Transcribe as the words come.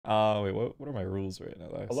Wait, what are my rules right now?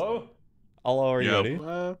 Hello? Hello, are you ready?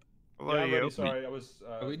 Yeah, I'm ready. Sorry, I was.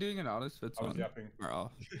 Are we doing an honest fits I was on? yapping. Or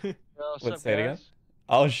off? Let's say it again.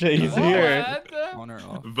 Oh shit, he's here. On or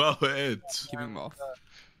off? VOD. Keep him off.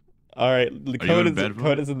 All right, the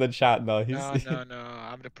code is in the chat now. He's... No,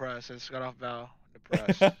 I'm depressed. I just got off Val.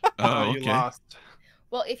 Depressed. Oh, You okay. lost.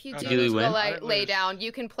 Well, if you I do really just win? go I like didn't lay lose. down,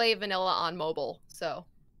 you can play vanilla on mobile. So.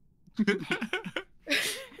 I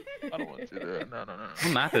don't want to do that. No.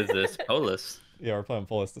 What map is this? Polus. Yeah, we're playing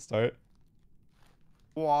Polus to start.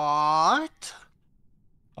 What?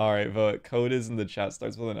 All right, vote. Code is in the chat.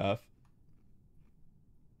 Starts with an F.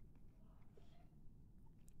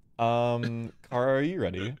 Kara, are you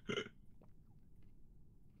ready?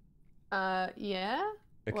 Yeah.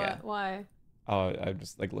 Okay. What? Why? Oh, I'm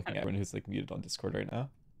just like looking at everyone who's like muted on Discord right now.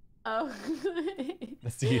 Oh.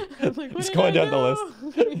 Let's see. Like, what Just did going I down the do?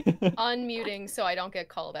 list. Unmuting so I don't get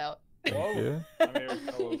called out. Whoa. you. I'm here.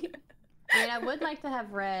 Hello. I mean, I would like to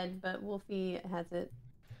have red, but Wolfeei has it.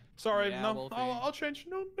 Sorry, Yeah, no. Wolfeei. I'll change.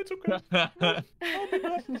 No, it's okay. No, I'll be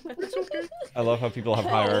back. It's okay. I love how people have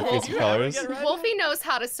hierarchies of colors. Wolfie knows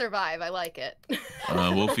how to survive. I like it.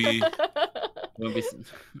 Wolfie. Won't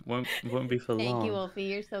be for long. Thank you, Wolfeei.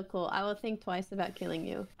 You're so cool. I will think twice about killing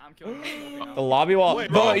you. I'm killing him. The lobby wall.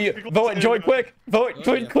 Wait, vote, bro. vote, join quick. Vote,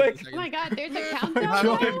 join quick. Oh my god, there's a countdown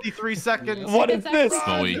now? 53 seconds. What is this?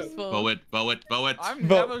 VOD. I've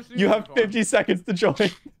never Vote. seen You this have before. 50 seconds to join.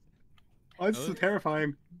 Oh, it's so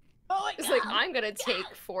terrifying. Oh my It's god. like I'm gonna take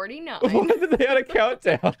 49. Why did they add a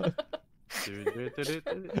countdown?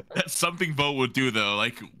 That's something VOD would do though.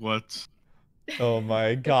 Like what? Oh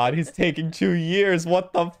my god, he's taking 2 years.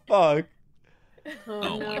 What the fuck? Oh,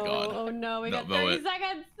 Oh no. my God. Oh no, we No, got 30 vote.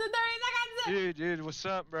 seconds. 30 seconds. Dude, what's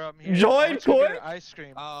up, bro? I'm here. Join, Let's go get Coy. an ice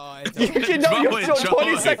cream. Oh, You can know you have Join,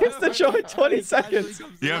 20 join. seconds to join. 20 seconds.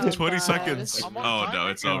 You have 20 God. seconds. I'm on Oh no, timer.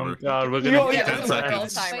 it's over. God, we're Yo, gonna yeah. 10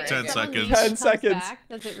 seconds. Timer. 10 Wait, seconds. 10 comes seconds. Back.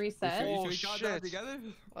 Does it reset? Oh, Should we count shit. down together?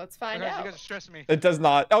 Let's find You out. guys are stressing me. It does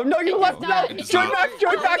not. Oh no, you left. No, It's join not. back,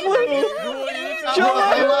 join back, Lou. Oh, Join.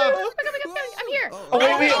 I'm here. Oh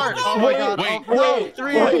wait, wait, Oh my god. Wait. wait,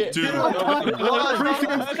 wait. Dude. Oh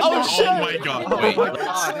Oh shit. my god. Wait. Oh my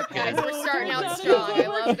god. Guys, we're starting out strong. I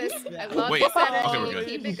love this. I love Wait. this energy. Okay, we're good.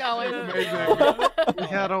 Keep it going. We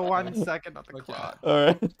had a 1 second on the Okay. clock. All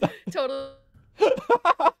right. Total.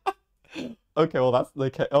 Okay, well that's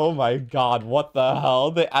like, oh my god, what the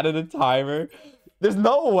hell? They added a timer. There's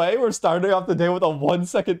no way we're starting off the day with a 1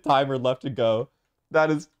 second timer left to go.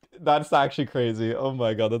 That's actually crazy. Oh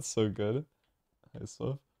my god, that's so good. Nice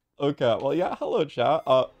stuff. Okay, well yeah, hello chat.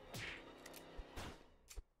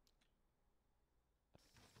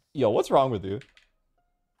 Yo, what's wrong with you?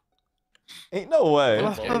 Ain't no way.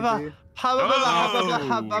 Wow.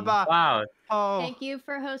 Oh, Thank you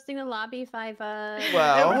for hosting the lobby, Fiva.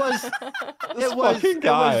 well, This it was fucking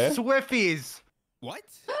guy. Swifyz. What?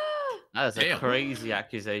 That is a Damn. crazy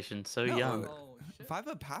accusation. So young.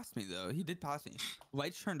 Fiva passed me though. He did pass me.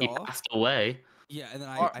 Lights turned He off. passed away. Yeah, and then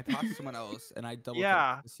Or- I passed someone else, and I double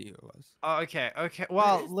Yeah. checked to see who it was. Okay.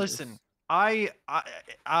 Well, is this? listen. The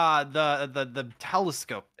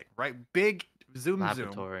telescope thing, right? Big zoom.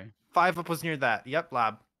 Laboratory. 5 up was near that. Yep,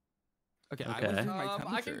 lab. Okay, I Okay. was doing my I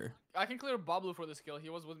temperature. can clear Baablu for this kill. He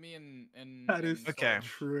was with me in That is okay.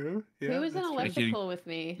 Who was in Thank you. electrical with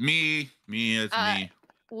me? Me, it's me.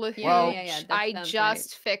 Look, Well, that I sounds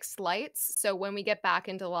just fixed lights, so when we get back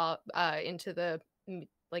into the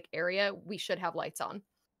like area, we should have lights on.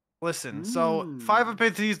 Listen, so 5 up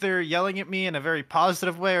is either yelling at me in a very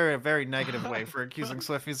positive way or a very negative way for accusing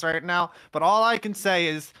Swifyz right now. But all I can say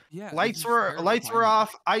is Yeah, this lights is were terrifying.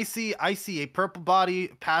 off. I see a purple body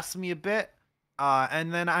pass me a bit,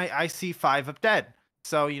 and then I see 5 up dead.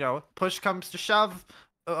 So push comes to shove,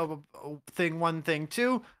 thing 1, thing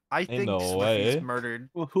 2. I think no Swifyz way. murdered.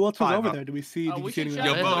 Well, who else was 5 over up. there? Do we see? we Did you should see check.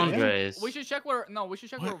 Yo, Where's Bo, Qndres? We should check where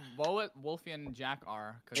Voet, Wolfie, and Jack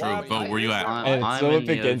are. 'cause True, nobody- Bo, where you at? And I'm so in it the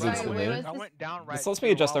begins open. instantly. Where was I this? went down right. This lets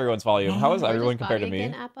me adjust everyone's volume. How is Where's everyone this compared to body me?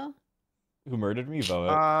 again, Apple? Who murdered me? Vote.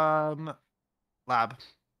 Lab.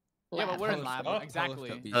 Yeah, but we're in Telescope. lab. Exactly.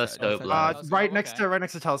 Telescope, he Telescope said. lab. Telescope, Right next okay.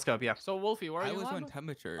 to telescope. Yeah. So Wolfie, where are I you? was lab? on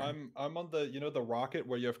temperature. I'm on the the rocket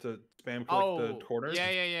where you have to spam click Oh, the corners. yeah.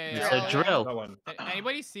 It's a drill. That one.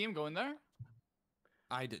 Anybody see him going there?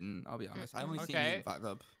 I didn't. I'll be honest. I only seen Okay. you in 5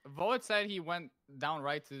 up. Voet said he went down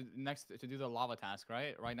right to do the lava task,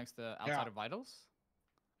 right? Right next to outside of vitals.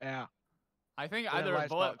 Yeah. I think Yeah, either lights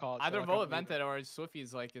Voet, got called, so either I Voet couldn't believe vented or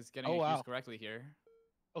Swifyz is getting Oh, accused wow. correctly here.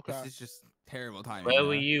 Okay. This is just terrible timing. Where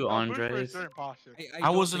were you, Boosfer's Andres? very imposter. I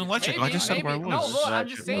don't was in think- electrical. I just said where I No, was. look, I'm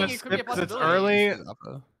just saying it could be a Because it's possibility. early.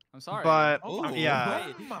 I'm sorry. But Oh,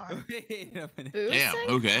 yeah. oh my. Wait a minute. Boost Damn, and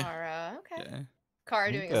okay. Kara. Okay. Yeah.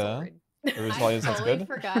 Kara doing a soul Okay. read. Everybody's I volume sounds totally good?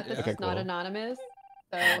 forgot this Okay, is not cool. anonymous. So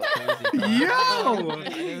That's crazy. Yo! I know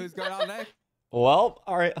who's going on next. Well,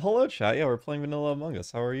 alright, hello chat. Yeah, we're playing Vanilla Among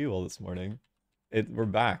Us. How are you all this morning? We're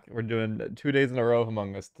back. We're doing 2 days in a row of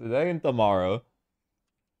Among Us. Today and tomorrow.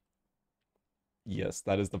 Yes,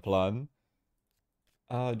 that is the plan.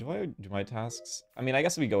 Do I do my tasks? I mean, I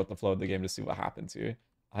guess we go with the flow of the game to see what happens here.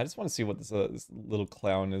 I just want to see what this little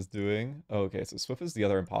clown is doing. Oh, okay, so Swifyz is the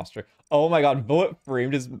other imposter. Oh my god, VOD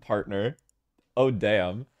framed his partner. Oh,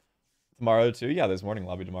 damn. Tomorrow, too? Yeah, there's morning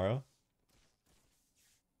lobby tomorrow.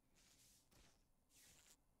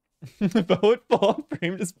 VOD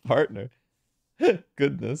framed his partner.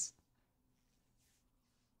 Goodness.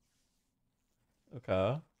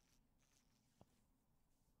 Okay.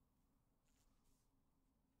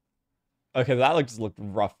 Okay, that just looked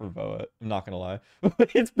rough for VOD. I'm not gonna lie.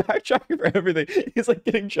 It's backtracking for everything. He's like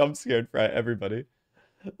getting jump scared for everybody.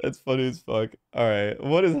 That's funny as fuck. Alright,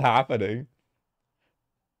 what is happening?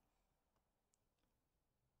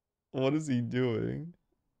 What is he doing?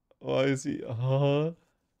 Why is he... Oh,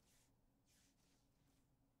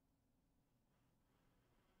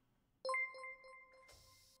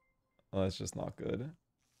 that's just not good.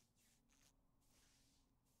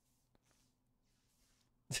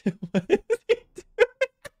 What is he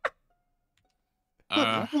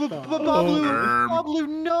Baablu,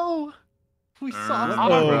 no! We saw doing?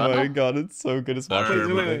 him. Oh my god, it's so good. It's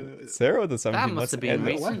watching Wait, everything. Sarah with the 17 That must have months been and-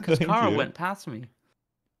 recent because Thank Kara you. went past me.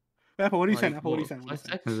 Apple, what are you saying? like, Apple, what are you what, saying? What are you 5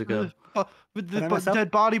 saying? seconds ago. With Did I the mess up?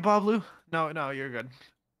 dead body, Baablu? No, you're good.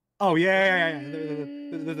 Oh yeah.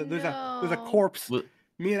 There's a corpse. Well,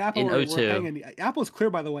 Me and Apple in were O2. hanging. Apple's clear,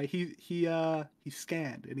 by the way. He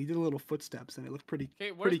scanned and he did little footsteps and it looked pretty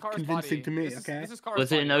Okay, where's Kara's convincing body? to me. This is, Okay. This is Kara's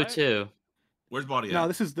Was it in body, right? O2? Where's body at? No,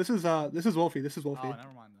 this is Wolfeei. This is Oh, Wolfeei.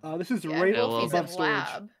 never mind. Then. This is Yeah, right Wolfie's above in storage.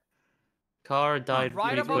 lab. Kara died Right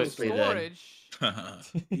pretty above quickly then. storage.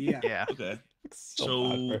 Yeah. Yeah. Okay.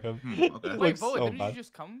 So bad for him. Okay. It Wait, looks Voet, so didn't bad. you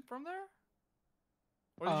just come from there?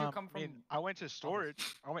 Or did you come I mean, from? I went to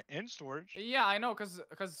storage. I went in storage. Yeah, I know, cause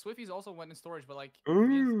Swifyz also went in storage, but like,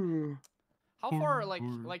 Ooh. how far, like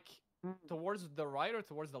towards the right or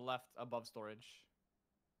towards the left above storage?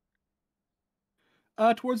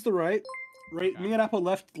 Towards the right. Right. Okay. Me and Apple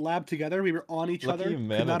left lab together. We were on each Lucky other. you Could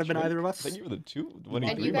managed, not have been right? either of I us. think you were the And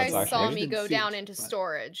 23 you months guys actually. saw I me didn't go see down it, into but-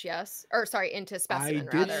 storage, yes? Or sorry, into specimen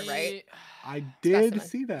did rather, right? I did Specimen.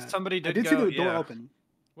 see that. Somebody I did did see go, the door yeah. open.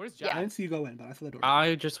 Where's Yeah. Jack? I didn't see you go in, but I saw the door.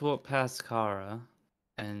 I just walked past Kara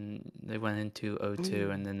and they went into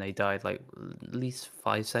O2 and then they died like at least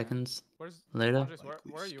 5 seconds Where's later. Andres?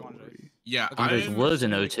 Where are you, Andres? Yeah, Andres I'm... was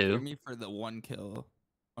in Clear O2. me for the one kill.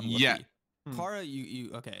 On Yeah. Wolfeei. Kara, you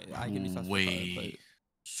okay? I can be sus for Kara, Wait.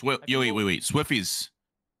 but Yo, wait. Swifyz.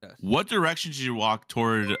 yes. What direction did you walk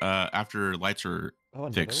toward after lights were Oh,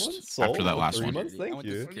 another fixed one? after Soul that with last 3 one? months? I Thank went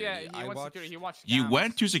to you. security. Yeah, he I went watched- security. He watched. You cams.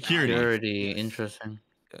 went to security. Security, Yes. interesting.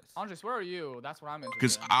 Yes. Andres, where are you? That's what I'm interested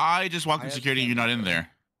Because in. I just walked I in had security and you're not in there.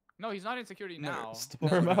 No, he's not in security No, now.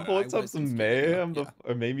 Storm no, Apple, I let's have was in some security, mayhem, yeah.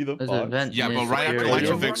 or maybe the There's a fox. vent Yeah, near but right after security lights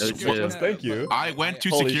were in fixed, O2. Thank you. I went to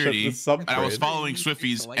Holy shit, security this sub and I was trade. following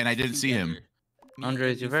Swifyz and I didn't see him.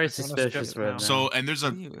 Andres, you're very suspicious right now. So and there's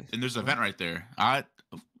a vent right there. I'm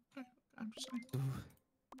just saying.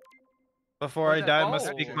 Before I Where's that- die, I must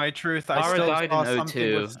Oh. speak my truth. I Kara still died saw in something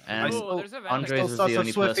O2 with. I and still, there's a vent. Andres was saw the some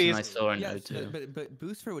only person I Swifyz. saw in Yes, O2. but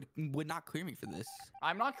Boosfer would not clear me for this.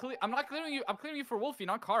 I'm not clearing you. I'm clearing you for Wolfeei,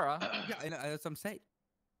 not Kara. Yeah, and that's what I'm saying.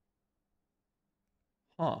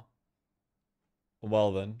 Huh.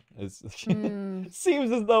 Well then, Hmm. it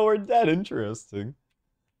seems as though we're dead. Interesting.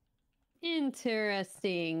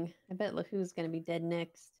 Interesting. I bet look who's gonna be dead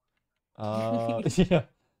next. Yeah,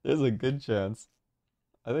 there's a good chance.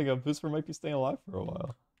 I think Boosfer might be staying alive for a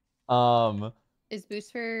while. Is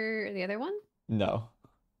Boosfer the other one? No.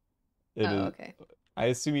 It is. Okay. I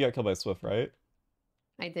assume you got killed by Swift, right?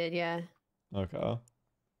 I did, yeah. Okay.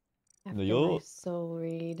 After my you'll- soul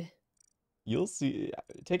read. You'll see.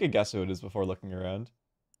 Take a guess who it is before looking around.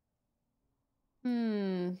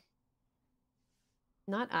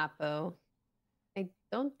 Not Apo. I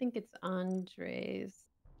don't think it's Andres.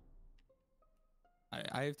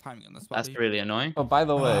 I have timing on this. That's buddy. really annoying. Oh, by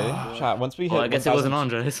the way, chat. Once we hit, Well, I guess it wasn't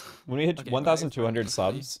 1,000 Andres. when we hit Okay, 1,200 bye.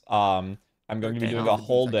 subs, I'm going to be Okay. doing Now a for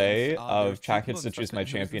whole 2 day seconds. There's of two chat people hits in to choose the my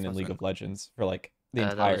first one. Who's champion in in the League first of Legends for like the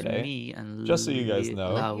That entire was day. me and Just so you guys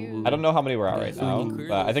know. LaWhooligan. I don't know how many we're at right Okay, so now, we can clear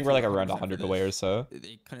but I those think we're like two around 100% 100 for away or this. so.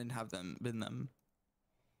 They couldn't have been them.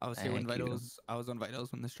 I was here when Thank you. Vitals. I was on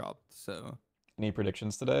Vitals when this dropped. So Any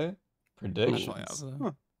predictions today? that's all I Predictions. have.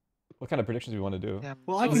 Huh. What kind of predictions do we want to do? Yeah.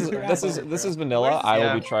 Well, I This can is do this is Apo. vanilla. Where's the I will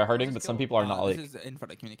Yeah. be tryharding, Where's but the some skill? people are not. This Like is in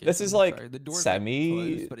front of communication. this is like Sorry. The door's, semi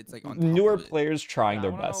closed, but it's like on top newer of it. players trying Yeah, I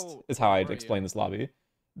their wanna best know is how I'd where explain you- this lobby.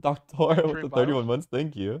 Doctor with True the vitals? 31 months,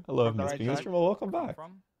 thank you. Hello, On the Miss right Bean side? Streamer, welcome Come back.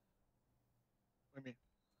 from? What do you mean?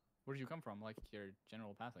 Where did you come from? Like your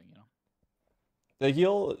general pathing, you know? The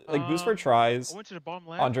heal, like Boosfer I tries, went to the bottom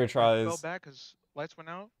left. Andre I fell tries, back because lights went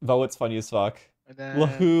out. Voet's funny as fuck. And then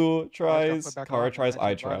LaWho put tries, back Kara on, tries, and I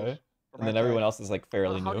I took vitals try, from and then right everyone side. else is like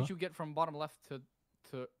fairly How new. did you get from bottom left to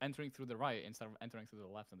entering through the right instead of entering through the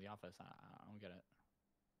left in the office? I don't get it.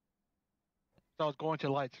 So I was going to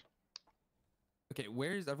the lights. Okay,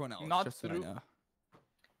 where's everyone else? Not Just so I through- know.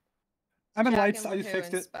 I'm in Jack lights. and I just Wahoo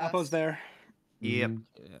fixed and it. Apo's Spaz. there. Yep.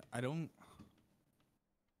 Yeah, I don't.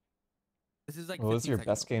 This is like. What was 15 your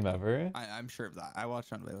seconds best game old. ever? I'm sure of that. I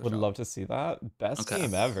watched on Velo Would Shop. love to see that. Best Okay.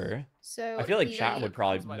 game ever. So I feel like he- chat would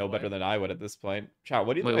probably Comms, by know the better way. than I would at this point. Chat,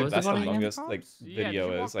 what do you Wait, think my what was the best one and again? longest like Yeah, did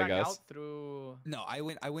video you walk is? I back guess. out through... No, I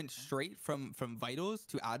went straight from vitals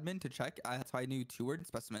to admin to check. That's why I knew 2 word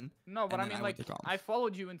specimen. No, but and I then mean, I went like, to comms. I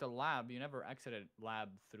followed you into lab. You never exited lab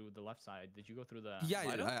through the left side. Did you go through the Yeah,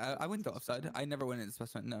 I did. vitals? I went to the left side. I never went into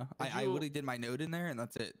specimen. No, Did I you- literally did my node in there and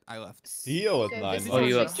that's it. I left. Theo with So 9 this is Oh,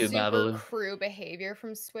 you actually up to super Baablu? crew behavior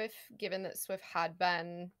from Swift, given that Swift had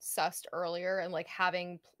been sussed earlier and like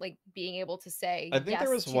having like being able to say. I think yes, there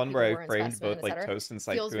was 2 one people where were I in framed specimen, both like etc., Toast and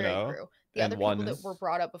feels very Sykuno crew. The and other people one that were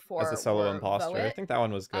brought up before as a solo were imposter. I Voet, think that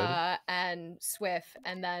one was good. and Swift,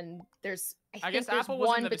 and then there's I think guess there's Apple was in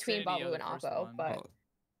one the between vicinity of Baablu the and first Apo, one. but Well,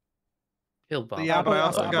 Kill Bob. Yeah, but I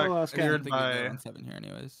also Apo, got Apo, cleared I don't think we know by on 7 here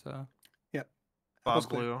anyways. So. Apo's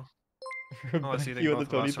clear. Baablu. Unless you Thank think you both with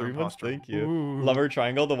the of us are 23 months. imposter. Thank you. Ooh. Lover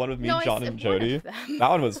Triangle, the one with me, no, I John, said and one of Jody. them. That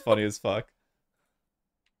one was funny as fuck.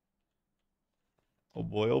 Oh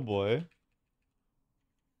boy, oh boy.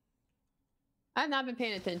 I've not been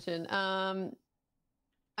paying attention.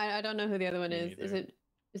 I don't know who the other one Me is. neither.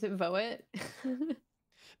 Is it Voet?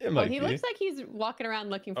 It Well, might he be. looks like he's walking around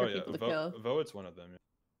looking for Oh yeah, people to kill. Voet's one of them.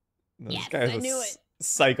 No, this Yes, guy is I a knew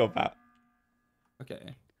psychopath.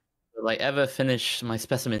 Okay. Will I ever finish my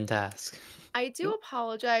specimen task? I do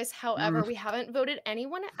apologize. However, we haven't voted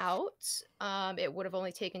anyone out. It would have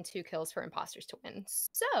only taken 2 kills for imposters to win.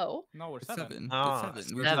 So No, we're It's 7. 7. Ah, It's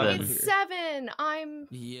 7. We're 7. over it's here. 7. I'm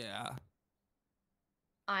Yeah.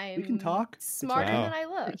 We can talk. smarter Wow. than I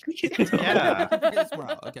look. Yeah. It's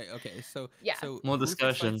morale. Okay, okay. So Yeah. So More who fixed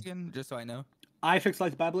discussion. lights again, just so I know. I fixed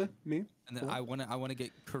lights. Baablu. Me. And then Cool. I wanna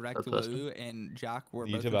get correct. That's awesome. Lou and Jack were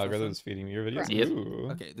The both YouTube in algorithm specimen. is feeding me your videos. Correct. Yep.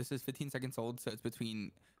 Ooh. Okay, this is 15 seconds old, so it's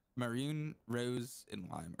between Maroon, Rose, and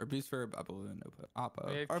Lime, or Boosfer, Baablu, and Apo.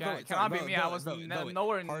 It Or can- Voet, cannot sorry, be me, Voet, I Voet, was Voet, Voet.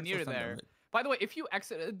 nowhere Hard near twist on there. Voet. By the way, if you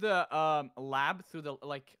exited the lab through the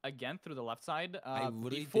again through the left side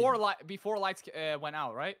literally before lights went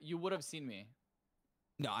out, right? You would have seen me.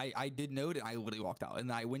 No, I did note and I literally walked out, and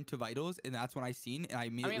then I went to vitals, and that's when I seen, and I I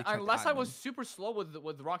immediately. mean, checked unless I admin. was super slow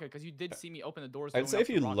with Rocket, because you did see me open the doors. I'd going say up if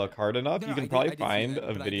to you Rocket. look hard enough, No, you no, can I probably did see find that, a but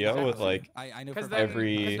I did video check with it. like I know Because for then,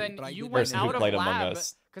 every because then but I you did went person who out of played Among lab,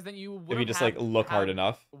 Us. because then you If you just like look hard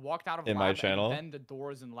enough. walked out of in my lab, channel. and then the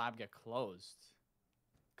doors in lab get closed.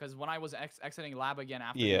 Because when I was exiting lab again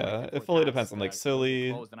after, the, Yeah, like, it before fully tasks, depends on like doors were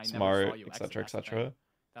silly, closed, and I never saw smart, you exit, etc., that's the thing. etc.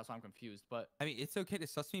 That's why I'm confused. But I mean, it's okay to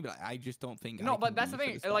suss me, but I just don't think. no, I but can that's the be for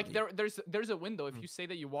thing. this Like body. there's a window. If you say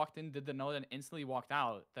that you walked in, did the node, and instantly walked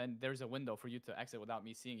out, then there's a window for you to exit without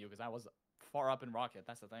me seeing you, because I was far up in Rocket.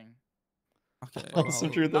 That's the thing. Okay. Also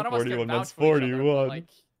well, true that None of us can 41 vouch months, for each other, but, 41. like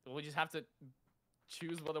we just have to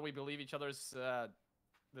choose whether we believe each other's the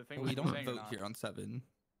thing we we're don't saying or vote not. here on 7,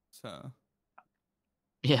 so.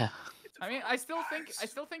 Yeah. I mean, I still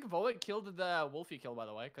think Voet killed the Wolfeei kill, by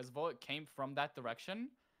the way, because Voet came from that direction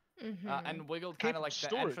and wiggled Came kind of from like the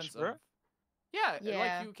storage, entrance bruh. of. Yeah,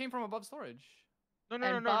 Yeah. like you came from above storage. No, no,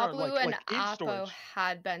 And no, no, no. Baablu Like, and like in Apo storage.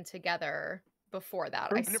 had been together before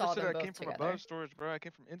that. I I I never saw said them I both came from together. above storage, bro. I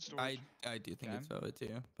came from in storage. I do think Okay. it's Voet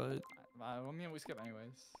too, but I mean, we skip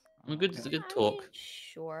anyways. Well, good, Okay. good I talk. mean,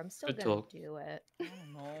 sure, I'm still Good gonna talk. do it. I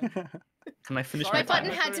don't know. Can I finish Sorry, My my button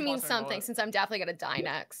fine. task? had to mean Imposter and something Voet. since I'm definitely gonna die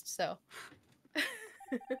next. So.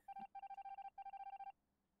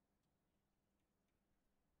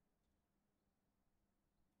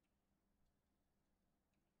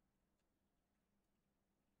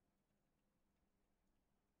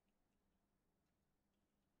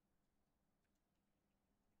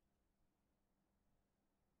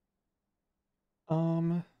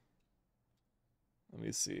 Let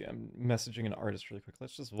me see. I'm messaging an artist really quick.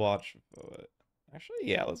 Let's just watch Voet. Actually,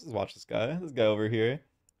 yeah, let's just watch this guy. This guy over here.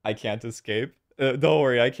 I can't escape. Don't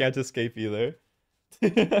worry, I can't escape either.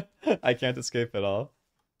 I can't escape at all.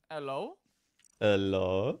 Hello.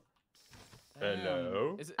 Hello.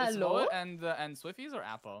 Hello? Is Hello? Voet and Swifyz or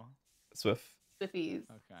Apo? Swift. Swifyz.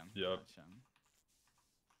 Okay. Yep.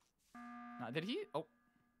 Gotcha. Did he? Oh.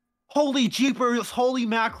 Holy jeepers! Holy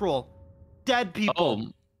mackerel! Dead people.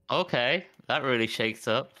 Oh, okay. That really shakes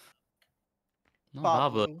up. No,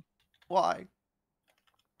 Baablu. Baablu. Why?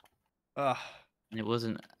 Ugh. It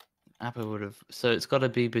wasn't. Apple would have. So it's got to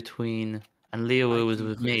be between. And Leo I was can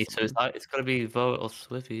with clear me, so it's got to be Voet or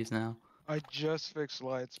Swifyz now. I just fixed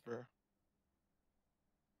lights, bro.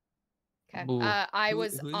 Okay. Ooh. I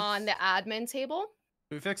was who's- on the admin table.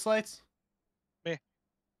 Who fixed lights? Me.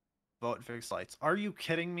 Vote fixed lights. Are you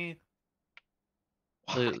kidding me?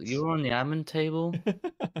 So you were on the admin table,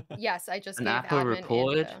 Yes, I just and gave Apple admin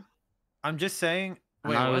reported, info. I'm just saying.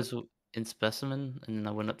 and Wait, I what? was in specimen, and then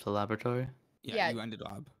I went up to the laboratory. Yeah, Yeah. you ended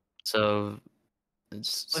lab. So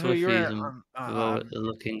it's So who you were Swifyz and on, Voet are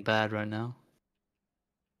looking bad right now.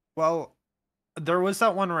 Well, there was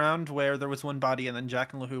that one round where there was one body, and then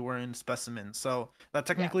Jack and LaWho were in specimen. So that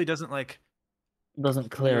technically doesn't like Doesn't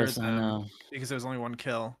clear clear us, I them know. because there was only one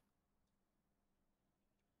kill.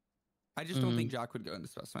 I just don't think Jack would go into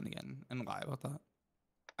specimen again and lie about that.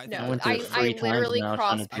 I No, went to I, it I 3 times literally now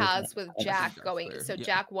trying to crossed do paths that. with I don't Jack think Jack's going. clear. So Yeah.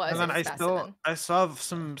 Jack was And then in I specimen. still have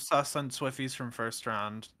some sus on Swifyz from first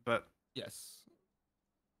round, but Yes.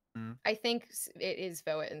 I think it is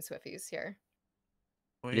Voet and Swifyz here.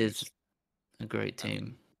 It is a great I mean,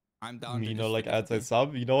 team. I'm down. You to know, just like 50-50. adds a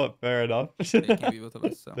sub. You know what? Fair enough. It can't be both of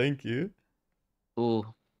us. So Thank you. Ooh,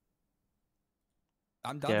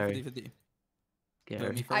 I'm down Gary. to 50-50.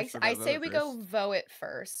 Gary. Me I, first or I vote say we go first? Voet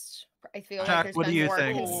first. I feel Jack, like there's what been do you more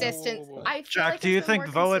think? consistent. Whoa. I feel Jack, like do you there's been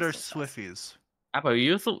think more Voet or consistent sus. Swifyz? Apple,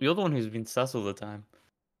 you're the one who's been sus all the time.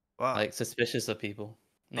 Wow. Like suspicious of people.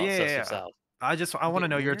 Not Yeah, sus yeah. yourself. I want to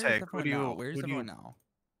know your where's take. Who everyone do you? now? Where's who do you? everyone now?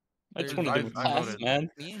 I just There's- want to do I my voted. best,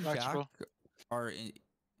 man. Me and Thanks, Jack bro. are in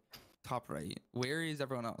top right. Where is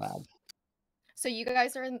everyone else? Lab. So you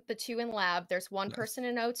guys are in the 2 in lab. There's one Yes. person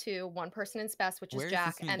in O2, one person in spec, which Where is is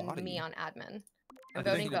Jack, this new and body? me on admin. I'm I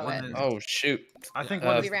voting think one Voet. is- Oh shoot. I think Yeah.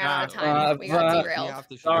 one We is ran out of Jack. time. We got we derailed. have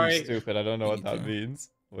to shoot Sorry. I'm stupid. I don't know We what need that to. means.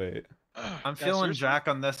 Wait. I'm Yeah, feeling seriously? Jack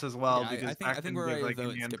on this as well Yeah, because I Jack think didn't we're give right like with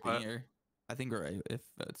any skipping input. here. I think we're right if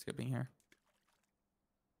skipping here.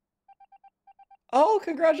 Oh,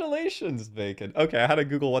 congratulations, Bacon. Okay, I had to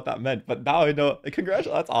Google what that meant, but now I know.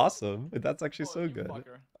 Congratulations. That's awesome. That's actually Oh, so you good.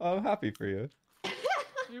 fucker. I'm happy for you.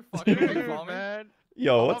 You fucker. You Dude, follow me? man.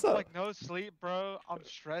 Yo, I'm what's up? Like no sleep, bro. I'm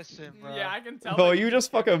stressing, bro. Yeah, I can tell. Bo, that you just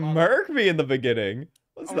scared fucking Mama. murked me in the beginning.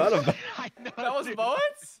 What's I that was- about? I know, That was dude. Voet?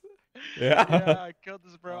 Yeah. Yeah, I killed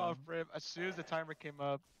this bro off Um, rip as soon as the timer came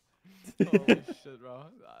up. Holy shit, bro.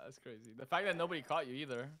 That's crazy. The fact that nobody caught you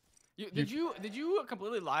either. Did you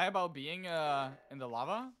completely lie about being in the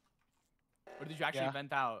lava? Or did you actually Yeah.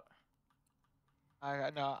 vent out?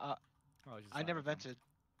 No, Oh, just I lying, never okay. vented.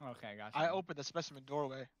 Okay, gotcha. I opened the specimen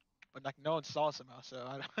doorway, but like no one saw it somehow, so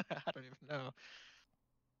I don't, I don't even know.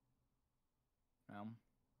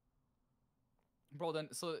 Bro, then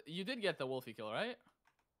so you did get the Wolfeei kill, right?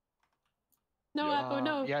 No, Yeah. Apple,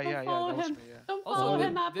 no. Yeah, Don't yeah, follow that was him. me, yeah. Don't Also, follow did,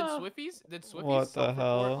 him, Apple. did Swifyz What the self-report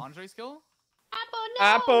hell? Andre's kill? Apple, no.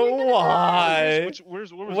 Apple, you're gonna die. why? Where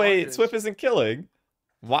was Wait, Andres? Swift isn't killing.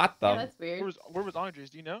 What the? Yeah, that's weird. Where was Andres?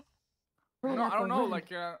 Do you know? Run, No, I Apple, don't know.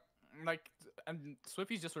 run. And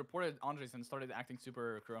Swifyz just reported Andres and started acting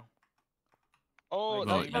super crow. Oh, Like,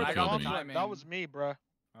 that oh, was you my killed me. compliment. That was me, bro.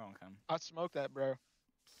 Oh, okay. I smoked that, bro.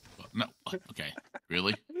 No. Okay.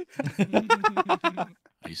 Really?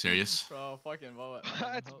 Are you serious? Bro, fucking Voet.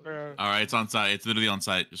 That's bro. All right, it's on site. It's literally on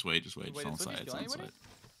site. Just wait. Just wait. Wait, It's on did Swifyz site. It's kill on anybody? site.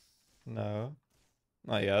 No.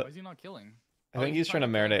 Not Why yet. is he not killing? I think he's trying to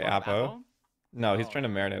marinate Apo. No, he's Oh. trying to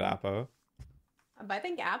marinate Apo. But I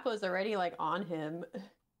think Apple's already like on him.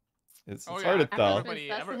 It's Oh, hard to yeah, tell. Apple's been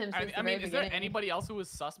sussing him since I the mean, very is there beginning. anybody else who was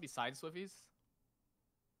sus besides Swifyz?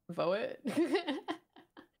 Vote.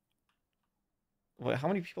 Wait, how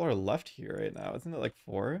many people are left here right now? Isn't it like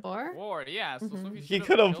 4? Or Or yeah, so Mhm. Swifyz He should've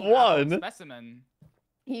could've killed Apo and won. Specimen.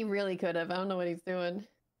 he really could have. I don't know what he's doing.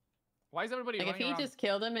 Why is everybody Like if running he around? just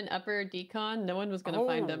killed him in upper decon, no one was gonna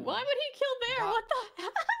find him. Oh. Why would he kill there? Wow. What the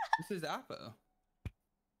heck? This is Appa.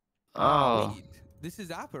 Oh. Wait, this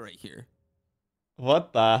is Appa right here.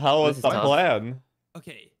 What the hell This was is the tough. plan?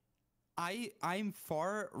 Okay, I'm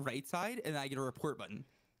far right side and I get a report button.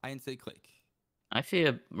 I instantly click. I see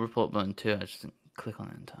a report button too. I just didn't click on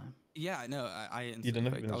it in time. Yeah, no, I instantly You didn't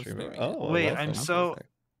have clicked. been I was streamer. streaming it. Oh, Wait, welcome. I'm so.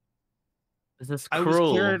 This is I was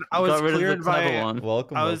cruel. cleared- I You was got rid cleared of the clever by- one.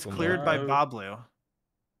 Welcome. I was welcome, cleared by welcome. Baablu.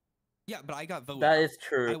 Yeah, but I got voted. That out. is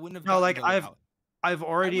true. I wouldn't have. No, gotten like voted out. I've I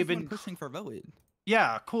already was the one been. pushing for voted.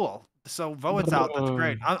 Yeah, cool. So Voet's out. That's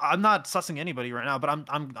great. I'm not sussing anybody right now, but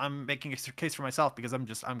I'm making a case for myself because I'm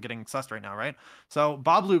getting sussed right now, right? So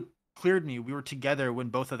Baablu cleared me. We were together when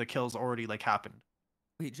both of the kills already like happened.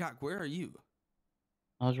 Wait, Jack, where are you?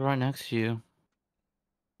 I was right next to you.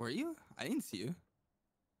 Were you? I didn't see you.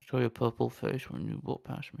 Show your purple face when you walk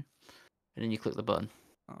past me, and then you click the button.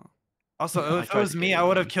 Oh. Also, I if it tried was to me, get I it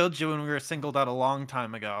would have done. killed you when we were singled out a long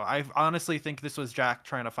time ago. I honestly think this was Jack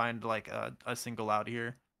trying to find like a single out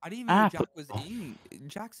here. I didn't even know Jack was in.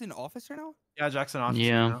 Jack's in office right now? Yeah, Jackson officer.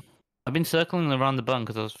 Yeah. Now. I've been circling around the button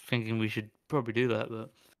because I was thinking we should probably do that,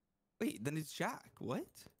 but Wait, then it's Jack. What?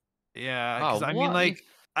 Yeah, because I mean, what? like,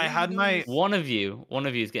 I had my One of you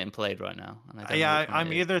is getting played right now. And I don't know yeah. which one I'm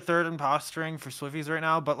it is. either third impostoring for Swifyz right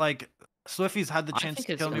now, but like, Swifyz had the I chance think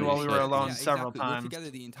to it's kill me gonna while be we were Swifyz. alone Yeah, several exactly. We're times. together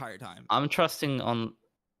the entire time. I'm trusting on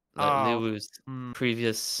like, Oh, Luu's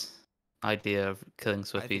previous idea of killing I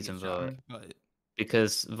think Swifyz it's and Jack, Voet but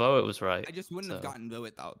because Voet was right. I just wouldn't have so- gotten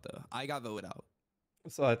Voet out though. I got Voet out.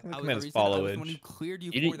 So I think the I was command the is reason I was the one who followage. cleared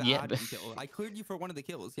you, You for didn't- the yeah, but- admin kill. I cleared you for one of the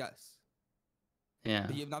kills, yes. Yeah.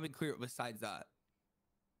 But you have not been cleared besides that.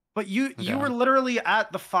 but you Okay. were literally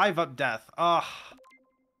at the 5-up death. Ugh.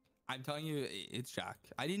 I'm telling you, it's Jack.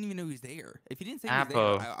 I didn't even know he was there. If he didn't say he was there,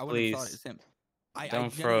 Apo, I would have thought please. it was him. I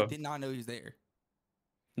Don't genuinely throw. did not know he was there.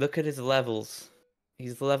 Look at his levels.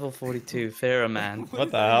 He's level 42, Fairer man.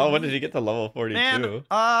 What the hell? When did he get to level 42? Man,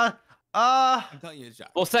 I'm telling you, it's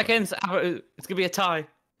Jack. 4 seconds. It's gonna be a tie.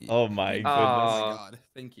 Oh my goodness. Oh my god.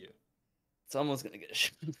 Thank you. Someone's gonna get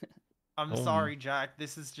shot. I'm Oh. sorry, Jack.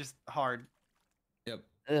 This is just hard. Yep.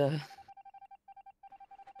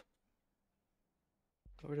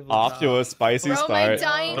 Off to a spicy Bro, my start.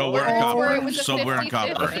 dying So we're in words were copper. it was a So we're in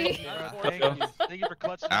copper. 50-50. Thank you for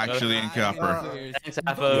clutching. Actually in copper. Thanks, You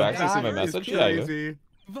Apo. actually see my message? Yeah, I do. Crazy.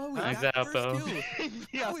 Voe, Thanks, that first Apo. kill.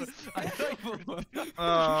 Yeah,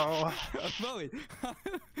 Oh, Voe.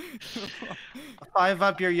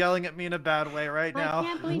 5-up. You're yelling at me in a bad way right I now.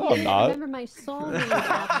 can't believe No, you I'm didn't not. remember my soul name,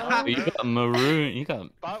 Apple. You got maroon. You got.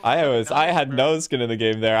 I had no skin in the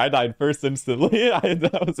game there. I died first instantly.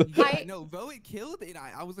 That was Yeah, no, Voe killed, and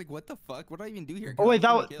I was like, what the fuck? What do I even do here? Oh wait,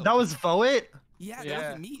 I was that was Voet. Yeah, that Yeah.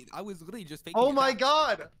 wasn't me. I was literally just faking Oh it my out.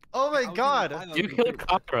 god. Oh I my was in god. the final You group.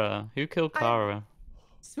 killed Kara. Who killed Kara? I killed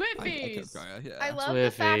Swiffies. Kara, yeah. I love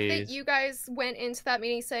the fact that Swiffies. you guys went into that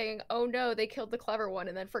meeting saying, "Oh no, they killed the clever one,"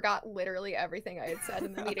 and then forgot literally everything I had said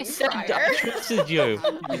in the meeting prior. I trusted you.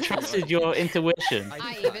 I trusted your intuition. I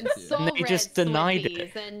just even tried to. soul And they read just denied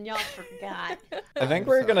it. Swiffies and y'all forgot. I think I'm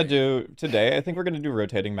we're gonna sorry. do today. I think we're gonna do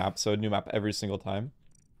rotating maps, so a new map every single time.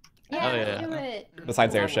 Yeah, Oh, let's yeah. do it.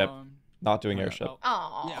 Besides Cool. airship. Not doing Oh, yeah, airship. oh,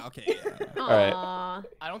 Aw. Yeah, okay, yeah. Alright. Aw.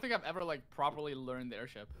 I don't think I've ever like properly learned the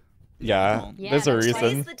airship. Yeah, Yeah, there's a that's why reason. Why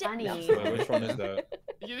is the Funny. difference? Which one is that?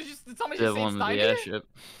 You just somebody The just say one with the Steiner? airship.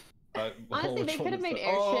 Honestly, they Which could one have is made that?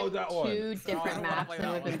 airship Oh, that one. two different maps and it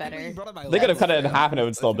would have been better. They could have cut it in half and it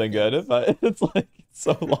would still have been good, but it's like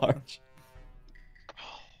so large.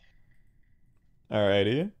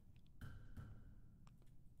 Alrighty.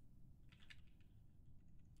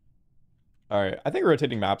 Alright, I think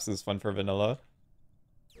rotating maps is fun for vanilla.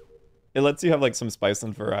 It lets you have like some spice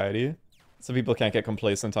and variety, so people can't get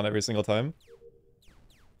complacent on every single time.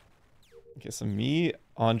 Okay, so me,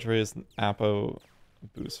 Qndres, Apo,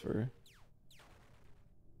 Boosfer.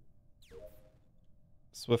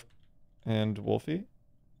 Swift and Wolfeei.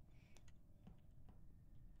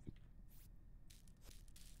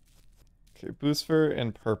 Okay, Boosfer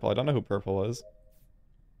and Purple. I don't know who Purple is.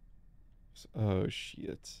 Oh,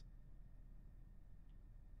 shit.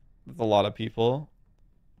 That's a lot of people.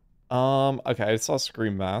 Okay, I saw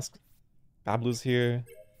Scream Mask. Baablu's here.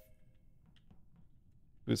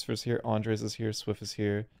 Boosfer's here. Qndres is here. Swift is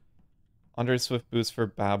here. Qndres, Swift,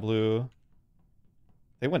 Boosfer, Baablu.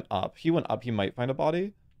 They went up. He went up. He might find a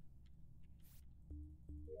body.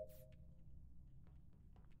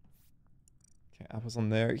 Okay, Apple's on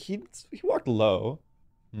there. He walked low.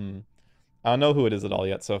 I don't know who it is at all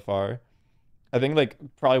yet so far. I think like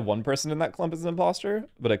probably one person in that clump is an imposter,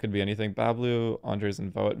 but it could be anything. Baablu, Qndres,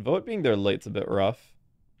 and Voet. Voet being there late's a bit rough.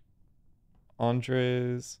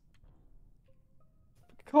 Qndres.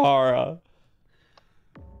 Kara.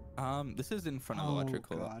 This is in front of Oh,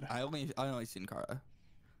 electrical. God. I only seen Kara.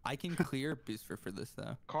 I can clear Boosfer for this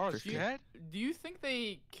though. Cars for sure. dead? Do you think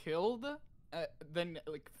they killed, then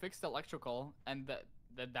like fixed electrical, and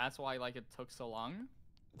that's why like it took so long?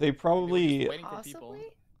 They They were just probably, waiting for people. Possibly.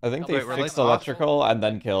 I think Oh, they wait, we're fixed like electrical and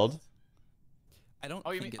then killed. I don't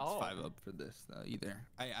Oh, you think mean- it's oh. 5-up for this though either.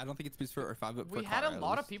 I don't think it's Boosfer or 5-up for We had Kara, a at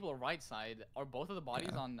lot of least. people right side. Are both of the bodies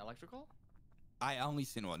Yeah. on electrical? I only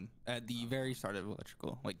seen one at the very start of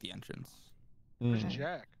electrical, like the entrance. Where's Hmm.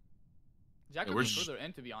 Jack? Jack could be where's- further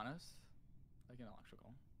in, to be honest. Like in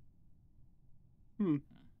electrical.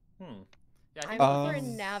 Yeah, I I'm think over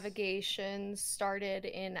Um, navigation, started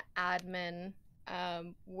in admin.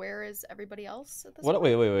 Where is everybody else at this What?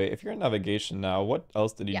 point? Wait. If you're in navigation now, what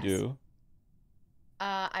else did you Yes. do?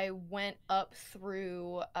 I went up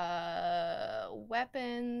through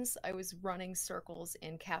weapons. I was running circles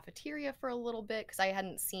in cafeteria for a little bit because I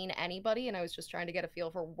hadn't seen anybody and I was just trying to get a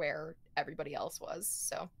feel for where everybody else was.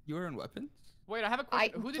 So You were in weapons? Wait, I have a I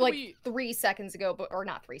question. Who did like we 3 seconds ago, but or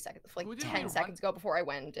not 3 seconds, like Who did we 10 run- seconds ago before I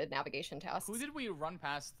went and did navigation tasks. who did we run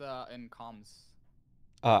past in comms?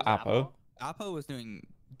 Apo. Apo was doing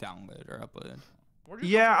download or upload. Where did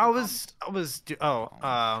you Yeah, go I from was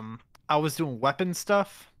comms? I was doing weapon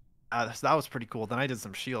stuff. So that was pretty cool. Then I did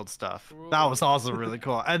some shield stuff. That was also really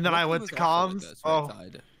cool. And then I went to comms. Oh,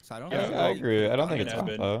 So I don't Yeah, know. I agree. I don't think it's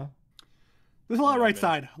admin. Apo. There's a lot Yeah, right man.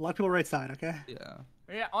 side. A lot of people right side. Okay. Yeah.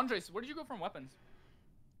 Yeah, Andres, where did you go from weapons?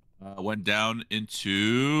 Went down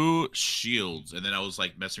into shields, and then I was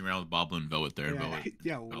like messing around with Baablu and VOD there. Yeah. VOD.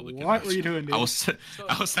 Yeah. Oh, look at What that. were you doing, dude? I was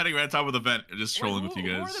standing right on top of the vent, just trolling with you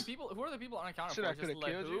Who are guys. the people? Who are the people on account Shit, for? I could have Just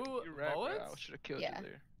like killed who? you. You're right, bro. I Votes? should have killed Yeah. you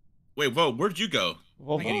there. Wait, VOD, where'd you go?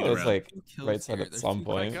 Well, I can't Vo get was around. like Kills right side here. at There's some two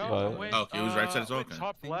point, kills. but Okay, it was right side as well, went okay.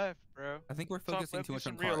 top think- left, bro. I think we're Top focusing left, too do much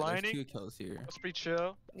on some car. There's realigning. 2 kills here. That's pretty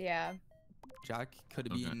chill. Yeah. Jack could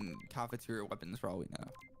have Okay. been cafeteria weapons for all we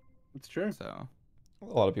know. It's true. So a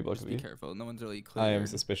lot of people just could be be. careful. No one's really clear. I am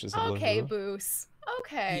suspicious of Okay, LaWhooligan. Boos.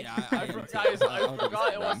 Okay. Yeah, I guys, I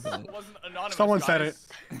forgot it wasn't anonymous. Someone said guys.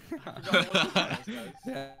 I forgot it wasn't anonymous,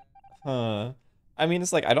 guys. Huh. I mean,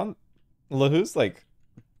 it's like I don't. LaWho's like,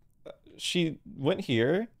 she went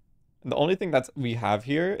here, and the only thing that's we have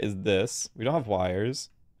here is this. We don't have wires.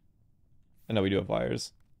 I know we do have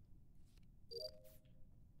wires,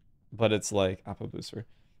 but it's like Apo Boosfer.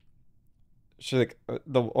 She like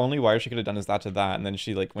the only wire she could have done is that to that, and then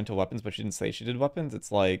she like went to weapons, but she didn't say she did weapons.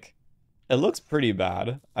 It's like, it looks pretty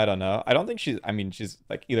bad. I don't know. I don't think she's. I mean, she's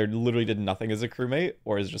like either literally did nothing as a crewmate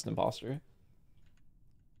or is just an imposter.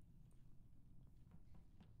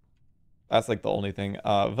 That's like the only thing.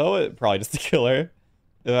 VOD probably just a killer.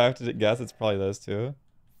 If I have to guess, it's probably those two.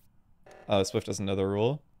 Swift doesn't know the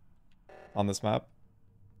rule on this map.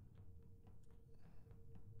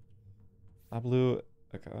 Baablu,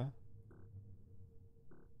 okay.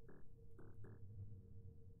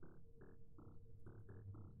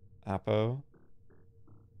 Apo.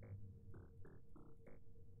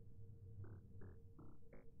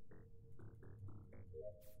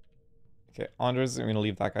 Okay, Qndres, I'm gonna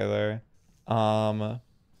leave that guy there.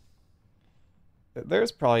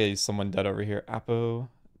 There's probably someone dead over here. Apo,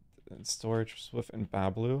 storage, Swift, and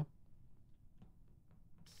Baablu.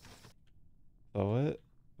 VOD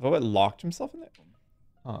locked himself in there?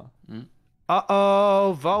 Huh.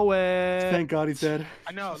 Uh-oh, Voed. Thank God he's dead.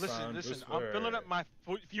 I know. Listen, Found listen. I'm filling up my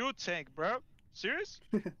fuel tank, bro. Serious?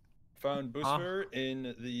 Found Boosfer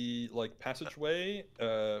in the like passageway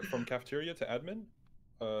from cafeteria to admin.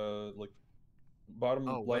 Like bottom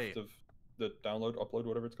Oh, left wait. of the download, upload,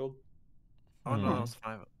 whatever it's called. Oh no, Hmm. it's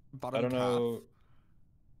fine. Bottom I don't half. know.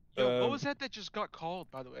 Yo, what was that just got called,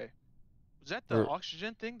 by the way? Was that the Re-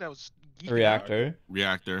 oxygen thing that was geeking out? Reactor.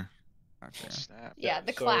 Reactor. Okay. Snap. Yeah,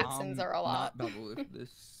 the so- Klaxons are a lot. Not Baablu for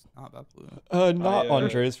this. Not Baablu. Not I,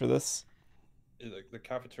 Qndres for this. The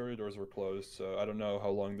cafeteria doors were closed, so I don't know how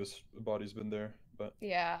long this body's been there. But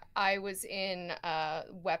Yeah, I was in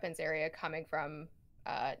weapons area coming from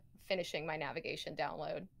finishing my navigation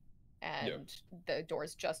download, and the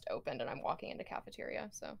doors just opened, and I'm walking into cafeteria.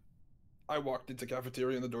 So I walked into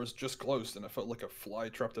cafeteria and the doors just closed, and I felt like a fly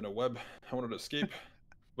trapped in a web. I wanted to escape,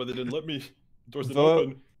 but they didn't let me. The doors didn't VOD,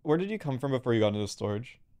 open. where did you come from before you got into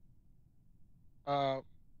storage?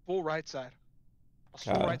 Full right side. I was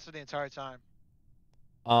full Okay. right side the entire time.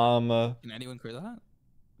 Can anyone clear that?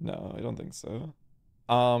 No, I don't think so.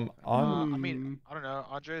 I Hmm. mean, I don't know.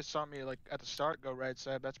 Andres saw me like at the start go right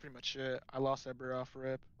side. That's pretty much it. I lost that bro off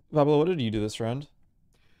rip. Baablu, what did you do this round?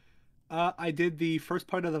 I did the first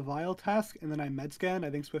part of the vial task, and then I med scanned. I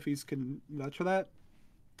think Swifyz can vouch for that.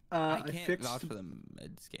 I I can't fixed. vouch for the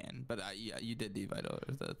mid scan, but yeah, you did the vital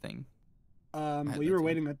or the thing. Well, had you that were too.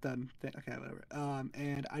 waiting at them. Okay, whatever.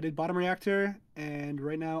 And I did bottom reactor, and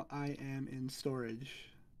right now I am in storage.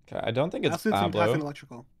 Okay, I don't think I it's also did some tasks in Baablu.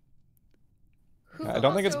 electrical. who I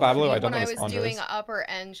don't think it's also Baablu, I viewed don't when think it's I was doing Qndres. upper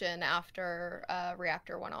engine after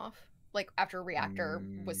reactor went off, like after reactor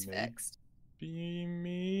was Maybe. fixed. Be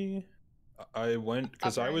me. I went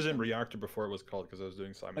because I Upper was in engine. reactor before it was called because I was doing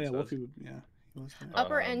Oh Simon yeah, Says. Wolfeei would. Yeah. He was there.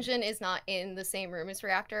 Upper Um, engine is not in the same room as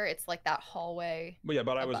reactor. It's like that hallway. But yeah,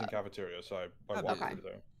 but I was in above. cafeteria, so I Oh, walked okay. through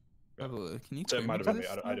there. Baablu, can you It clear might me have to been me. this?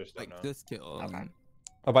 I just don't Like know. this kill. Okay.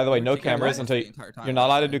 Oh, by the way, no Taking cameras rest until the entire time, you're not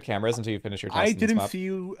allowed to okay. do cameras until you finish your task. I in this didn't map. see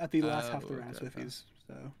you at the last half of the Oh, round, okay, okay. Swifyz.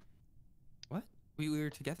 So What? We were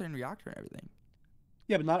together in reactor and everything.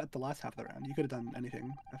 yeah, but not at the last half of the round. You could have done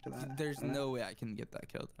anything after that. There's no way I can get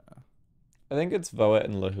that kill. I think it's VOD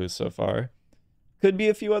and LaWhooligan so far. Could be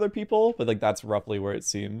a few other people, but like that's roughly where it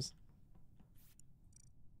seems.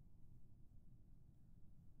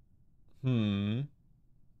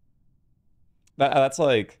 That's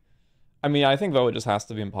like, I mean, I think VOD just has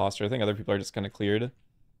to be imposter. I think other people are just kind of cleared.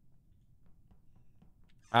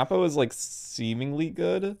 Apo is like seemingly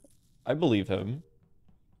good. I believe him.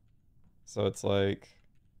 So it's like,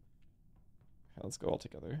 okay, let's go all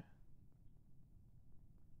together.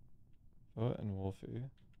 VOD and Wolfeei.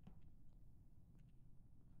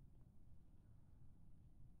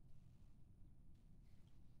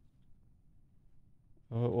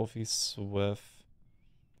 VOD, Wolfeei, Swift.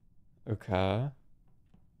 Okay.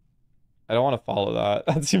 I don't want to follow that.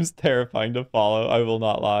 That seems terrifying to follow. I will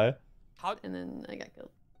not lie. How? And then I got killed.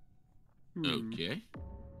 Okay.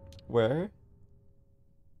 Where?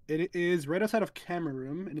 It is right outside of camera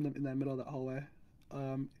room in that middle of that hallway.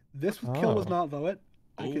 This kill was Oh. not VOD.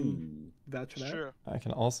 I can vouch for that. Sure. I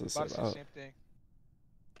can also say About to say the that. same thing.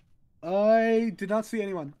 I did not see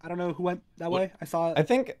anyone. I don't know who went that way. I saw. I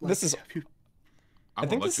think like, this is. a few- I I'm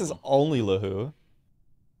think this is electrical. only LaWhooligan.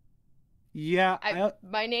 Yeah,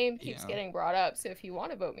 My name keeps Yeah. getting brought up, so if you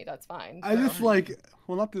want to vote me, that's fine. I just like.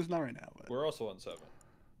 Well, not this, not right now. But We're also on 7.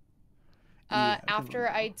 yeah, After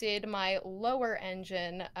definitely. I did my lower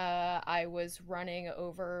engine, I was running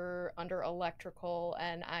over under electrical,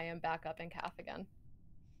 and I am back up in CAF again.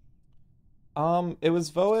 It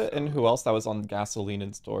was VOD and who else that was on gasoline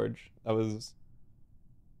and storage? That was.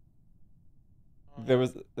 There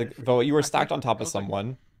was like VOD. You were stacked on top of was like-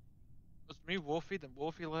 someone. It was me, Wolfeei, then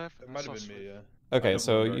Wolfeei left. It and might I have saw been me, Swift. yeah. Okay, don't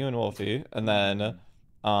so remember. you and Wolfeei, and then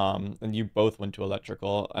and you both went to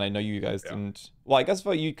electrical, and I know you guys Yeah. didn't. Well, I guess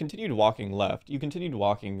you continued walking left. You continued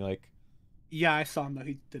walking like. Yeah, I saw him though.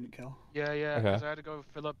 He didn't kill. Yeah, yeah, Okay. because I had to go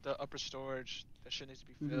fill up the upper storage. That shit needs to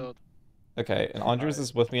be Mhm. filled. Okay, and Qndres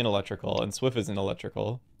is with me in electrical, and Swifyz is in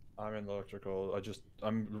electrical. I'm in electrical.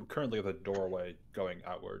 I'm currently at the doorway going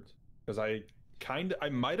outwards because I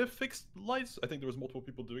might have fixed lights. I think there was multiple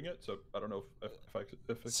people doing it, so I don't know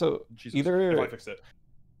if So Jesus, either if I fixed it.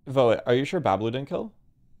 VOD, are you sure Baablu didn't kill?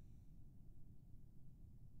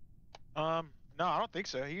 No, I don't think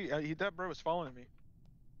so. That bro was following me.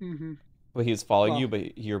 Mm-hmm. Well, he was following Well- you, but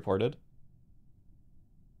he reported.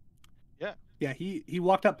 Yeah, he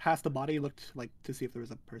walked up past the body, looked like to see if there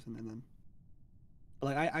was a person, and then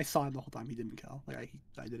like I saw him the whole time. He didn't kill. Like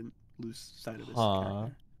I didn't lose sight of his Huh.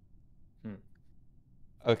 character.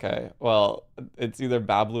 Okay, well, it's either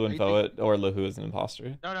Baablu and You VOD or LaWhooligan is an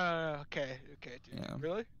imposter. No. Okay, dude. Yeah.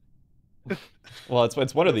 Really? Well,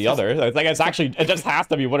 it's one or the other. It's like it just has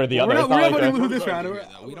to be one or the other. We're It's not like voting a- who this round. Yeah,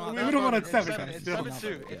 We're- we don't We have don't want to to vote. seven. It's guys.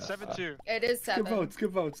 7-2. It's 7-2. It is Skip 7. votes.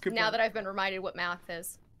 Skip votes. Skip Now votes. that I've been reminded what math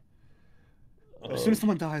is. As soon as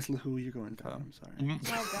someone dies, Lahu, you're going down. I'm sorry. Oh It needs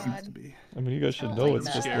God. to be. I mean, you guys I should don't know like it's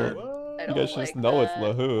that. just I You don't guys should just like know it's that.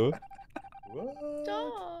 LaWhooligan.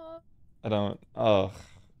 Stop. I don't. Ugh.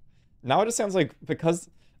 Now it just sounds like because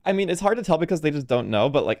I mean it's hard to tell because they just don't know,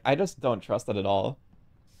 but like I just don't trust that at all.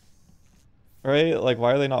 Right? Like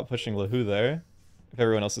why are they not pushing LaWhooligan there if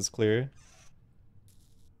everyone else is clear?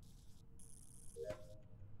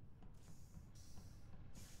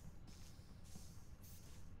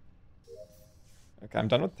 Okay, I'm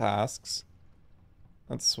done with tasks.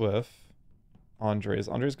 That's Swift.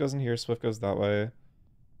 Qndres goes in here, Swift goes that way.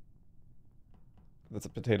 That's a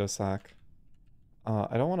potato sack.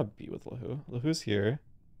 I don't want to be with LaWhooligan. LaWhooligan's here.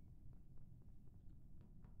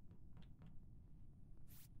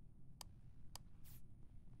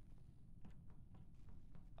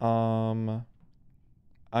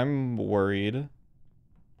 I'm worried.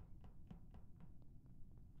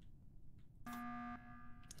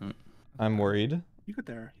 I'm worried. You got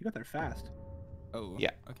there. You got there fast. Oh.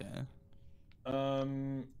 Yeah. Okay.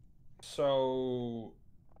 So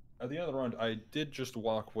at the end of the round, I did just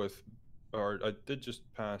walk with, or I did just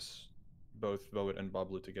pass both VOD and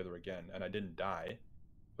Baablu together again, and I didn't die.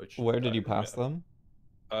 Which Where did you pass them?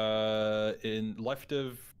 In left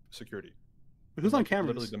of security. But who's on Like, cameras?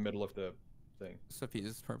 Literally the middle of the thing.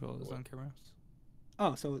 Swifyz purple is on camera.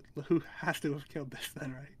 Oh, so Lahu has to have killed this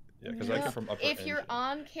then, right? Yeah, because I No. come from upper If you're engine.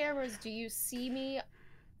 on cameras, do you see me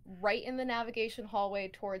right in the navigation hallway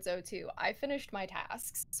towards O2? I finished my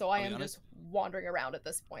tasks, so I I'll be am honest. just wandering around at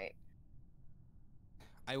this point.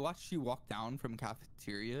 I watched you walk down from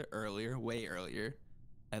cafeteria earlier, way earlier,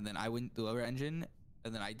 and then I went the lower engine,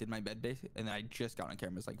 and then I did my med base, and then I just got on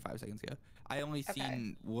cameras like 5 seconds ago. I only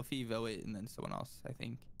seen Wolfeei, VOD, and then someone else, I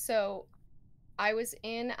think. So, I was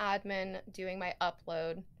in admin doing my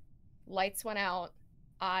upload. Lights went out.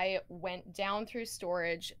 I went down through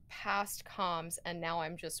storage, past comms, and now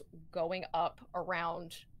I'm just going up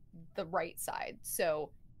around the right side. So,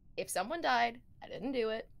 if someone died, I didn't do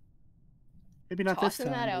it. Maybe not this Tossing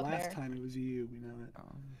time. that out Last there. time it was you. We know it.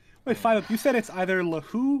 Wait, 5 you said it's either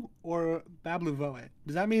LaWhooligan or Baablu VOD.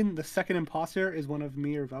 Does that mean the second imposter is one of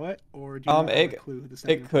me or VOD, or do you not have a clue who the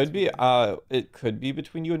second it could be imposter it could be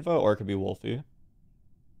between you and VOD, or it could be Wolfeei.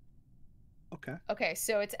 Okay. Okay,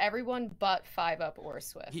 so it's everyone but 5 or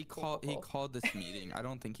Swift. He called this meeting. I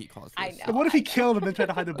don't think he calls. I this. know. So what if he killed and then tried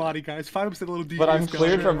to hide the body, guys? 5 said a little But I'm devious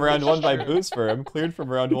cleared guy. from round 1 by Boosfer. I'm cleared from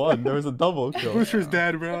round 1. There was a double kill. Booster's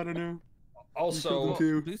dead, bro. I don't know. Also,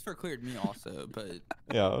 Boosfer cleared me also, but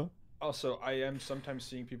yeah. Also, I am sometimes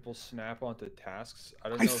seeing people snap onto tasks. I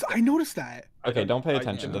don't know. I noticed that. Okay, don't pay I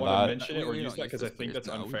attention didn't to want that. mention it or We use don't that because I use think those that's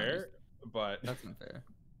players. No, we don't unfair. But that's unfair.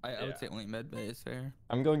 I would say only med bay is fair.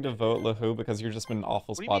 I'm going to vote LaWhooligan because you're just been in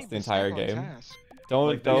awful What do you spots mean the we entire snap on game. task? Don't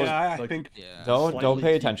Like, don't Yeah, I like, think Yeah. don't slightly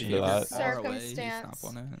pay attention to TP. that. Far away, you Circumstance.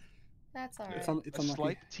 snap on it. That's alright. it's A unlucky.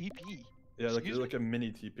 slight TP. yeah, like Excuse like a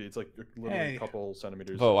mini TP. It's like literally Hey. a couple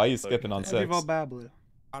centimeters. Vote, why are you It's like- skipping on Maybe 6? vote Baablu.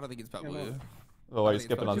 I don't think it's Yeah, Baablu. Vote, why are you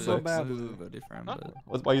skipping on 6? Baablu. Voted for him, Huh?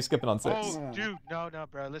 but Why are you skipping on 6? Oh, dude, no,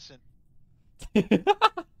 bro. Listen.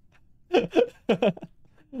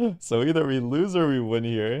 So either we lose or we win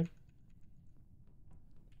here.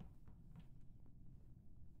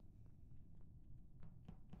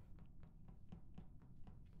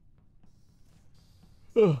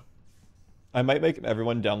 I might make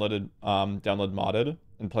everyone download modded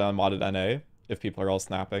and play on modded NA if people are all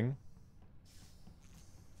snapping.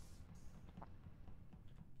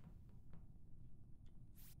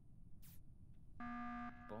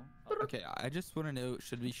 okay, I just want to know: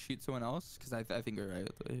 should we shoot someone else? Because I think we're right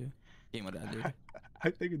with the game would ended. I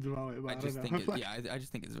think it's VOD, but I I just don't think know. it. Yeah, I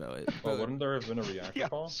just think it's valid. Oh, wouldn't there have been a reactor Yeah,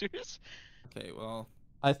 call? serious? Okay, well,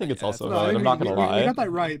 I think it's Yeah, also it's vote. I'm not gonna we lie. got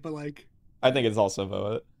that right, but like, I think it's also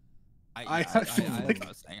vote. I like- am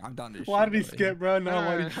not saying. I'm down to why shoot did he VOD. skip, bro? No, No,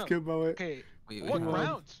 why no, did you no. skip VOD? Okay, Wait, what wait, hold on.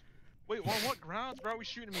 grounds? Wait, what grounds, bro? We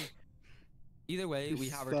shooting me? Either way, You we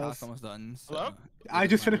have our sus. task almost done. So Hello? I it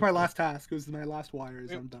just doesn't finished my matter. last task. It was my last wires.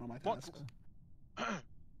 Wait, I'm done on my what- task.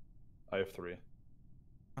 I have 3.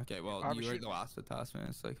 Okay, well, Alright, you we were shoot- the last with task,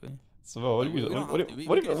 most likely. So what have you We don't what have to. We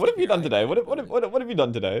what can have what have you skip done here. today? I What have you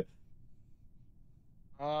done today?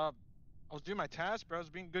 I was doing my task, bro. I was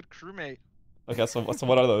being a good crewmate. Okay, so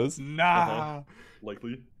what are those? Nah.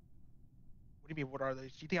 Likely. What do you mean, what are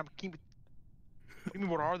those? Do you think I'm keeping... What do you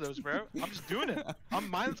mean, what are those, bro? I'm just doing it. I'm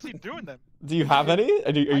mindlessly doing them. Do you have any?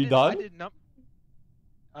 Are you I done? did not...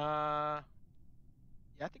 Yeah,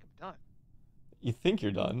 I think I'm done. You think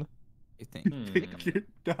you're done? You think? Hmm. Think you're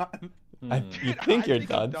done. I, Hmm. you Dude, think I you're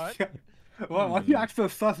think I'm done? done. Well, why do you act so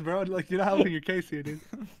sus, bro? Like, you're not helping your case here, dude.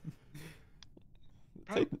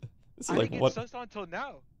 Bro, This is I like didn't get what? sussed on until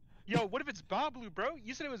now. Yo, what if it's Baablu, bro?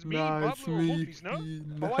 You said it was me, Nah, it's Baablu, or me. Wolfeis, no?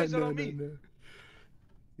 Nah, But why is that nah, on nah, me? nah.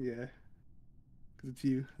 Yeah. Because it's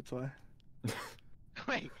you. That's why.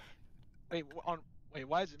 Wait,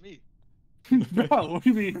 why is it me? Bro, what do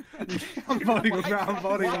you mean? I'm voting him, bro. I'm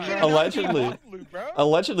voting him, bro. Allegedly. Baablu, bro?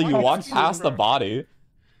 Allegedly, you Why walked is it past the bro? body.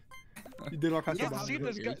 You did walk past Yeah, the see,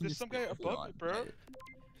 body. there's some guy above me, bro.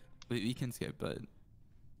 We can skip, but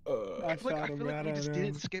I I feel shot him, like I we just don't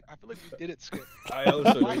didn't know. skip. I feel like we didn't skip. I also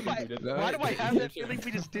Why don't do think we did No, that. Why do I have that feeling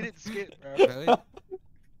we just didn't skip, bro? really? Vote.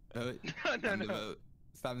 No, Time to no. vote.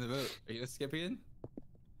 It's time to vote. Are you gonna skip again?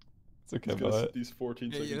 It's okay, Let's go but these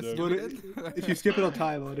 14 Yeah, you seconds gonna out. skip But it? if you skip it, I'll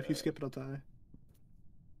tie, bud. If you skip it, I'll tie.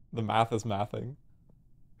 the math is mathing.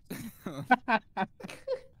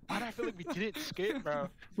 Why do I feel like we didn't skip, bro?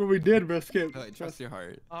 But we did, bro. Skip. No, trust your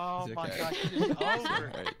heart. Oh It's my okay. gosh, it's Trust your over.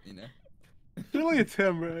 heart, you know. Surely it's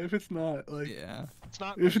him, bro. If it's not, like, Yeah. It's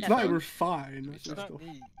not if it's me. not, we're fine. It's We're not still-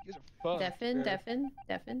 me. You guys are fucked.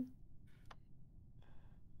 Deafen.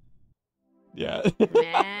 Yeah.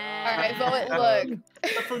 Alright,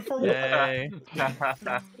 vote, look. Yay.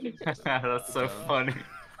 That's so funny.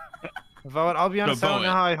 Vote. I'll be honest. I don't know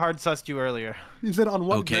Vote. how I hard sussed you earlier. He said on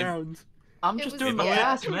what Okay. grounds? I'm It just was- doing my yeah.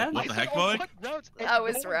 best, man. What the heck, Oh, boy? what rounds? And That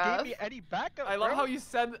was no one rough. Gave me any backup, I love bro. how you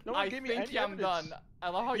said, No one I gave me think any I'm done. evidence. I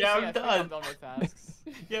love how you Yeah, say, I'm I think done. I'm done with tasks.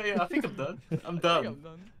 Yeah, I think I'm done. I'm I think done. I'm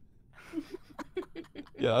done.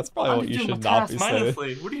 Yeah, that's probably I'm what you doing my should not task be saying.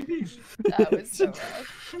 mindlessly. What do you mean? That was so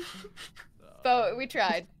rough. Vote, we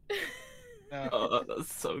tried. No. Oh,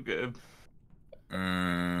 that's so good.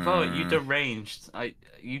 Oh, you deranged.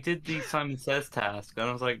 You did the Simon Says task, and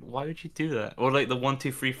I was like, why would you do that? Or like the 1,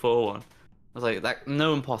 2, 3, 4 one. I was like, that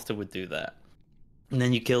no imposter would do that. And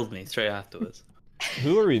then you killed me straight afterwards.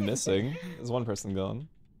 Who are we missing? There's one person gone.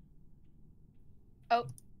 Oh,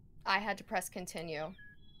 I had to press continue.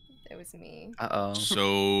 It was me. Uh-oh.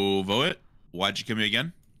 So, VOD, why'd you kill me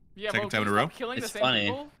again? Yeah, Second time in a row? Killing It's the same funny.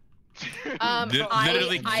 people?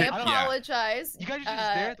 I apologize. You guys are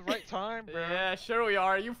just there at the right time, bro. Yeah, sure we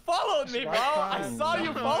are. You followed me, bro. Right I time. saw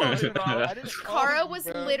you followed me, bro. I didn't follow Kara you, was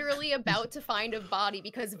bro. literally about to find a body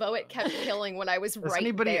because VOD kept killing when I was Has right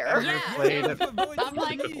anybody there. ever Yeah. played? I'm like,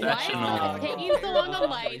 why Professional. is he taking so long on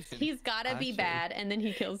lights? He's gotta be bad, and then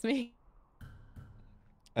he kills me.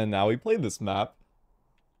 And now we play this map.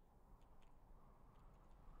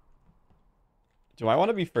 Do I want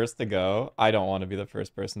to be first to go? I don't want to be the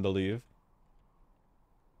first person to leave.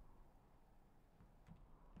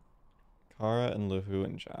 Kara and LaWhooligan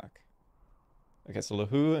and Jack. Okay, so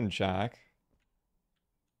LaWhooligan and Jack.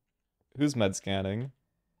 Who's med scanning?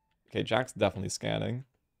 Okay, Jack's definitely scanning.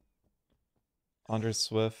 Qndres,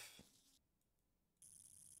 Swift.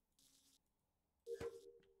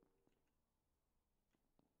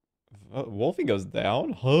 Wolfeei goes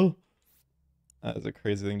down? Huh? That is a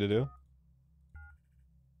crazy thing to do.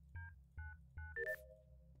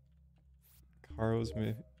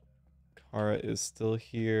 Kara is still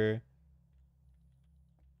here.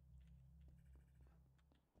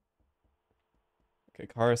 Okay,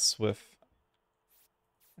 Kara, Swift.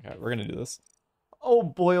 Okay, we're gonna do this. Oh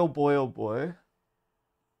boy, oh boy, oh boy.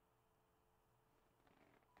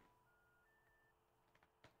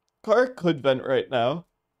 Kara could vent right now.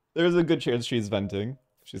 There's a good chance she's venting.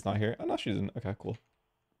 She's not here. Oh, no, she isn't. Okay, cool.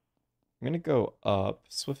 I'm gonna go up.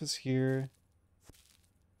 Swift is here.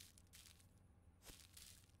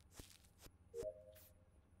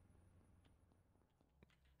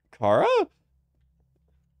 Kara?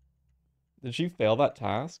 Did she fail that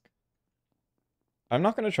task? I'm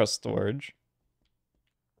not gonna trust storage.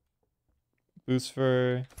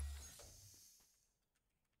 Boosfer.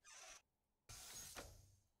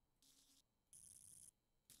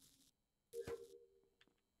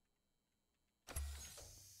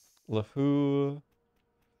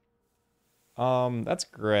 LaWhooligan. That's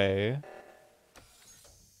gray.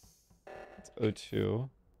 It's O2.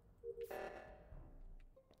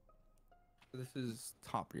 This is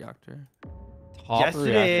top reactor. Top Yes, it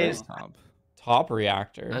reactor. is. Top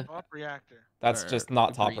reactor. Top reactor. That's just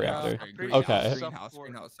not top reactor. Okay. Greenhouse,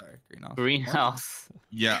 sorry. Greenhouse.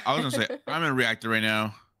 Yeah, I was gonna say I'm in a reactor right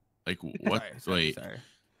now. Like what? Wait,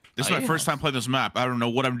 this is my first time playing this map. I don't know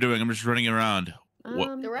what I'm doing. I'm just running around.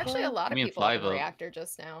 What? There were actually a lot of people in the reactor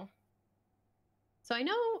just now. So I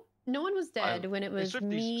know no one was dead when it was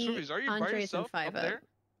me, Swifyz, are you by Andres, and yourself up 5 there?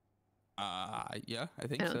 Yeah, I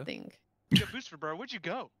think I so. don't think. Yeah, Boosfer, bro, where'd you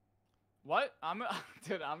go? What?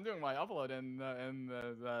 Dude, I'm doing my upload in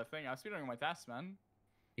the thing. I'm speedrunning my tasks, man.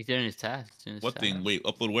 He's doing his tasks. What thing? Wait,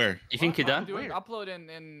 upload where? You think you're done? I'm doing upload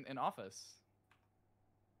in office.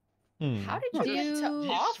 How did you get to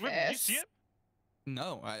office? Did you see it?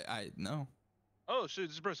 No, I no. Oh, so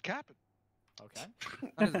this bro's capping. Okay.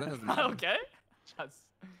 That doesn't matter. Okay. That's...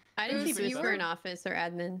 I didn't see Goose, you Boosfer were- in office or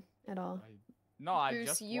admin at all. No, I Goose,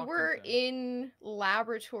 just you walked were into- in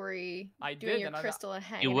laboratory I doing did, your and I- crystal and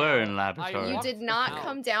hanging You were out. in laboratory. You walked did not out.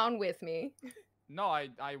 come down with me. No, I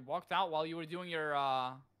walked out while you were doing your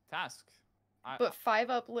task. But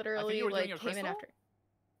 5UP literally you were doing like your came in crystal? after.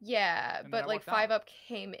 Yeah, And then but I like walked out. 5UP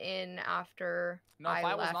came in after No, I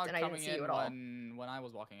I was left not and I didn't coming see you in at all. when I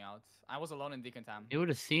was walking out. I was alone in Decontam. You would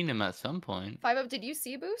have seen him at some point. 5UP, did you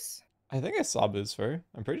see Boos? I think I saw Boosfer.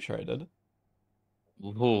 I'm pretty sure I did.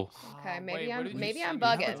 Ooh. Okay, maybe wait, where did you maybe see I'm me?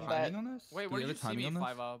 bugging, Do you have a but timing on this? Wait, Do where you did you have a see me timing in on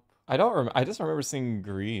this? 5UP? I don't remember. I just remember seeing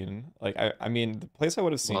green. Like I mean, the place I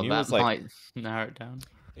would have seen Well, you that was like might narrow it down.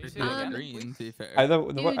 Did you see Yeah, me again? green, to be fair. I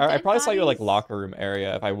Dude, I dead probably saw you like bodies- locker room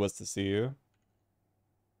area if I was to see you.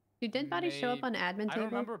 Do dead bodies show up on admin I don't table?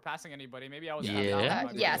 remember passing anybody. Maybe I was. Yeah. tapped out Yeah.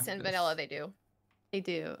 by the yes, way. in vanilla they do. They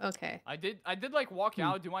do. Okay. I did like walk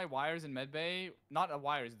out, do my wires in medbay. Not a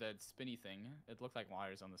wires, that spinny thing. It looked like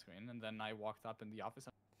wires on the screen, and then I walked up in the office.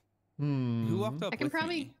 Who walked up I can with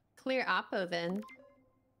probably me? clear Oppo then.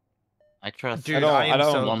 I trust Dude, don't- I am I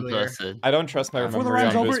don't- so one clear. person. I don't trust my Before the memory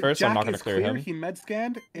on round's over, Boosfer, so I'm Jack not gonna is clear clear. him. He med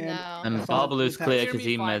scanned and No. And I saw Baablu's the clear text. because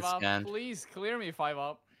he med 5UP, scanned. Please clear me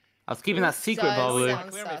 5UP. I was keeping that secret, Does Baablu.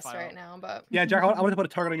 sound Clear me, sus 5UP. right now, but Yeah, Jack, I want to put a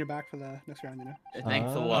target on your back for the next round, you know?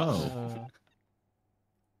 Thanks a lot.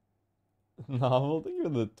 Novel, think you're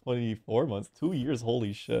the 24 months, 2 years.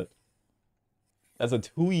 Holy shit! That's a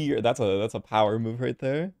 2-year. That's a power move right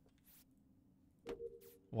there.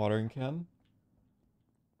 Watering can.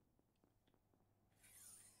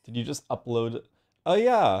 Did you just upload? Oh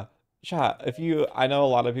yeah, chat. I know a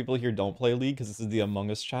lot of people here don't play League because this is the Among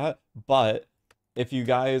Us chat, but if you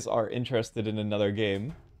guys are interested in another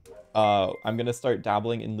game, I'm gonna start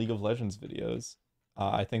dabbling in League of Legends videos.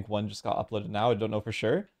 I think one just got uploaded now. I don't know for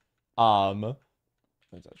sure. There's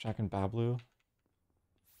that Jack and Baablu.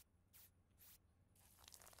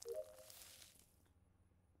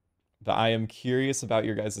 But I am curious about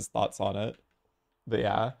your guys' thoughts on it. But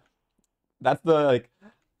yeah, that's the like.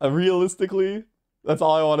 Realistically, that's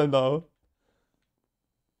all I want to know.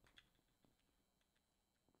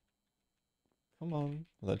 Come on,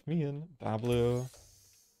 let me in. Baablu.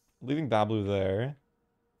 Leaving Baablu there.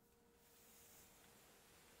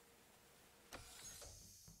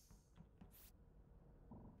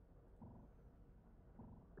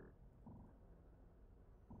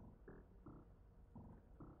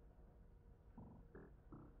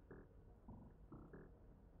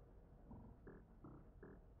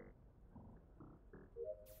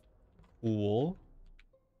 Cool.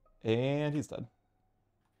 And he's dead.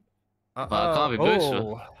 Well, it can't be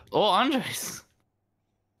Boosfer. Oh, Qndres.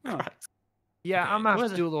 Yeah, I'm gonna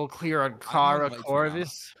have to do a little clear on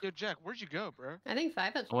KaraCorvus. Yo, Jack, where'd you go, bro? I think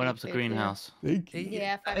 5 I went up to greenhouse. Thank you.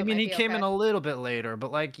 Yeah, I mean, he came in a little bit later,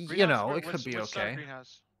 but like, you know, it could be okay.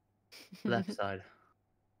 Left side.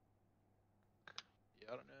 Yeah,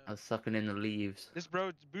 I don't know. I was sucking in the leaves. This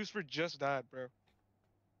Boosfer just died, bro.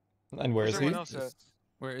 And where is he?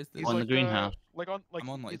 Where is this? He's On like, the greenhouse. Like on, like, I'm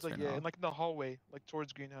on lights he's like, right yeah, now. in like in the hallway, like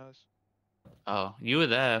towards greenhouse. Oh, you were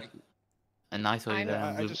there. And I saw you there.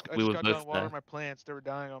 I just we were got both done watering there. my plants. They were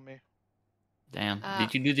dying on me. Damn.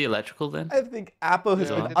 Did you do the electrical then? I think Apo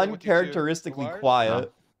has Yeah, been I did that with you too. uncharacteristically The wire?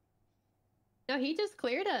 quiet. No, he just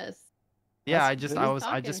cleared us. Yeah, I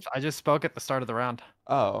That's just spoke at the start of the round.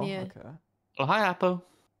 Oh, Yeah. okay. Oh, hi, Apo.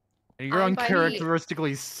 You're I'm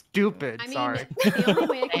uncharacteristically stupid. I mean, Sorry. the only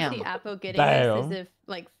way I can see Damn. Apo getting this Damn. is if,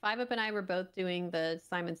 like, 5UP and I were both doing the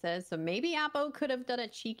Simon Says, so maybe Apo could have done a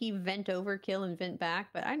cheeky vent overkill and vent back,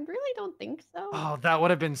 but I really don't think so. Oh, that would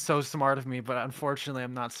have been so smart of me, but unfortunately,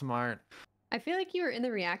 I'm not smart. I feel like you were in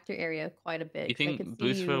the reactor area quite a bit. You 'cause I think could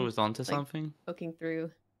see Boosfer you, was onto like, something? poking through.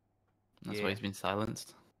 That's why he's been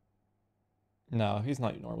silenced. No, he's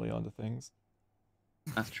not normally onto things.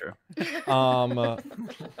 That's true. That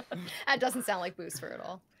doesn't sound like Boosfer at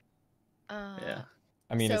all. Yeah.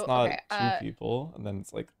 I mean, it's So, not okay, two people, and then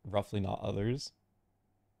it's like roughly not others.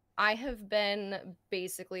 I have been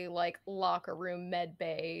basically like locker room, med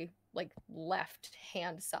bay, like left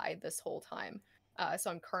hand side this whole time. So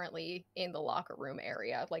I'm currently in the locker room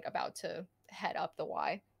area, like about to head up the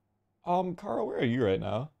Y. Carl, where are you right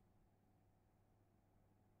now?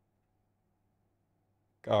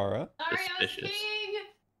 Kara? Sorry, I was Suspicious. skiing!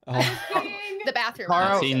 Oh. The bathroom.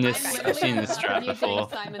 Carl- I've seen this. Okay. I've seen this strat You're doing before.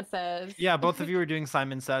 Simon Says. Yeah, both of you were doing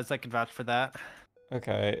Simon Says. I can vouch for that.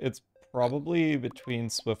 Okay, it's probably between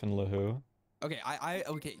Swift and LaWho. Okay,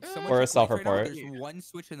 okay. Or a check self-report. Right now, there's one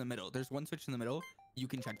switch in the middle. There's one switch in the middle. You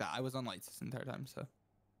can check that. I was on lights this entire time, so.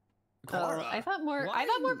 Oh, I thought more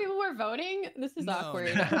people were voting. This is No,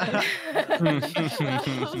 awkward. no.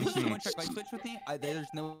 Someone check my switch with me. There's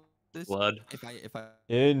no. Blood. If I.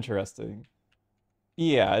 Interesting.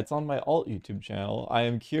 Yeah, it's on my alt YouTube channel. I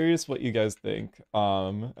am curious what you guys think.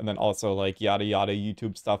 And then also like yada yada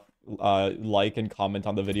YouTube stuff. Like and comment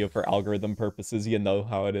on the video for algorithm purposes. You know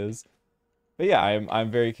how it is. But yeah, I'm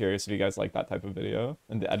very curious if you guys like that type of video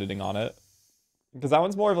and the editing on it. Because that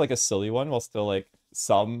one's more of like a silly one, while still like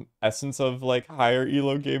some essence of like higher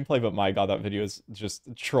elo gameplay. But my god, that video is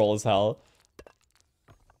just troll as hell.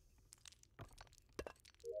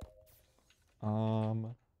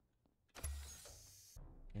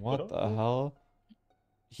 What the hell?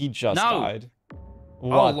 He just died.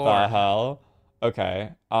 What the hell?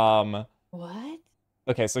 Okay. What?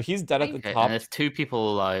 Okay, so he's dead at the top. And there's 2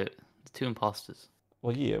 people alive. 2 imposters.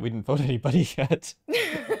 Well, yeah, we didn't vote anybody yet.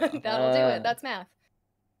 That'll do it. That's math.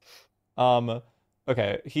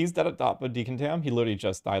 Okay, he's dead at top of Decontam. He literally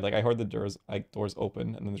just died. Like I heard the doors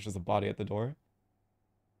open, and then there's just a body at the door.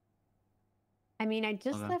 I mean, I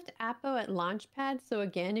just left Apo at Launchpad, so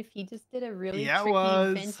again, if he just did a really Yeah, it tricky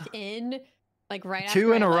was. vent in, like right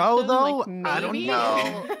 2 after in I a left row, him, though? like, I don't maybe?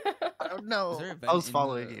 know. I don't know. Is there a vent I was in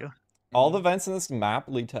following the- you. All the vents in this map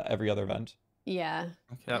lead to every other vent. Yeah.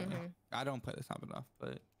 Okay. Mhm. I don't play this map enough,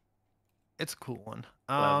 but. It's a cool one.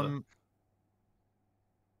 Whatever.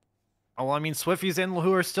 Oh, well, I mean, Swifyz and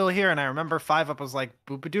LaWho are still here, and I remember 5UP was like,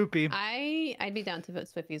 boop a doopy. I'd be down to vote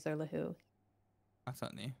Swifyz or LaWho. That's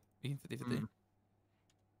not me. We can 50-50.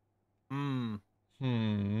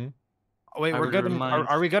 Wait, we're good.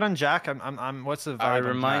 Are we good on Jack? What's the vibe? I on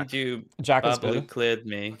remind Jack? you, Jack is Baablu good. cleared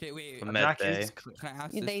me. Okay, wait. For Jack medbay. is Can I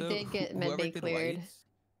ask this They though? did get Whoever medbay did cleared. lights-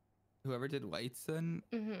 Whoever did lights then,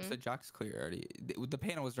 so Jack's clear already. The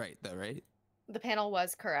panel was right though, right? The panel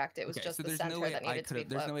was correct. It was Okay, just so the there's center no way that needed to be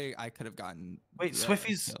There's no flipped. way I could have gotten. Wait, the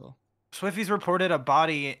Swifyz. kill. Swifyz reported a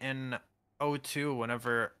body in O2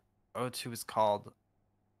 whenever O2 was called,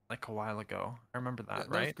 like a while ago. I remember that, That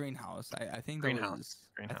was right? greenhouse. I think Greenhouse.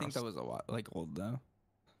 I think that was a lot like old though.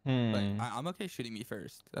 Hmm. But I'm okay shooting me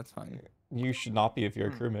first. That's fine. You should not be if you're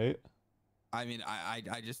a crewmate. I mean,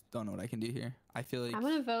 I just don't know what I can do here. I feel like I'm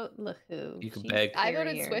gonna vote LaWhoo. You can She's beg. I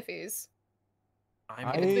voted superior. Swifyz.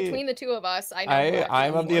 If it's between the two of us, I know.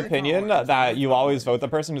 I'm of the opinion that you always vote the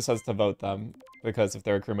person who says to vote them, because if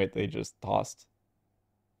they're a crewmate, they just tossed.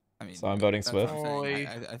 I mean, So I'm voting that's what Swift. I'm saying.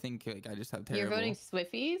 I think like I just have terrible. You're voting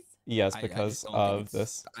Swifyz? Yes, I because just don't think of it's-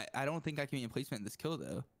 this. I don't think I can be in placement in this kill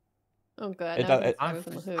though. Oh god. It now does- I'm it-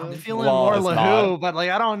 gonna start with I'm LaWhooo. feeling Well, more it's LaWhooo, not. but like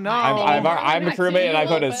I don't know. I'm a crewmate and I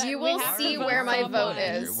voted. You We will have to see vote where my vote someone.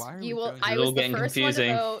 is. Why are You we will. doing I this? was It's the getting first confusing.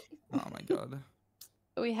 one to vote. Oh my god.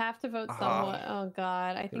 We have to vote someone. Oh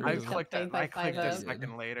god. I think I we just got clicked played it. by I clicked five a up.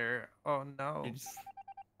 second later. Oh no.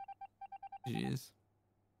 Jeez.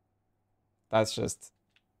 That's just.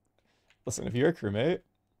 Listen, if you're a crewmate,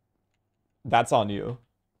 that's on you.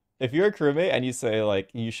 If you're a crewmate and you say like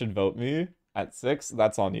you should vote me at 6,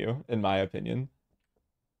 that's on you, in my opinion.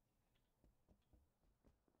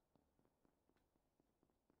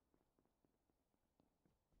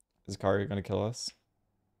 Is Kari gonna kill us?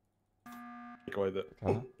 Take away the.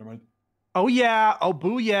 Okay. Never mind. Oh yeah. Oh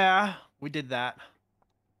booyah. We did that.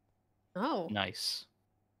 Oh. Nice.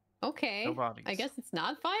 Okay. No bodies. I guess it's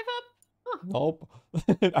not 5 up? Huh. Nope.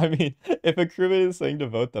 I mean, if a crewmate is saying to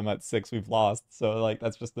vote them at 6, we've lost. So like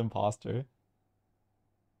that's just imposter.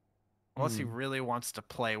 Unless he really wants to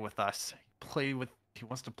play with us. He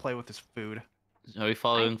wants to play with his food. Are we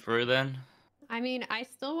following through then? I mean, I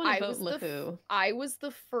still want to vote LaWhooo. I was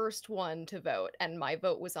the first one to vote, and my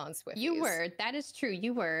vote was on Swifyz. You were. That is true.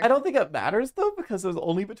 You were. I don't think it matters though, because it was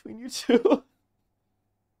only between you two.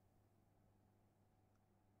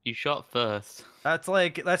 You shot first. That's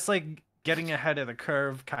like getting ahead of the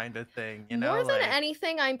curve kind of thing, you know? More than like...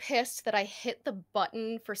 anything, I'm pissed that I hit the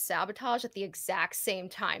button for sabotage at the exact same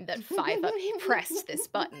time that 5up pressed this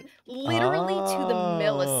button. Literally to the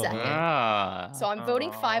millisecond. Ah. So I'm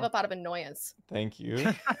voting 5up out of annoyance. Thank you.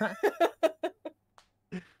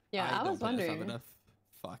 Yeah, I was wondering.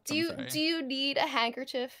 Do you need a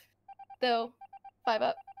handkerchief though,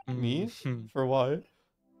 5up? Me? For what?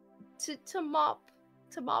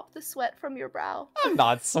 To mop the sweat from your brow. I'm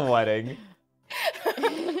not sweating.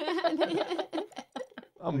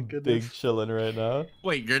 I'm big chilling right now.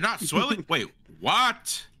 Wait, you're not swelling? Wait,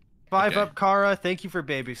 what? 5 up, Kara. Thank you for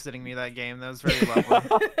babysitting me that game. That was very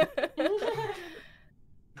lovely.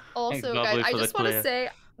 Also, guys, I just want to say,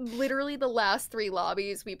 literally the last 3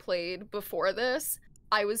 lobbies we played before this,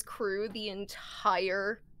 I was crew the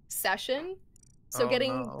entire session. So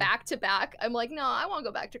getting back to back, I'm like, no, I want to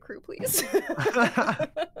go back to crew, please.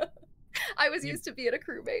 I was used to being a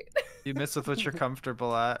crewmate. You miss with what you're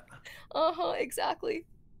comfortable at. Exactly.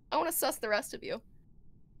 I want to suss the rest of you.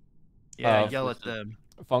 Yeah, yell at them.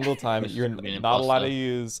 Fungal time, you're not allowed to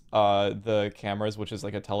use the cameras, which is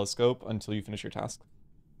like a telescope, until you finish your task.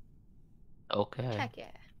 Okay. Heck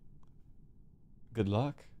yeah. Good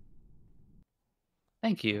luck.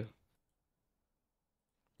 Thank you.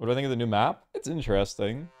 What do I think of the new map? It's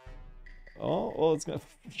interesting. Oh, well, it's gonna...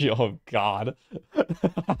 Oh, God.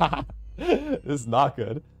 This is not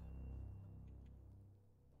good.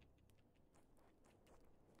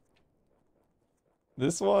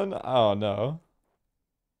 This one? Oh, no.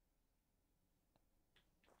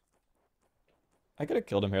 I could have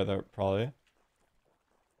killed him here, though, probably.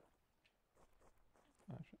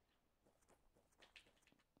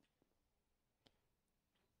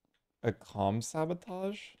 A comm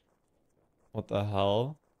sabotage? What the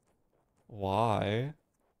hell? Why?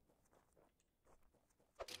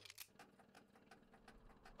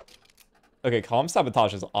 Okay, comm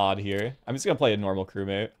sabotage is odd here. I'm just gonna play a normal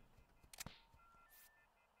crewmate.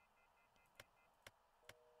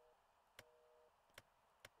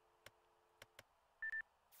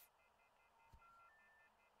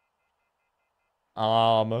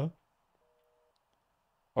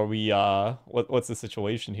 Are we, what's the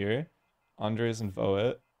situation here? Qndres and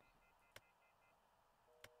VOD.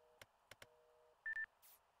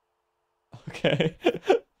 Okay.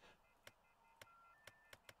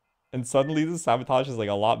 And suddenly the sabotage is like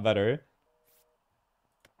a lot better.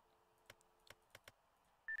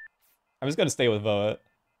 I'm just gonna stay with VOD.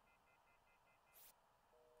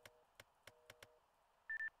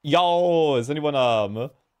 Yo, is anyone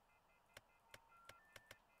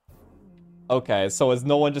Okay, so is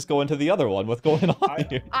no one just going to the other one? What's going on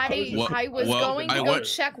here? I was going to go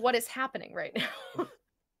check what is happening right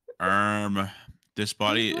now. This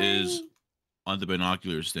body is on the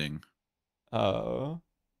binoculars thing. Oh.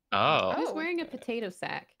 Who's wearing a potato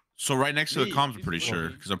sack? So right next to the comms, I'm pretty sure,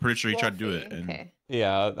 because I'm pretty sure he tried to do it. And... Okay.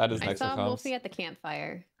 Yeah, that is next to I saw comms. Wolfeei at the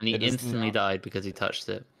campfire. And he instantly died because he touched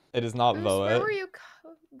it. It is not Boos, Voet.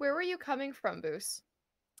 where were you coming from, Boos?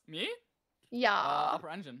 Me? Yeah. Upper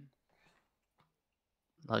engine.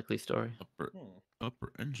 Likely story.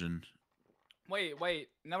 Upper engine. Wait,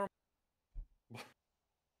 never.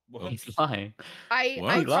 He's lying.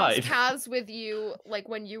 I crossed paths with you like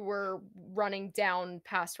when you were running down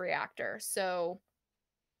past reactor, so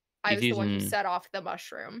I was the one who set off the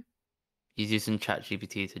mushroom. He's using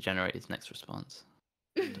ChatGPT to generate his next response.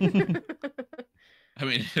 I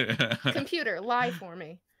mean, computer, lie for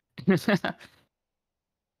me. Yeah.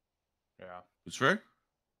 It's fair.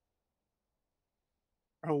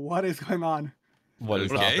 Oh, what is going on? What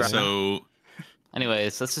is okay, so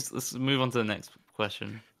anyways, let's move on to the next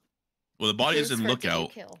question. Well, the body is in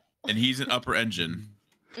lookout, and he's in upper engine.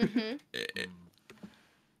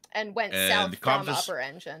 And went south from upper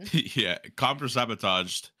engine. Yeah, comms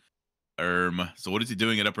sabotaged. So what is he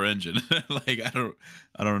doing at upper engine? Like I don't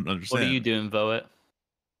understand. What are you doing, Voet?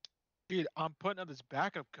 Dude, I'm putting up this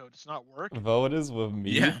backup code. It's not working. Voet is with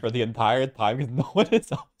me for the entire time because no one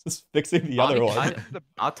is just fixing the other one.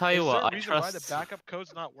 I'll tell you what. Is there a reason why the backup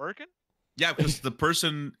code's not working? Yeah, because the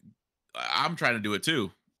person I'm trying to do it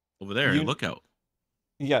too over there in lookout.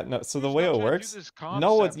 Yeah, no. So the way it works,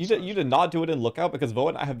 no, it's you did not do it in lookout because Voet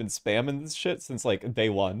and I have been spamming this shit since like day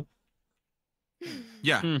one.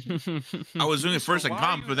 Yeah, I was doing it first in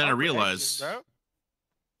comms, but then I realized.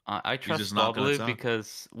 I trust Baablu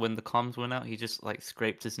because when the comms went out, he just like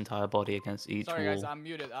scraped his entire body against each wall. Sorry guys, I'm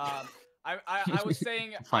muted. I was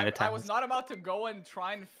saying I was not about to go and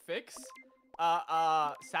try and fix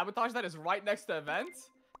sabotage that is right next to events,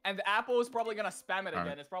 and the Apple is probably gonna spam it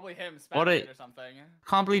again. It's probably him spamming it or something.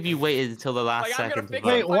 Can't believe you waited until the last second.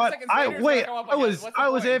 Wait, what? I was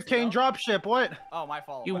AFK in dropship. What? Oh, my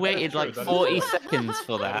fault. You waited like 40 seconds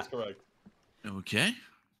for that. Okay.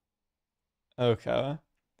 Okay.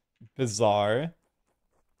 Bizarre.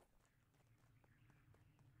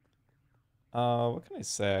 What can I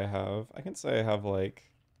say I have? I can say I have like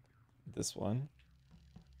this one.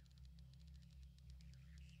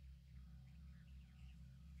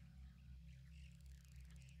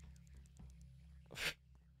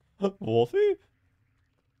 Wolfeei?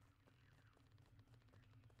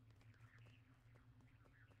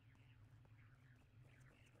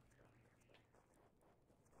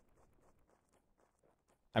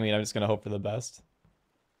 I mean, I'm just gonna hope for the best.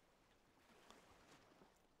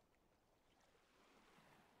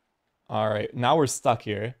 Alright, now we're stuck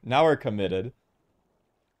here. Now we're committed.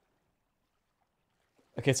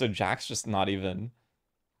 Okay, so Jack's just not even...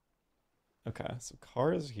 Okay, so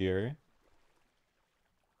Car is here.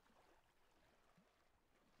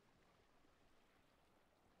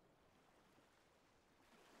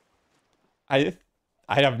 I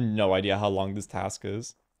have no idea how long this task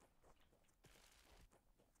is.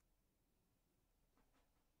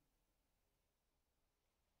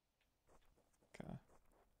 Okay.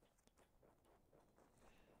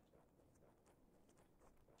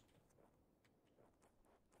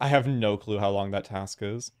 I have no clue how long that task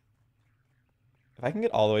is. If I can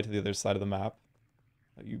get all the way to the other side of the map.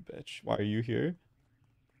 Oh, you bitch. Why are you here?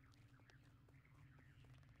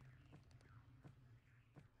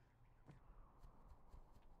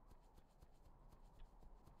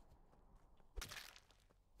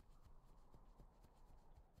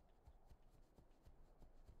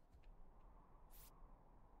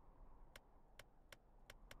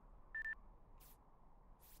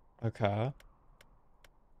 Okay.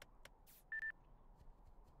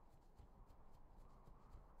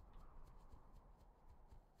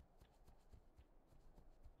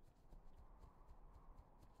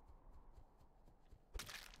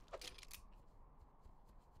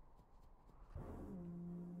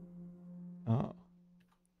 Oh.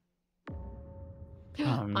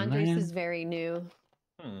 Qndres is very new.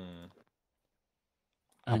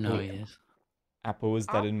 I know he is. Apple is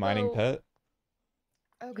dead in mining pit.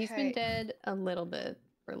 Okay. He's been dead a little bit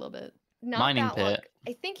for a little bit. Not mining that pit. long.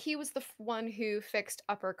 I think he was the one who fixed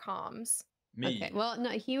upper comms. Me. Okay. Well,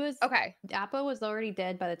 no, he was. Okay. Appo was already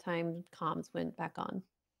dead by the time comms went back on.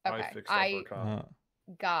 Okay. I fixed upper comm.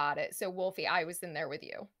 Got it. So Wolfeei, I was in there with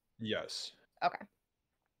you. Yes. Okay.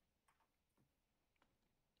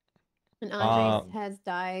 And Qndres has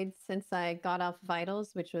died since I got off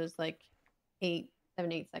vitals, which was like 7,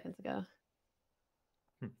 8 seconds ago.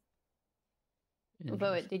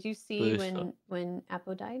 Vote, did you see when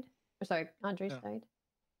Apo died? Or sorry, Qndres died?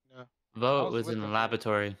 No. Vote was in the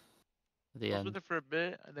laboratory at the I was end. with it for a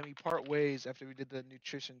bit, and then we part ways after we did the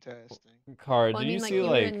nutrition testing. Kara, Well, did I mean, you like, see you were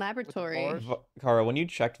like in laboratory. Kara, when you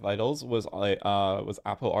checked vitals, was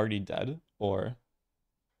Apo already dead or?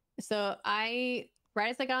 So right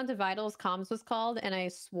as I got onto vitals, comms was called, and I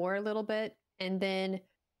swore a little bit, and then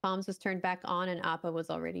comms was turned back on, and Appa was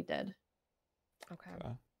already dead. Okay.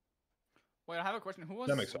 Wait, I have a question. Who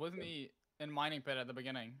was with me in mining pit at the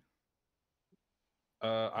beginning?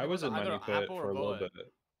 I was in mining pit Apple for a or little Bullet? bit,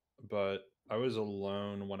 but I was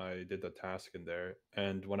alone when I did the task in there.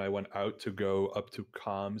 And when I went out to go up to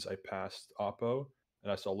comms, I passed Oppo,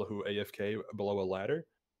 and I saw LaWhooligan AFK below a ladder.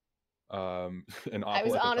 And Oppo I was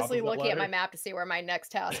at the top honestly of that looking at ladder. my map to see where my next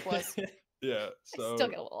task was. Yeah, so I still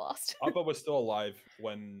get a little lost. Oppo was still alive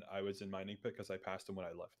when I was in mining pit because I passed him when I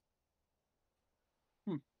left.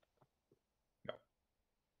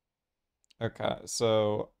 Okay,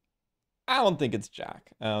 so I don't think it's Jack.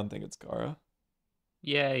 I don't think it's Kara.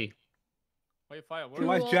 Yay. Wait, Fire,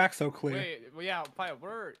 Why is Jack so clear? Wait, well, yeah, Fire,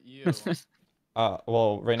 where are you?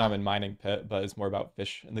 Well, right now I'm in mining pit, but it's more about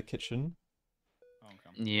fish in the kitchen.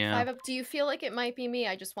 Yeah. Do you feel like it might be me?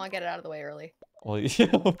 I just want to get it out of the way early. Well,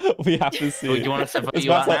 we have to see. Do you want us to vote There's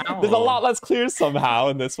you out not- now, There's a or- lot less clear somehow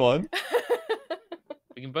in this one.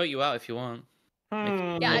 We can vote you out if you want.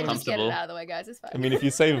 Yeah, I just get it out of the way, guys. It's fine. I mean, if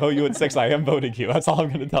you say vote you at 6, I am voting you. That's all I'm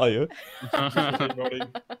going to tell you. Hate voting.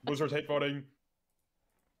 Boosers hate voting.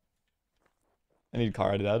 I need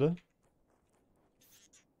Kara dead.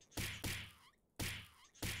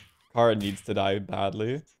 Kara needs to die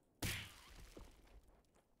badly.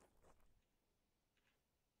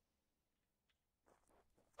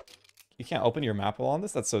 You can't open your map while on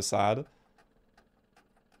this? That's so sad.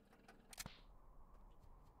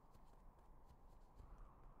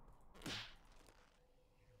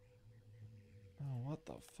 Oh, what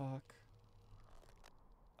the fuck?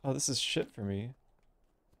 Oh, this is shit for me.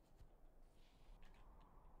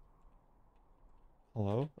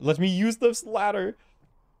 Hello? Let me use this ladder!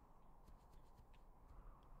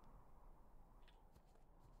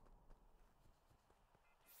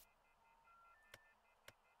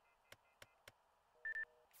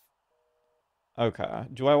 Okay.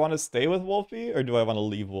 Do I want to stay with Wolfeei or do I want to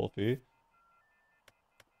leave Wolfeei?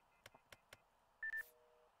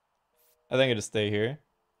 I think I just stay here.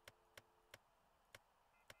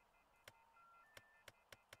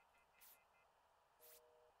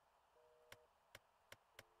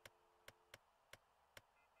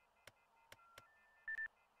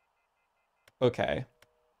 Okay.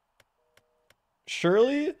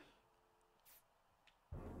 Surely?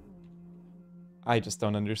 I just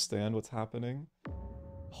don't understand what's happening.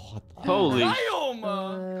 What the Holy.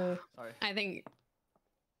 Sorry. I think.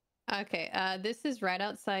 Okay, this is right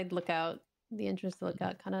outside Lookout. The entrance to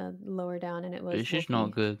Lookout, kind of lower down, and it was. This is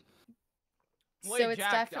not good. So Wait, it's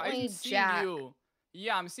Jack, definitely I'm seeing Jack. you.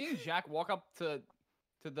 Yeah, I'm seeing Jack walk up to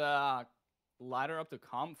the ladder up to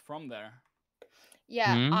comp from there.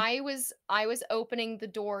 Yeah, I was opening the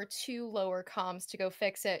door to lower comms to go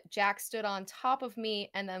fix it. Jack stood on top of me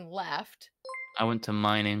and then left. I went to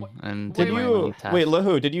mining and Did did my you mining task. wait,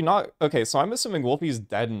 LaWhooligan, did you not? Okay, so I'm assuming Wolfie's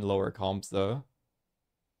dead in lower comps though.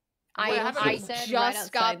 I said just right got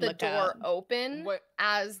outside the door Lookout. open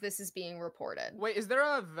as this is being reported. Wait, is there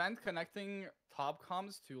a vent connecting top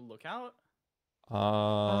comms to Lookout? Is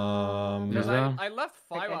Because I left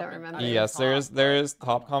 5 I up. don't remember. Yes, there is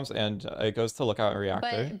top comps and it goes to Lookout and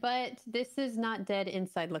Reactor. But this is not dead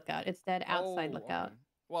inside Lookout. It's dead outside Lookout. Okay.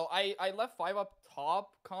 Well, I left 5 up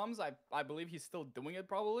top comms. I believe he's still doing it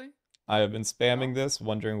probably. I have been spamming this,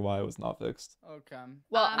 wondering why it was not fixed. Okay.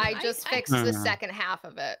 Well, I just fixed the Hmm. second half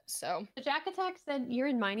of it, so. Jackattack said you're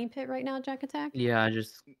in mining pit right now, Jackattack? Yeah, I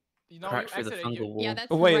just You know, cracked you through the exited, fungal wall. Yeah, that's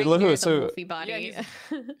Wait, right LaWhooligan, near the so- Wolfeei body. Yeah,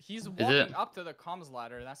 he's it? walking up to the comms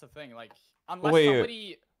ladder. That's the thing. Like, unless Wait.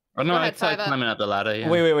 somebody. Oh no, Go I ahead, tried Fiva. climbing up the ladder. Yeah.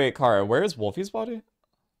 Wait, Kara, where is Wolfie's body?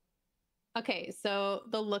 Okay, so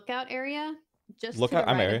the Lookout area, just Lookout- to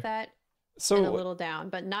the I'm right Mary. of that, So and a little down,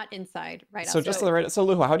 but not inside. Right So outside. just to the right. So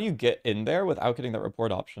LaWhooligan, how do you get in there without getting that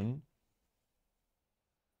report option?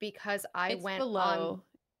 Because I It's went below.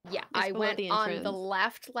 Yeah, It's I below went the on the entrance.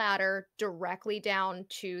 left ladder directly down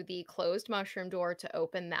to the closed mushroom door to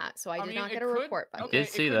open that. So I did mean, not it get a could- report by okay, Did it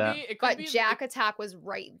see could that. be- it could But be- Jack Attack was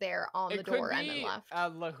right there on the It could door and then be left.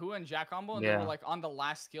 LaWhooligan and Jack combo, and they Yeah. were like on the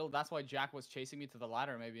last skill. That's why Jack was chasing me to the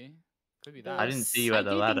ladder, maybe. Could be that. I didn't see you at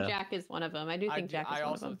the ladder. I do think Jack is one of them. I do think Jack is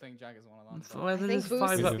one of them. I also think Jack is one of them. Well, I think there's Boost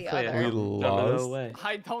 5 is up the clear. other. We lost.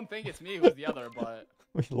 I don't think it's me who's the other, but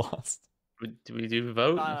We lost. Do we do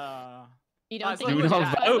vote? You don't do think we it was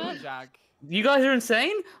not Jack? vote? Jack. You guys are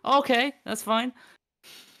insane? Okay, that's fine.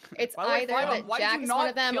 It's By the way, either Five Up, that why did you Jack is one of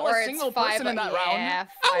not them kill a or it's single 5 person in that round? yeah,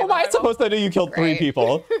 How am I supposed to know you killed 3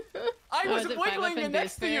 people? I was Was it wiggling 5 it and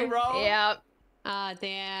next to you, Booster? bro. Yeah. Ah,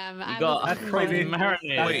 damn. You I got was crazy. That's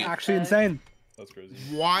Wait. Actually insane. That's crazy.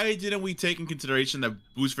 Why didn't we take in consideration that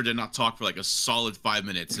Boosfer did not talk for like a solid 5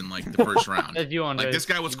 minutes in like the first round? As you, Andre, Like this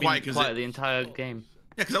guy was you've been quiet because the entire game.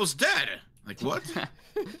 yeah, because I was dead. Like what?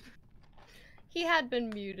 He had been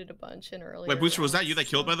muted a bunch in earlier. Wait, Boosfer, was that rounds, you that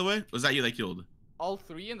killed? By the way, was that you that killed? All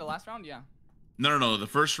 3 in the last round, yeah. No. The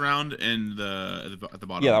first round and at the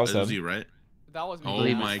bottom. Yeah, that was it was him. you, right? That was me.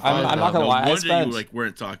 Oh my I'm god! not gonna no lie, I wonder spent- you like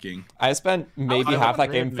weren't talking. I spent maybe I half that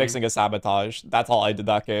was game mid, fixing a sabotage. That's all I did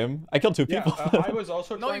that game. I killed 2 Yeah, people. I was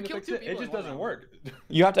also No, trying you to killed fix 2 it. It people just in one doesn't round. work.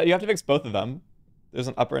 you have to fix both of them. There's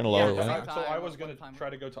an upper and a lower Yeah, one. yeah. So I time, was gonna one time. try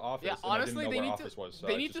to go to office. Yeah, and I honestly, didn't they know where need to office was, so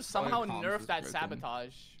they I need to just- somehow Comms nerf is that broken.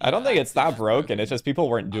 sabotage. I don't think it's that broken. It's just people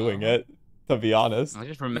weren't doing it, to be honest. I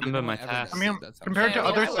just remember my Everyone task. I mean, that's how compared it to Yeah,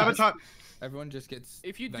 is. other yeah, sabotage, Everyone just gets.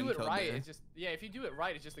 If you then do it killed right, there. it's just if you do it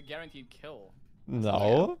right, it's just a guaranteed kill.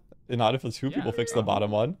 No, not if the 2 people Yeah. fix the bottom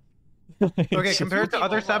one. okay, compared to two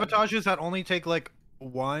other people, hold sabotages that only take like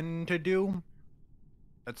 1 to do,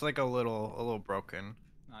 it's like a little broken.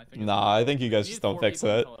 No, I think Nah, I think you guys need just don't 4 fix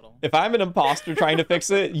people in it. total. If I'm an imposter trying to fix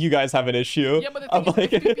it, you guys have an issue. Yeah, but the I'm thing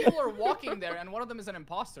is, if like- 2 people are walking there and one of them is an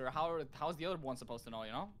imposter, how's the other one supposed to know?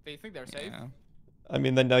 You know, they think they're safe. Yeah. I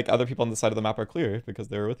mean, then like other people on the side of the map are clear because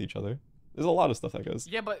they were with each other. There's a lot of stuff that goes.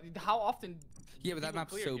 Yeah, but how often? Yeah, but that people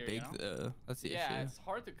map's clear so here, big you know? though. That's the Yeah, issue. it's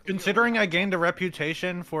hard to. Clear Considering all I the gained a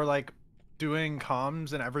reputation for like doing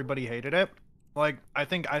comms and everybody hated it, like I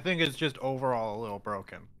think it's just overall a little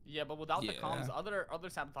broken. Yeah, but without the Yeah. comms, other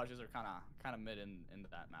sabotages are kind of mid in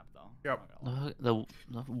that map though. Yep. I'm not gonna lie.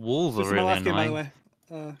 The wolves This are is my really last game, by the annoying.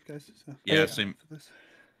 way, guys. So. Yeah, same. For this.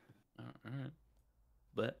 Alright.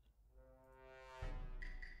 But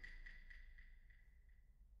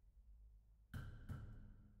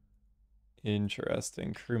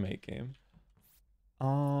Interesting crewmate game.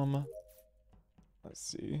 Let's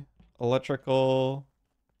see. Electrical.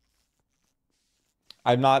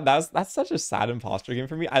 I'm not. That's such a sad imposter game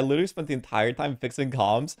for me. I literally spent the entire time fixing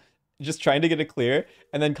comms, just trying to get it clear,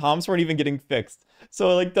 and then comms weren't even getting fixed. So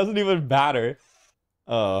it like doesn't even matter.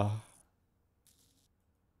 I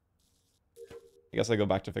guess I go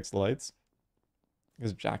back to fix the lights.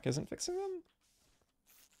 Because Jack isn't fixing them?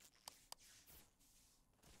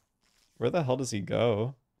 Where the hell does he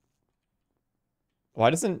go? Why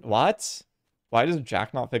does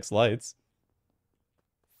Jack not fix lights?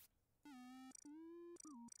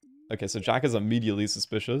 Okay, so Jack is immediately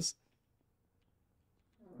suspicious.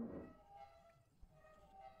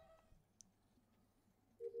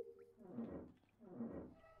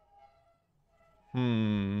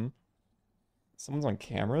 Someone's on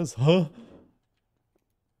cameras? Huh?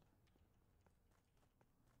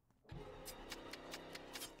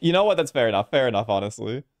 You know what? That's fair enough. Fair enough,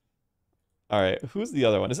 honestly. Alright, who's the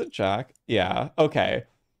other one? Is it Jack? Yeah, okay.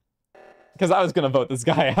 Because I was gonna vote this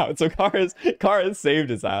guy out, so Kara's saved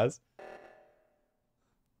his ass.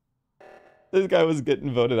 This guy was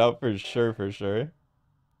getting voted out for sure, for sure.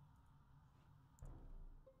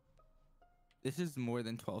 This is more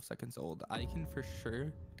than 12 seconds old. I can for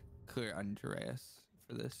sure clear Qndres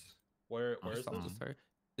for this. Where's Just this? to start.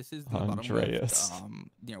 This is the bottom Andreas. left,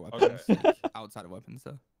 near weapons, like, outside of weapons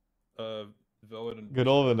though. Velvet and Good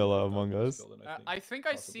old vanilla Among Us. Skeld, I think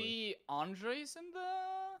I possibly. see Andres in the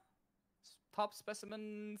top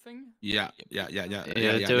specimen thing. Yeah. you're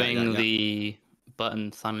doing the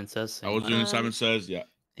button Simon Says thing. I was doing Simon Says, yeah.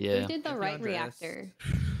 Yeah. We did the Thank you, right Andres. reactor.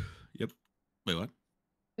 Yep. Wait, what?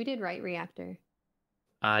 We did right reactor.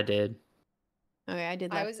 I did. Okay, I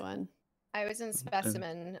did I left was- one. I was in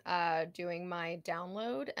specimen doing my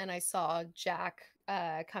download and I saw Jack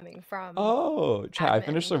coming from Oh, chat, I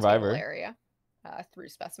finished admin table Survivor. area through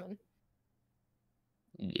specimen.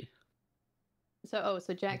 Yeah. So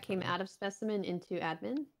Jack came out of specimen into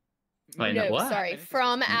admin. Wait, no, no, what? sorry,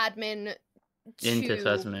 from admin to Into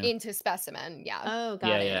specimen. Into specimen, yeah. Oh, got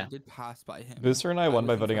Yeah, it. yeah. I did pass by him. Booster and I won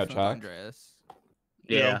by was voting out unfortunate Jack. with Qndres.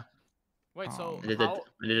 Yeah. Wait, so I did a- how,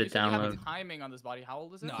 I did a you said you have download. timing on this body. How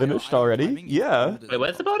old is it? No, I Finished don't- already? timing is Yeah. older than Wait,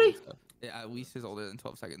 where's the 12 body? seconds, though. Yeah, at least is older than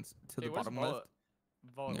 12 seconds. To Hey, the where's bottom Vola? left.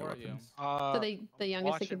 Vola, near where are you? weapons. So the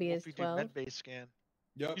youngest it could be is 12. Med base scan.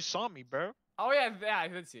 Yep. You saw me, bro. Oh yeah, I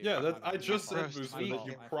did see it. Yeah, My bad, I just said Gross, Boosfer tweaking, that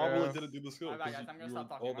you bro. probably didn't do the skill. My bad, guys. I'm gonna stop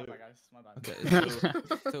talking. My bad, guys. My bad.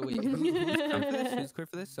 Okay, so wait, who's clear for this? Who's clear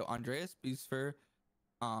for this? So Andreas, Boosfer,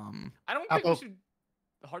 I don't think we should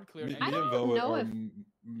hard clear. Me any- and don't Voet know are if-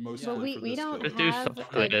 most But clear for we this don't skill. Let's do have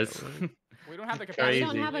soft clears. We don't have the we capacity. don't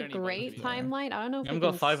Crazy. have a to clear great anybody to be fair. timeline. I don't know if I'm we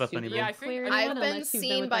going can 5 up super anymore. Yeah, I think- clear I've anyone I've been unless you've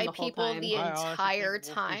seen with by them the whole people time. the I honestly entire think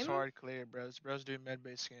Wolfeei's time. hard clear, bros. Bro's doing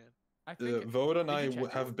med-based scan. I think Voet and I we can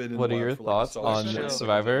check have it. been in What are lab your for, like, a thoughts solid on 6 Chill.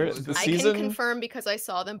 Survivor? hours. The I season. can confirm because I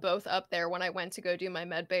saw them both up there when I went to go do my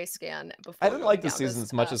med base scan before. I didn't going like the down season to,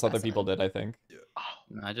 as much as other people specimen. did. I think.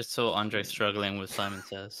 No, I just saw Andre struggling with Simon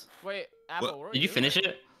Says. Wait, Apple, where are Did you finish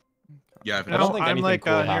it? Yeah, I don't think I'm anything like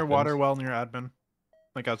cool near happened. water well near admin,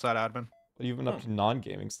 like outside admin. What have you been up to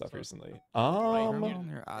non-gaming stuff recently?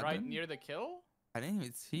 right near the kill? I didn't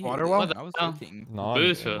even see Water it. well? I was Oh. looking.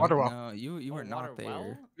 Boosfer. Water well. No, you were not there.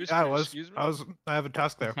 well? Yeah, I was. Excuse me? I have a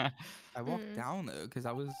task there. I walked down though, because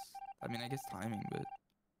I was. I mean, I guess timing, but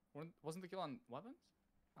Wasn't the kill on weapons?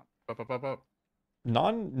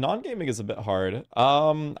 Non-gaming is a bit hard.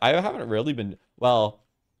 I haven't really been. Well,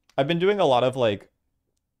 I've been doing a lot of like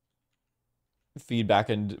feedback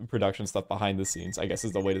and production stuff behind the scenes, I guess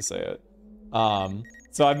is the way to say it.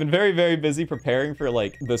 So I've been very, very busy preparing for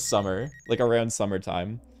like this summer, like around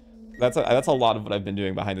summertime. That's a lot of what I've been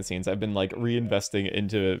doing behind the scenes. I've been like reinvesting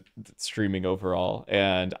into streaming overall,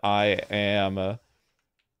 and I am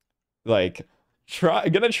like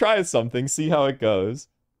gonna try something, see how it goes.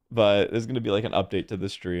 But there's gonna be like an update to the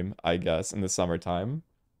stream, I guess, in the summertime.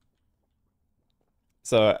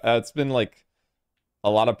 So it's been like a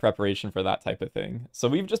lot of preparation for that type of thing. So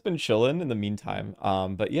we've just been chilling in the meantime.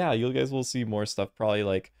 But yeah, you guys will see more stuff probably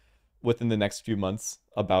like within the next few months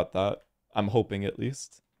about that. I'm hoping at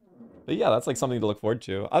least. But yeah, that's like something to look forward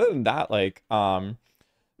to. Other than that, like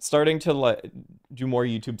starting to like do more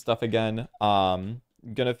YouTube stuff again.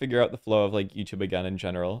 Gonna figure out the flow of like YouTube again in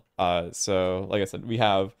general. So like I said, we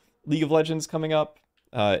have League of Legends coming up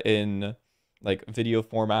in like video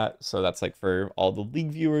format. So that's like for all the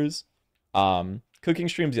League viewers. Cooking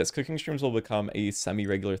streams, yes, cooking streams will become a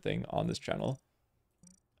semi-regular thing on this channel.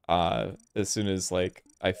 As soon as like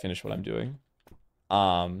I finish what I'm doing.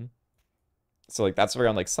 So like that's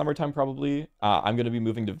around like summertime probably. I'm gonna be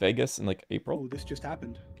moving to Vegas in like April. Oh, this just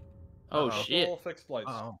happened. Oh Uh-oh. shit. All fixed flights.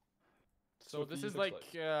 Oh. So this is like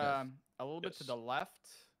a little bit to the left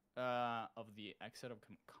of the exit of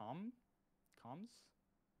comms.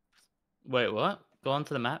 Wait, what? Go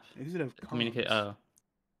onto the map. Is it a Communicate. comms? Oh.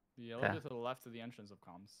 Yeah, a little Okay. bit to the left of the entrance of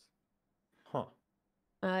comms. Huh.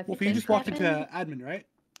 If Well, you think just walked admin- into admin, right?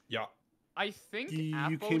 Yeah. I think You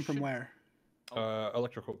Apple came from should- where?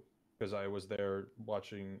 Electrical, because I was there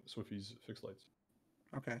watching Swifyz fix lights.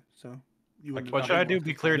 Okay, so you. Like, wouldn't What have should I walked do? into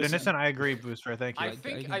Be cleared comms. innocent? I agree, Booster. Thank you. I I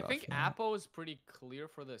think can I vouch think for that. Apple is pretty clear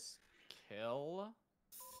for this kill.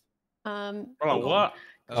 Oh, Google. what?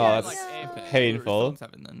 Oh, Yeah, that's like, Okay, painful. we're still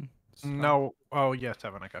on 7 then. No. Oh, yeah,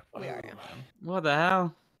 7. Okay. We are. Yeah. What the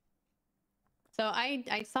hell? So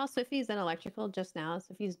I saw Swifyz in electrical just now.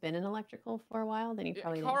 So if he's been in electrical for a while, then he Yeah,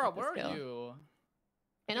 probably didn't Kara, get the where skill. are you?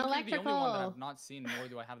 In I think you're the only one that electrical. I've not seen, nor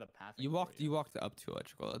do I have the path. You walked up to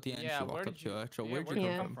electrical at the end. Yeah, you where walked did up to you? electrical. Yeah, Where'd where you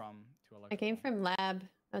did you come come from? from to electrical? I came from lab.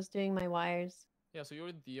 I was doing my wires. Yeah, so you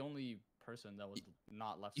were the only person that was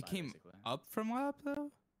not left You side, came basically. up from lab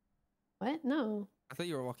though. What? No. I thought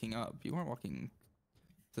you were walking up. You weren't walking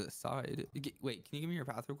to the side. Wait, can you give me your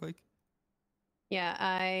path real quick? Yeah,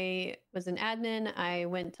 I was an admin. I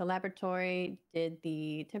went to laboratory, did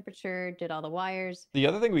the temperature, did all the wires. The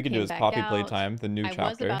other thing we can do Came is back Poppy out. Playtime, the new I was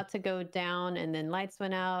chapter. about to go down, and then lights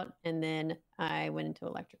went out, and then I went into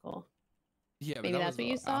electrical. Yeah, but Maybe that that's was what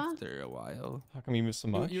you saw? after a while. How come you move so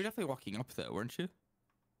much? You were definitely walking up though, weren't you?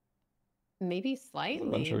 Maybe slightly,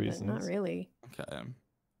 but not reasons. really. Okay.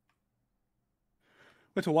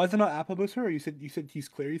 Wait, so why is it not Apple Booster? Or you said he's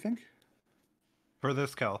clear. You think? For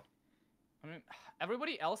this kill. I mean,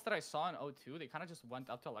 everybody else that I saw in O2, they kind of just went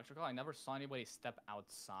up to electrical. I never saw anybody step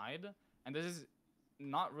outside. And this is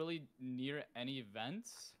not really near any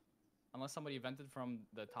vents. Unless somebody vented from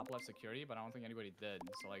the top left security, but I don't think anybody did.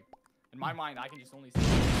 So, like, in my mind, I can just only see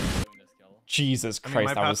doing this kill. Jesus I mean, Christ,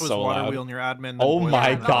 my that path was was so water loud. wheel near admin. Oh then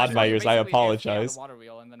my boiler. God, so my you ears, I basically AFK on the apologize. water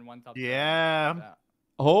wheel and then went up Yeah. like that.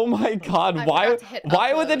 Oh my God, I why forgot to hit would the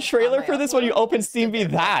upload on trailer my for this when you upload open and Steam stood be there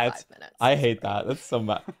for like that? 5 minutes. I hate that. That's so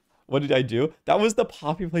mad. What did I do? That was the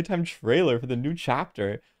Poppy Playtime trailer for the new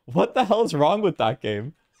chapter. What the hell is wrong with that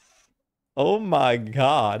game? Oh my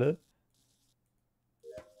God.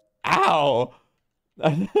 Ow.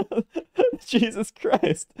 Jesus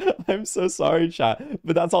Christ. I'm so sorry, chat.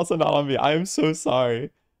 But that's also not on me. I am so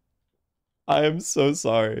sorry. I am so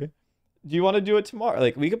sorry. Do you want to do it tomorrow?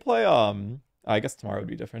 Like, we could play, I guess tomorrow would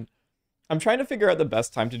be different. I'm trying to figure out the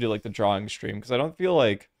best time to do, like, the drawing stream, because I don't feel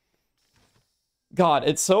like... God,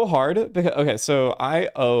 it's so hard. Because, okay, so I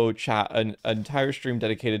owe chat an entire stream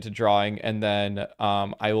dedicated to drawing, and then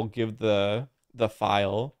I will give the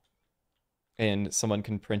file, and someone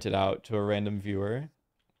can print it out to a random viewer.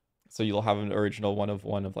 So you'll have an original one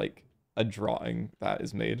of like, a drawing that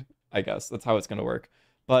is made, I guess. That's how it's going to work.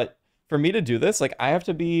 But for me to do this, like, I have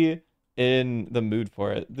to be in the mood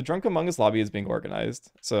for it. The Drunk Among Us lobby is being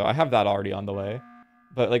organized, so I have that already on the way.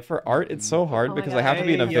 But like for art, it's so hard because I have to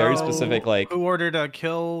be in a very specific like. Who ordered a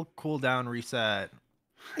kill cooldown reset?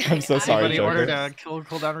 I'm so sorry, Anybody Joker. ordered a kill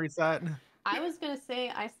cooldown reset? I was gonna say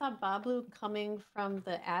I saw Baablu coming from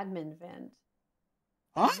the admin vent.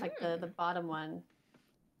 Huh? Like the bottom one.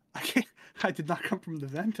 I did not come from the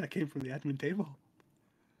vent. I came from the admin table.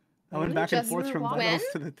 I went back and forth from vitals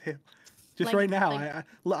to the table. Just like, right now.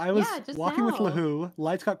 Like, I was walking with LaWho.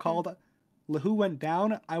 Lights got called. LaWho went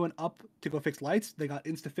down. I went up to go fix lights. They got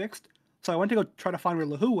insta fixed. So I went to go try to find where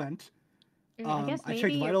LaWho went. I guess maybe I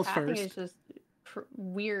checked vitals your pathing first. is just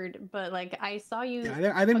weird, but like I saw you.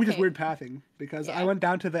 Yeah, I think we just weird pathing because I went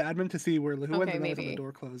down to the admin to see where LaWho went, and then the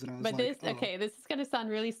door closed, and I was but like, this is gonna sound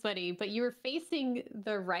really sweaty, but you were facing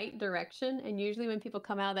the right direction, and usually when people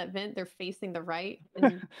come out of that vent, they're facing the right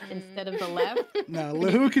instead of the left. No,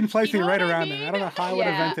 LaWho can place me right around there. I don't know how I would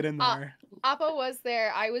have vented in there. Appo was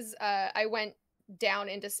there. I went down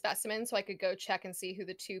into specimen so I could go check and see who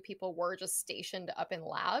the two people were just stationed up in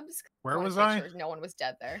labs. Where was I? Sure no one was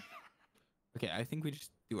dead there. Okay, I think we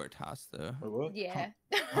just do our task though. What? Yeah.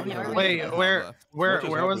 Wait, where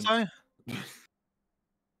was I?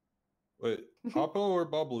 Wait, Appo or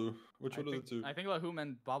Baablu? Which one of the two? I think LaWho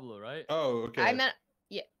meant Baablu, right? Oh, okay. I meant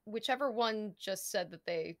whichever one just said that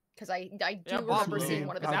they, because I do remember seeing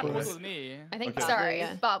one of the Apple was with me. I think sorry,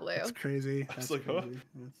 Baablu. That's crazy. That's like, huh?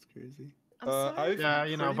 That's crazy. Yeah,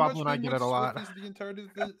 you know, Baablu and I get it a lot. The entirety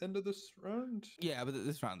of the end of this round. Yeah, but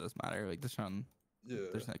this round doesn't matter. Like this round,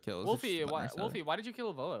 there's no kills. Wolfeei, why did you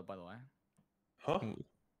kill Voa, by the way? Huh?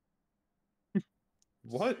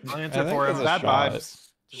 What? I answered for him. Bad vibes.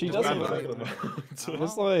 She doesn't.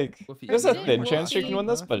 There's like, there's a thin chance she can win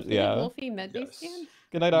this, but yeah. Wolfeei med scan.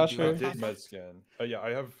 Good night, Asher. I did med scan. Yeah, I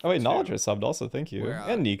have. Oh wait, Knowledge is subbed also. Thank you,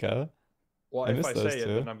 and Nika. Well, if I say it,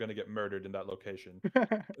 then I'm gonna get murdered in that location.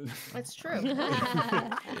 That's true.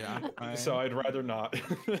 Yeah. So I'd rather not.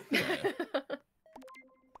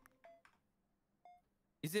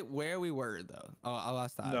 Is it where we were though? Oh, I'll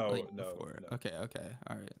ask that. No, like, no. Okay,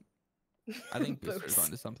 all right. I think Booster's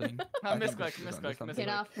onto something. Misclick. Get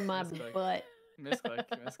off my butt. Misclick.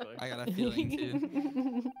 I got a feeling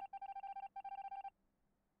too.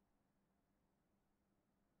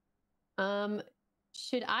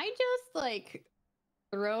 Should I just like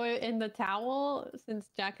throw it in the towel since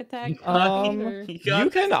Jackattack? You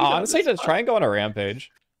can honestly just try and go on a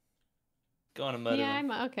rampage. Go on a murder. Yeah,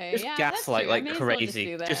 I'm okay. Just yeah, gaslight like well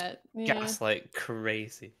crazy. just Gaslight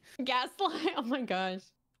crazy. Gaslight. Oh my gosh.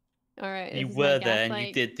 All right. You were there and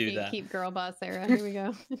you did do that. Keep girl boss Sarah. Here we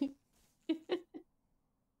go.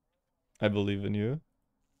 I believe in you.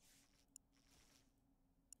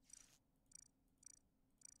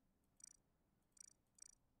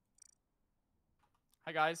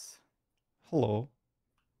 Hi guys. Hello.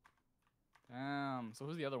 So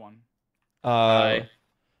who's the other one?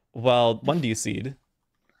 Well, one DC'd.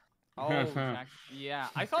 Oh, Jack. Yeah.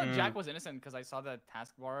 I thought Jack was innocent because I saw the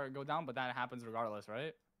taskbar go down, but that happens regardless,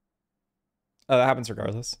 right? That happens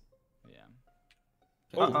regardless.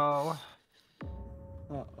 Yeah. Uh-oh.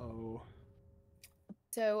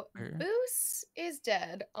 So, Boos is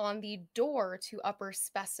dead on the door to upper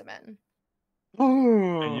specimen.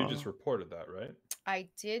 And you just reported that, right? I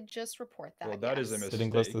did just report that. Well, that is a mistake.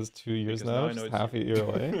 Sitting close to this 2 years now, just half a year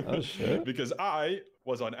away. Oh shit. Because I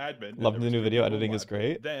was on admin. Love the new video editing is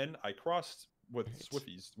great. Then I crossed with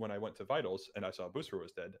Swifyz when I went to vitals, and I saw Boosfer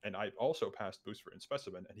was dead, and I also passed Boosfer in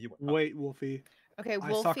specimen, and he went. Wait, Wolfeei. Okay,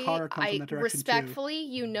 Wolfeei. I respectfully,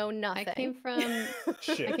 you know nothing. I came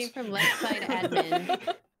from left side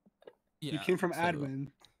admin. You came from admin.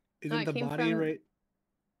 Isn't the body right?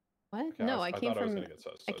 What? Okay, no, I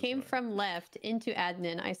came from left into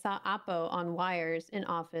admin. I saw Appo on wires in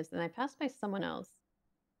office, and I passed by someone else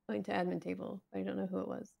going to admin table. I don't know who it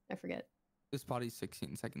was. I forget. This body's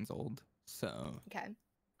 16 seconds old, so. Okay.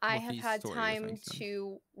 I have had time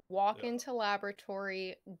to walk into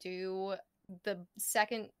laboratory, do the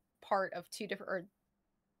second part of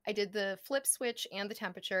I did the flip switch and the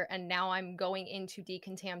temperature, and now I'm going into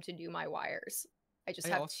decontam to do my wires. I just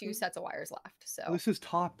have 2 sets of wires left. So this is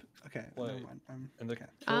top. Okay. Wait, never mind. and the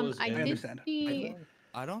I understand.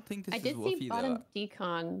 I don't think this I is did Wolfeei, see though. bottom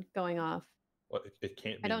decon going off. Well, it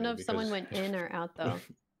can't be. I don't know me if someone because- went in or out though.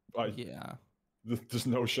 Yeah. There's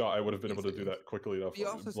no shot I would have been able to do that quickly enough. You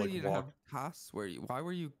also said like, you didn't have walk. tasks. Why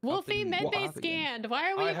were you? Wolfeei medbay scanned.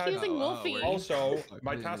 Why are we I had- accusing Wolfeei? Also,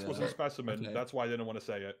 my Okay, task was yeah. in specimen. Okay. That's why I didn't want to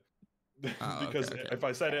say it. Oh, Because okay. if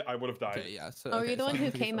I said it, I would have died. Okay, yeah. So, Oh, okay, you're the so one I who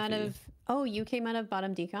don't think it's came out Wolfeei. of. Oh, you came out of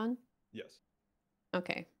bottom decon. Yes.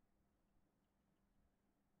 Okay.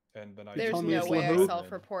 And then I. There's Tell me no it's way I Wahoo?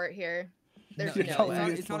 self-report here. There's You're no telling way.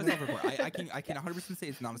 me It's not a self-report. I can 100% say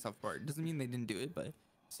it's not a self-report. It doesn't mean they didn't do it, but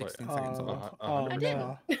 16 seconds off. Oh, I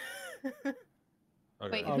no.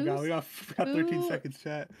 Okay. Wait, Oh god, we got 13 who- seconds,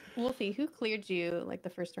 chat. Wolfeei, who cleared you like the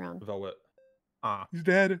first round? Velvet. He's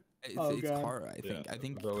dead. It's, Oh, it's God. Kara, I think. Yeah, I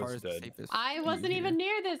think Velvet's Kara's the dead. safest. I to wasn't me even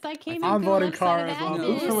here. near this. I came. I'm in through voting left side Kara of as well.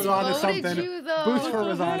 admin. Boosfer was onto Voted something. you, though. Boosfer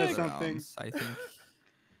was onto Rounds, something. I think.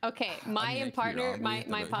 Okay, my I mean, I could be partner, wrong, but we my have to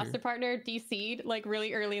my vote here. imposter partner DC'd like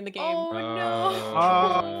really early in the game. Oh I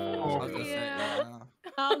no. was gonna say, Yeah.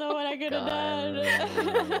 I don't know what I could have done.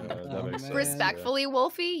 That makes sense. Respectfully,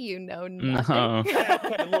 Wolfeei, you know No. nothing.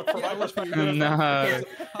 Okay, look, from my perspective, No.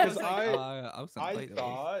 because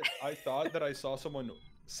I I thought that I saw someone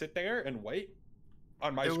sit there and wait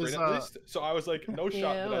on my It screen was, at least. So I was like, no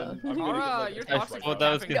shot that I'm gonna get Kara, like, you're a text toxic right for thought that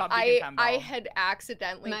was camping good. top deacon time I ball. had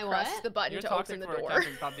accidentally My pressed what? the button You're to toxic open the for door.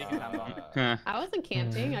 camping top deacon time ball. Huh. I wasn't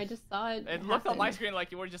camping. I just saw it. It looked on my happen. screen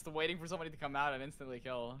like you were just waiting for somebody to come out and instantly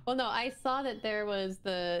kill. Well, no, I saw that there was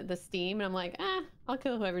the steam, and I'm like, I'll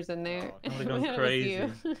kill whoever's in there. Oh, okay. That was It was crazy.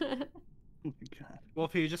 you. Oh my god.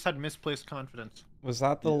 Wolfeei, you just had misplaced confidence. Was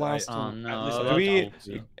that the last Oh one? no. Do we,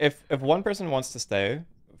 Yeah. if one person wants to stay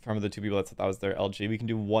from the two people that said that was their LG, we can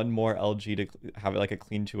do one more LG to have it like a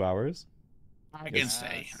clean 2 hours. I can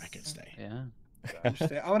stay. I can stay. Yeah.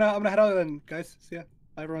 I'm gonna head out then, guys. See ya.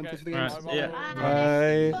 Bye, everyone. Thanks for the games. Alright,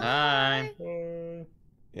 yeah. Bye. Bye.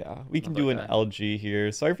 Yeah, we can do an LG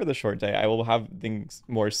here. Sorry for the short day. I will have things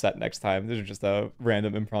more set next time. This is just a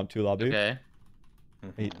random impromptu lobby. Okay.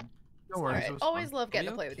 Wait, No worries. Alright, it was always fun. love getting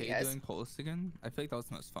Are to we play with you okay guys. doing Polus again? I feel like that was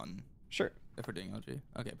the most fun sure. if we're doing LG.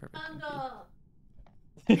 Okay, perfect.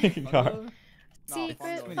 Thank you. Car- No,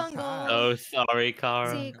 Secret Fungle. fungal. Oh, sorry,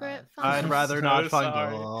 Kara. Secret fungal. I'd rather So not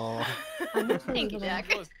sorry. Fungle. Thank you,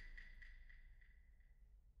 Jack.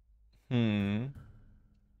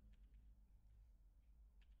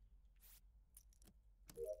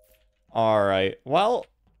 All right. Well,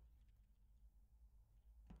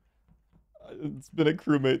 it's been a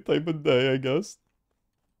crewmate type of day, I guess.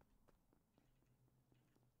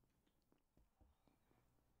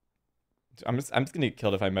 I'm just gonna get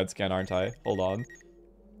killed if I med scan, aren't I? Hold on.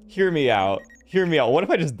 Hear me out. Hear me out. What if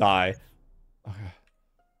I just die? Okay.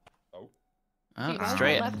 Oh, Oh, Dude, why is the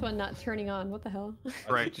straight. left one not turning on? What the hell?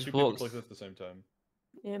 I Right, think just two people walks. clicked at the same time.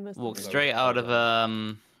 Yeah, it must Walked be. straight out of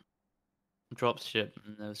dropship,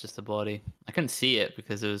 and there was just a body. I couldn't see it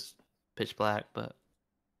because it was pitch black, but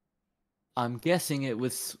I'm guessing it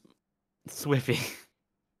was Swifyz.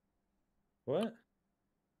 What?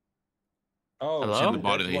 Oh, Hello? The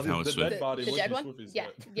body that he found was the dead Swift. body The would dead be one? Swifyz, Yeah.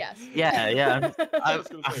 Yes. Yeah, yeah. I I was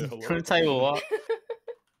gonna say hello. couldn't tell you what.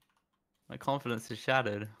 My confidence is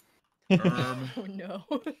shattered. Oh no.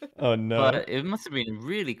 Oh no. But it must have been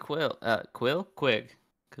really quick,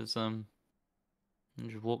 because I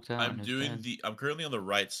just walked out. and I'm it was doing dead. I'm currently on the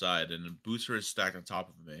right side, and Boosfer is stacked on top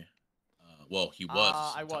of me. Well, he was.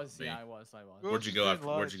 I on top was, of me. yeah, I was. Where'd you go after?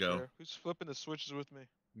 Where'd you go? Who's flipping the switches with me?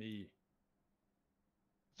 Me.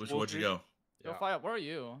 Where'd you go? Yo, Yeah. Fire, where are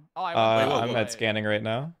you? Oh, I I'm wait, med wait. scanning right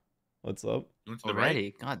now. What's up? You went to the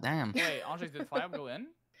Already? God damn. Wait, Andre, did Fire go in?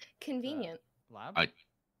 Convenient. Lab?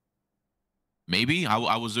 Maybe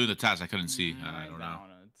I was doing the task. I couldn't see. Mm, I don't know. doubt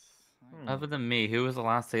it. Other than me, who was the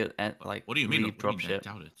last to like What do you mean? leave What do you mean? I dropship?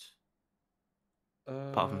 doubt it.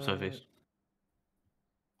 Apart from Swifyz.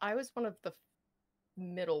 I was one of the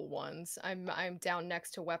middle ones. I'm down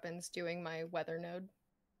next to weapons doing my weather node.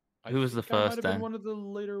 Who was the think I might first have been then? one of the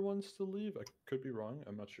later ones to leave. I could be wrong.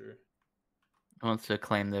 I'm not sure. Who wants to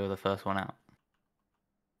claim they were the first one out?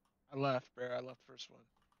 I left, bro. I left first one.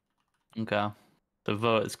 Okay. The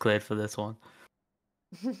vote is cleared for this one.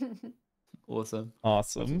 Awesome. That's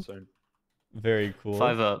Awesome. insane. Very cool.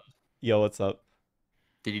 5 up. Yo, what's up?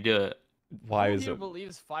 Did you do it? Why Who is here it?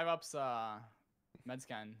 believes 5-Up's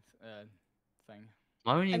medscan thing?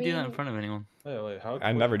 Why wouldn't you I do that in mean- front of anyone? Wait, how?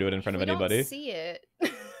 I never do it in front of We don't anybody. see it.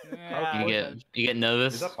 Yeah, You get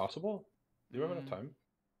nervous? Is that possible? Do you have enough time?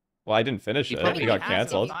 Well, I didn't finish You it. probably It got has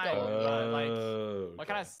canceled. some time, but, like, Oh, what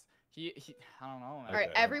kind of he I don't know. All right,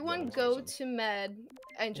 Okay, everyone that go makes to med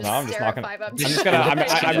and just No, I'm just stare not at gonna. 5-Up. I'm just gonna.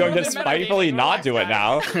 I'm going to spitefully not do it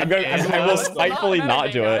now. I'm going. I will spitefully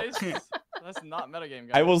not do it. That's not metagame,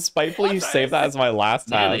 guys. I will spitefully save that as my last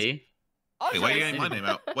task. Really? Hey, why are you getting my name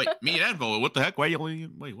out? Wait, me and Voa. What the heck? Why are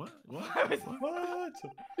you? Wait, what? What?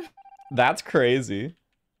 That's crazy.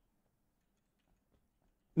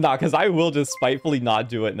 Nah, because I will just spitefully not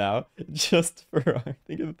do it now. Just for, I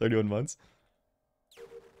think it's 31 months.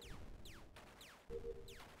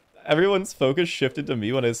 Everyone's focus shifted to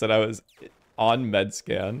me when I said I was on med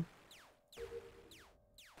scan.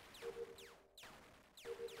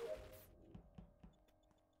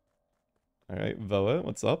 Alright, Voa,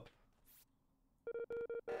 what's up?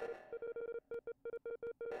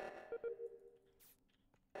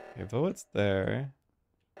 Okay, Voa's there.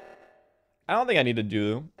 I don't think I need to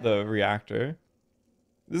do the reactor.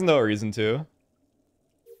 There's no reason to.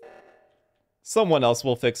 Someone else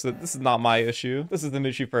will fix it. This is not my issue. This is an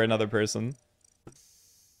issue for another person.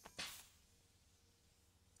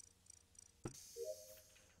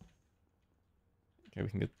 Okay, we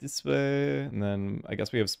can get this way, and then I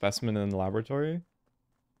guess we have specimen in the laboratory.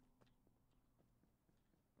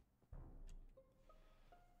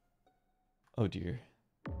 Oh dear.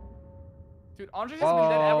 Dude, Qndres has been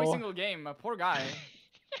dead every single game. Poor guy.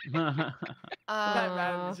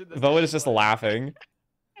 Voa is just laughing.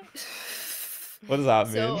 What does that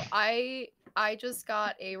mean? So I just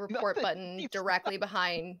got a report button directly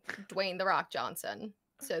behind Dwayne The Rock Johnson.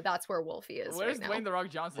 So that's where Wolfeei is. Where's right Dwayne now. The Rock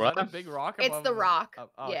Johnson? Is that a big rock? It's The Rock.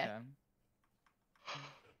 Yeah.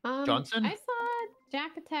 Okay. Johnson? I saw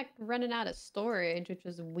Jackattack running out of storage, which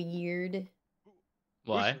was weird.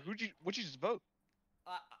 Why? What'd you just vote?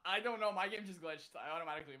 I don't know. My game just glitched. I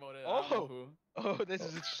automatically voted. Oh, this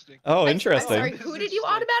is interesting. Oh, interesting. Sorry, who did you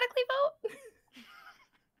automatically vote?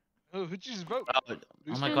 Oh, who'd you just vote?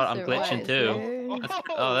 Oh my god, I'm glitching too.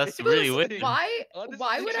 That's really weird. Why would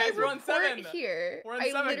I We're on report 7. here? We're on I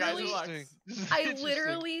 7, guys, literally, relax. I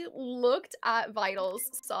literally looked at vitals,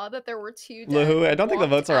 saw that there were 2 dead. LaWhooligan, I don't think the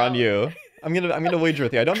walked votes are on out. you. I'm gonna wager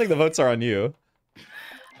with you. I don't think the votes are on you.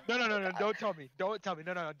 No, don't tell me. Don't tell me.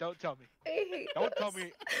 No, don't tell me. I hate Don't tell this.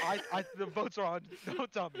 me. The votes are on.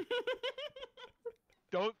 Don't tell me.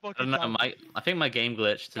 Don't I fucking don't know. tell me. I think my game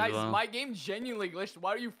glitched Guys, as well. my game genuinely glitched. Why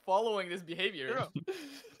are you following this behavior?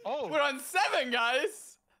 Oh. We're on 7,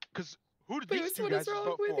 guys. Because who did these Boost, 2 what guys is just wrong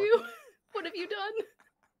vote with for? you? What have you done?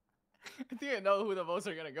 I think I know who the votes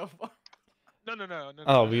are gonna go for. No.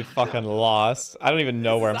 Oh, we fucking lost. I don't even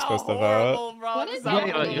know where I'm supposed to vote. Bro. What is that?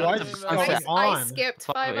 I skipped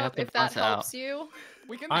 5 up if that helps you.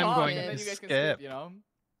 We can I'm talk going and then to you guys can skip. skip, you know?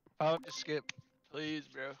 I'll just skip. Please,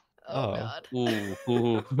 bro. Oh god.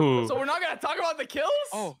 So we're not gonna talk about the kills?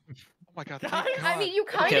 Oh my god. Guys, I mean, you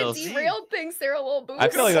kind of derailed things there a little bit. I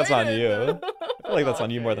feel like that's on you. I feel like that's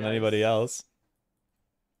on you more than anybody else.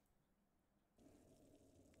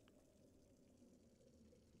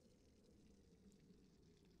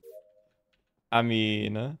 I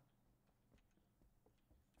mean,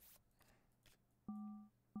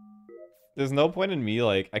 there's no point in me,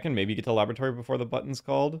 like, I can maybe get to the laboratory before the button's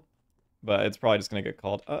called, but it's probably just gonna get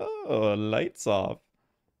called. Oh, lights off.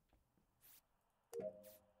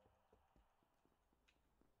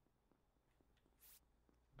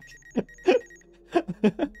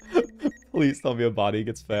 Please tell me a body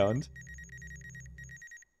gets found.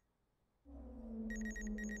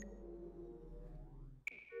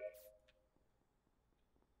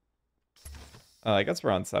 I guess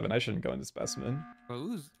we're on 7. I shouldn't go into specimen.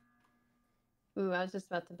 Ooh, I was just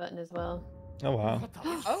about to button as well. Oh wow.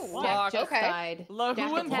 Oh, Jack just died.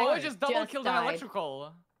 LaWhooligan Voa just double killed an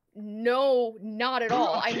electrical. No, not at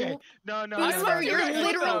all. I mean, No. Boosfer, you're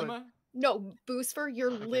literally them. no, Boosfer,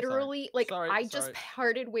 you're literally like Sorry, I just sorry.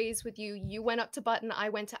 parted ways with you. You went up to button, I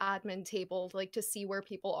went to admin table, like to see where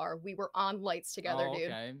people are. We were on lights together, Oh,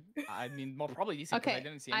 dude. okay. I mean, well, probably DC. 'cause I Okay,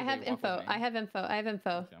 didn't see I have anybody walk with info. me. I have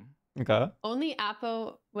info. Okay. Only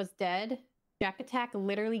Apo was dead. Jackattack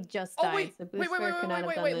literally just Oh died. wait, So wait, Boosfer could not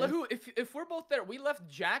have done this. LaWho, if we're both there, we left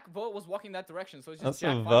Jack. Voa was walking that direction, so it's just That's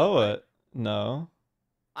Jack. a Final, Voa. right? No.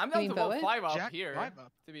 I'm You down mean to vote Voa? 5 up Jack, here. 5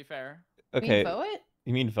 up. To be fair. Okay. Vote?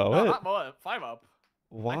 You mean No, Voa? not Voa. 5 up.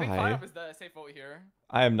 I think 5 Why? up is the safe vote here.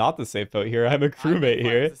 I am not the safe vote here. I'm a crewmate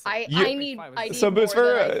here. I need So more than I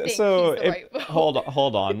Boosfer, think so he's the if right vote.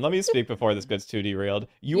 hold on, let me speak before this gets too derailed.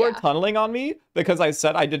 You are tunneling on me because I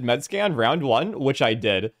said I did med scan round 1, which I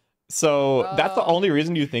did. So that's the only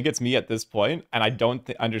reason you think it's me at this point, and I don't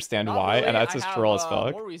understand Not why, really. and that's I just have, troll as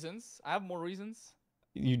fuck. More reasons. I have more reasons.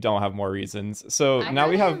 You don't have more reasons. So now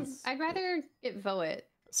we have. I'd rather get vote.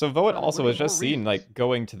 So Voet also what was are just more seen like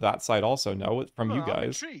going to that side also. No, from you I'm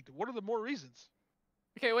guys. intrigued. What are the more reasons?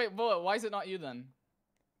 Okay, wait, Voa, why is it not you then?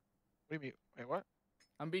 What do you mean? Wait, what?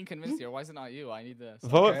 I'm being convinced here. Why is it not you? I need this.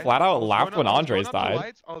 Voet flat out I was laughed going when up- I was going Qndres up the died.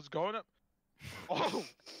 lights, I was going up. Oh,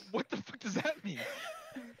 what the fuck does that mean?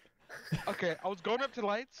 Okay, I was going up to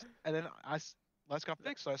lights, and then lights got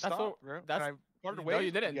fixed, so I stopped. Bro. That's and I started no,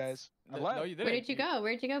 you didn't. You guys. I No, left. no, you didn't. Where did you go?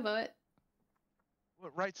 Where'd you go, VOD?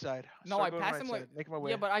 What, right side. No, I passed him like making my way.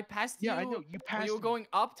 yeah, but I passed you. Yeah, I know you passed. When you were going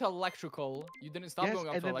up to electrical. You didn't stop going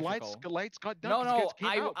up to electrical. And then lights got done. No,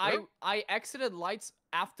 I exited lights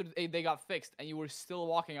after they got fixed, and you were still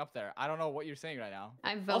walking up there. I don't know what you're saying right now.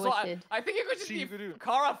 I voted. Also, I think you could just be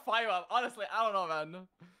Kara 5 up. Honestly, I don't know, man.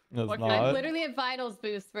 I'm literally at Vitals,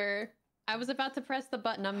 Boosfer. I was about to press the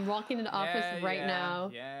button. I'm walking into office right now.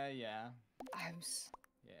 Yeah.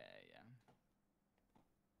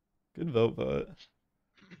 Good vote, VOD.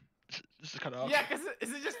 This is kind of yeah, because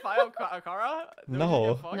is it just File Kara?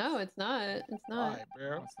 No. No, it's not. It's not. Why,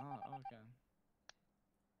 bro? No, it's not.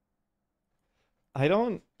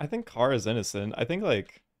 Okay. I think Kara is innocent. I think,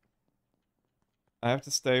 like, I have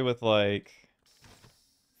to stay with, like,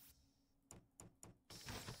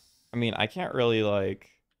 I mean, I can't really,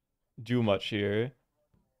 like, do much here.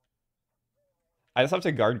 I just have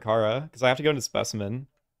to guard Kara, because I have to go into Specimen.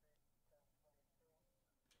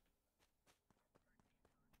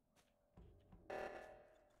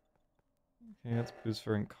 Okay, that's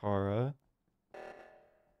Boosfer and Kara.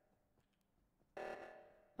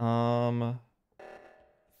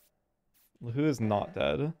 Who is not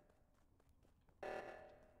dead?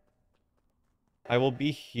 I will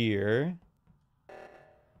be here.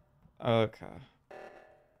 Okay.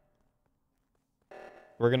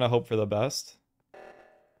 We're gonna hope for the best.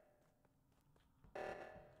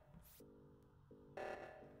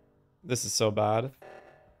 This is so bad.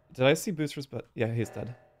 Did I see Booster's butt? Yeah, he's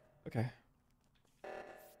dead. Okay.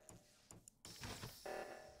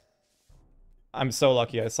 I'm so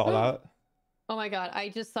lucky I saw that. Oh my god, I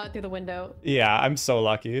just saw it through the window. Yeah, I'm so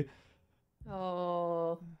lucky.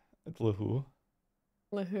 Oh. It's LaWhooligan.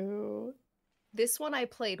 LaWhooligan. This one I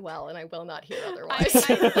played well, and I will not hear I otherwise.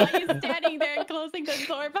 saw you standing there and closing the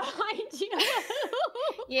door behind you.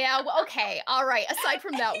 Yeah, well, okay, all right. Aside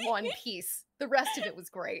from that one piece, the rest of it was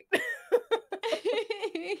great.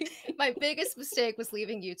 My biggest mistake was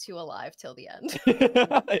leaving you two alive till the end.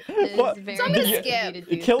 What? So I'm gonna skip.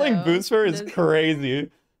 Killing Boosfer is crazy.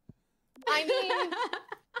 I mean,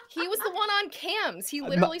 he was the one on cams. He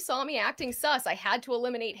literally saw me acting sus. I had to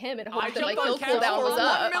eliminate him and hope that my kill cooldown was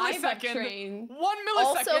up. 1 millisecond. 1 millisecond.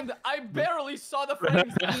 Also, I barely saw the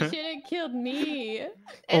frames. You should have killed me.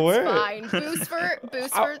 It's fine.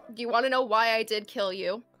 Boosfer, do you want to know why I did kill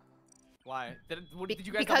you? Why? Did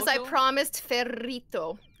you guys Because I promised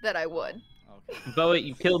Ferrito that I would. But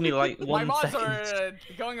you killed me like 1 My mods second. are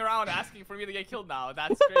going around asking for me to get killed now.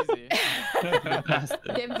 That's crazy.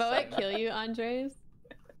 Did VOD kill you, Qndres?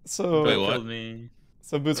 So wait, what?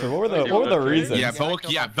 So Boosfer, what were the reasons? Yeah,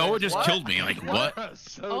 Voa just killed me. Like what?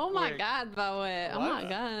 Oh my god, VOD. Oh my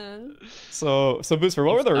god. So Boosfer,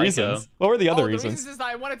 what were the reasons? What were the other reasons? The reasons is that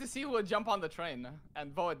I wanted to see who would jump on the train,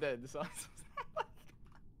 and VOD did. So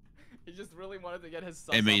he just really wanted to get his.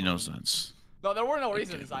 It made no sense. No, there were no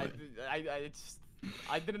reasons. I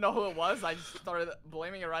didn't know who it was. I just started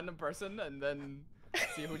blaming a random person and then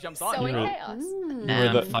see who jumps on. Sowing chaos. You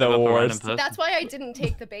were the worst. That's why I didn't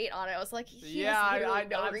take the bait on it. I was like, yeah, I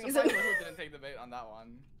no I'm reason. surprised who didn't take the bait on that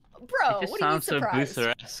one. Bro, It just what do you mean sounds so surprised?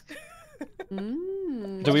 Booster-esque.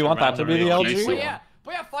 Do we want that to be the LG?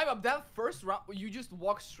 But yeah, 5 up. That first round, you just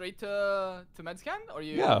walk straight to Medscan, or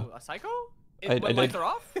you a psycho? I When lights are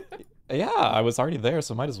off? Yeah, I was already there,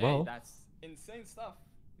 so might as well. Hey, that's insane stuff.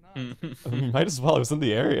 Nice. Might as well. I was in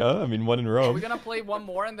the area. I mean, one in Are Rome. we gonna play one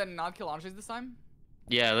more and then not kill Qndres this time?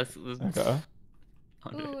 Yeah, let's Okay.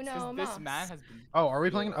 Ooh, no, This man has been. Oh, are we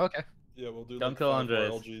playing? Okay. Yeah, we'll do. Don't like kill 5 more Qndres.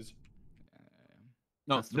 LGs.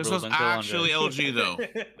 No, That's the this rule, was don't kill actually Qndres. LG though.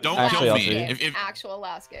 Don't Actually kill LG. me. Game. Actual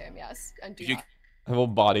last game, yes. And do not. I will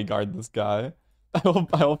bodyguard this guy. I will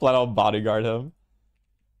flat out bodyguard him.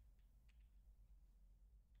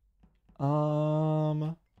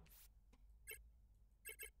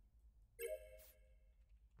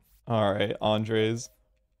 Alright, Qndres.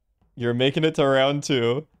 You're making it to round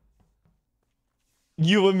 2.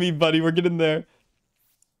 You and me, buddy, we're getting there.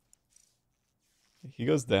 He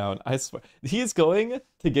goes down. I swear. He is going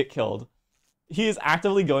to get killed. He is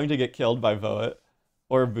actively going to get killed by VOD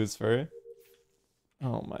or Boosfer.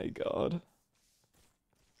 Oh my god.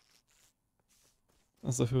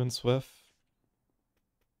 That's the who and Swift.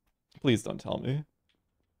 Please don't tell me.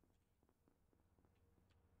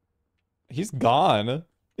 He's gone.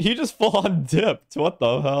 He just full on dipped. What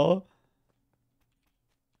the hell?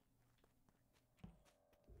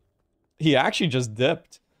 He actually just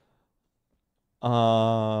dipped.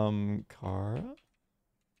 Kara?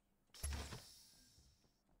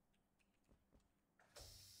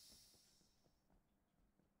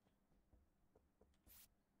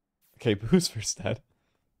 Okay, Boosfer's dead.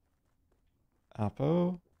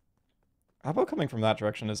 Apo coming from that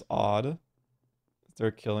direction is odd. Is there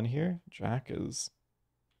a kill in here? Jack is...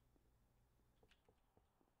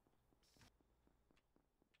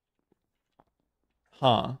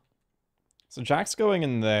 Huh. So Jack's going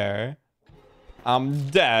in there. I'm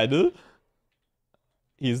dead.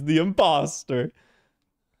 He's the imposter.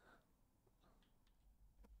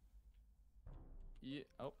 Yeah.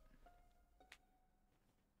 Oh.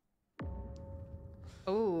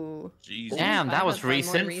 Oh. Jesus. Damn, that was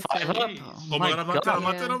recent. recent. 5 up. Oh my god, I'm not dead, I'm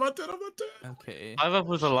not Yeah. dead, I'm not dead, I'm not dead. Okay. 5 up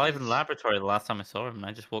was alive in the laboratory the last time I saw him, and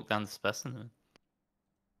I just walked down the specimen.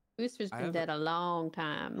 Booster's I been have dead a long You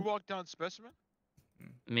time. walked down specimen?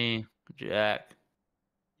 Me, Jack.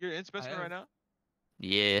 You're in specimen have- right now?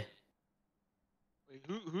 Yeah. Wait,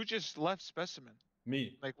 who just left specimen?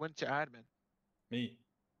 Me. Like went to admin? Me.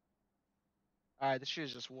 Alright, this shit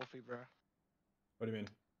is just Wolfeei, bro. What do you mean?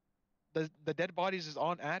 The dead bodies is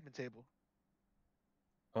on admin table.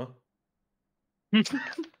 Huh?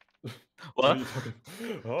 What? are you talking?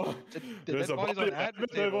 Oh, The there's dead a bodies body on at the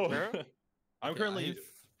admin table, bro. I'm Okay, currently, I've-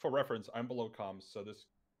 for reference, I'm below comms, so this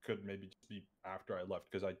could maybe just be after I left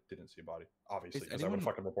because I didn't see a body, obviously, because I would have anyone-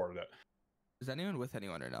 fucking reported it. Is anyone with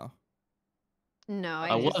anyone right now? No,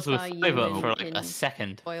 I I just was with saw you 5 up in, for like in a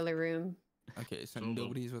second. boiler room. Okay, so Solo.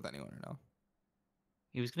 nobody's with anyone right now.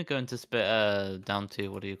 He was gonna go into down to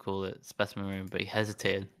what do you call it, specimen room, but he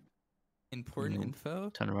hesitated. Important Nope. info.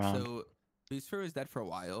 Turn around. So Boosfer was dead for a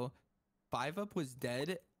while. 5 up was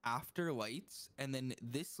dead after lights, and then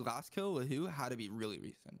this last kill with who had to be really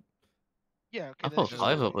recent. Yeah, okay. I thought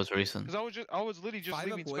 5 up was recent. Because I was literally just 5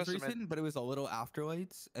 leaving up was specimen. recent, but it was a little after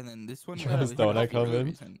lights, and then this one. Travis, had don't I to be come really in?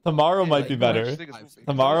 recent. Tomorrow Yeah, might like, be I better. just think it's Wolfeei. 'Cause I was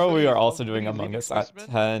Tomorrow we literally- are I was also doing literally Among leaving Us at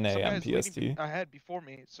specimen. 10 Some a.m. guys leaving PST. ahead before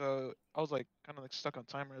me, so I was like kind of like stuck on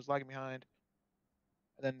timer. I was lagging behind.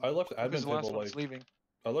 And then I left Lucas admin is the last table one that's like leaving.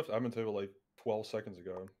 I left admin table like 12 seconds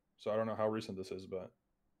ago, so I don't know how recent this is, but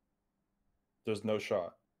there's no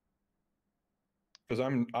shot because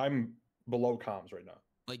I'm below comms right now.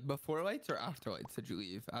 Like before lights or after lights did you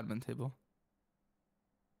leave admin table?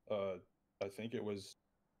 I think it was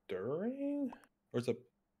during, or is it?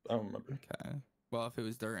 I don't remember. Okay. Well, if it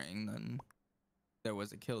was during, then there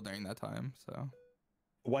was a kill during that time. So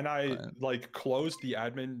When I But- like closed the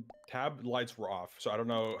admin tab, lights were off. So I don't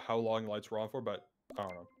know how long lights were on for, but I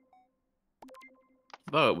don't know.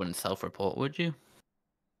 Well, it wouldn't self-report, would you?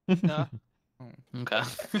 Nah. Okay.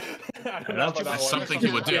 I don't know about that That's one. something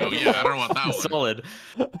he would do. Yeah, I don't know about that one.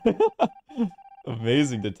 Solid.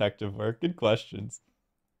 Amazing detective work. Good questions.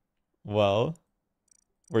 Well,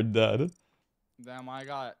 we're dead. Damn,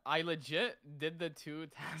 I legit did the 2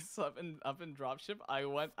 tasks up in dropship. I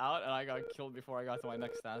went out and I got killed before I got to my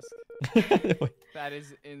next task. That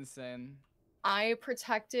is insane. I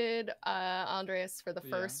protected Qndres for the Yeah.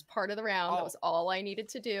 first part of the round. That Oh. was all I needed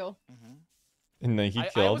to do. And then he I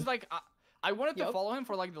killed. was like, I wanted to Yup. follow him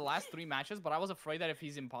for like the last 3 matches, but I was afraid that if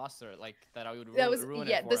he's imposter, like that I would That was ruin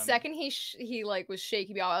yeah. it for The him. second he like was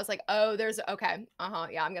shaking me off, I was like, oh, there's okay.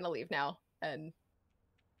 Yeah, I'm gonna leave now. And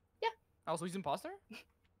Also, he's imposter?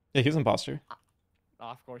 Yeah, he's imposter. Oh,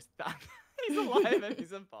 of course. He's alive and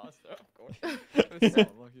he's imposter, of course. That's so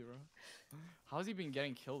lucky, bro. How's he been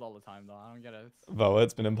getting killed all the time, though? I don't get it. Voa,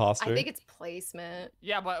 it's been imposter. I think it's placement.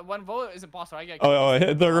 Yeah, but when Vote is imposter, I get Oh,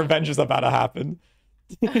 killed. the revenge is about to happen.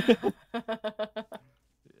 Yeah.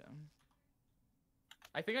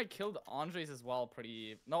 I think I killed Qndres as well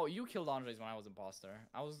pretty... No, you killed Qndres when I was imposter.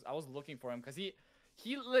 I was looking for him because he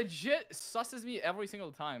legit susses me every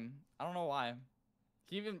single time. I don't know why.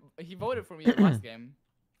 He voted for me in the last game.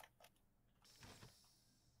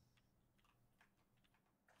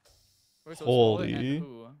 Wait, so it's Wolfeei and Holy.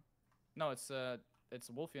 who? No, it's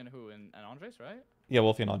Wolfeei and who and Qndres, right? Yeah,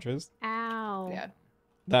 Wolfie and Qndres. Ow. Yeah.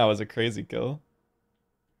 That was a crazy kill.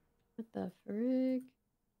 What the frig?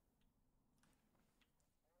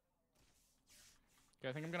 Okay,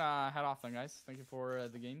 I think I'm gonna head off then, guys. Thank you for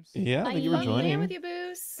the games. Yeah, thank you for Playing joining. with you,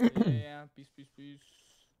 Boos. Yeah. Peace, peace, peace.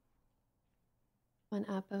 One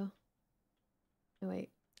Apo. Oh, wait.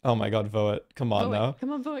 Oh my god, Voet. Come on Vote. now.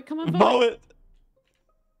 Come on, vote. Come on, vote. Voet!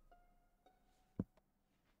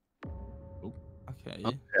 Okay.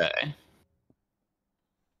 Okay.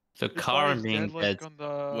 So This Kara guy's being dead, dead. like, on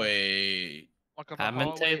the, Wait. like on the Admin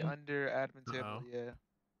hallway table? under admin table.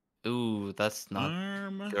 Yeah. Ooh, that's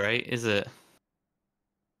not great, is it?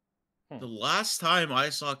 The last time I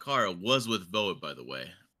saw Kara was with Voet, by the way.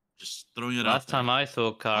 Just throwing it out Last there. time I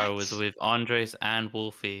saw Kara What? was with Qndres and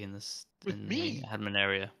Wolfeei in this With in me? the admin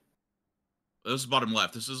area. This is bottom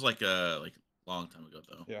left. This is like a long time ago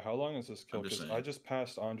though. Yeah, how long is this kill? I'm just Because saying. I just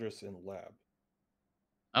passed Andres in lab.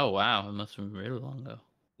 Oh wow, it must have been really long ago.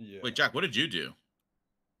 Yeah. Wait, Jack, what did you do?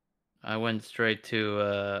 I went straight to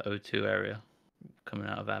O2 area, coming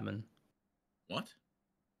out of admin. What?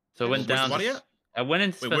 So I went Where's down. the body at? I went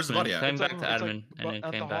into Wait, where's the body specimen, at? came back to admin, and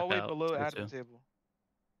then came the back hallway out. below to admin O2. table.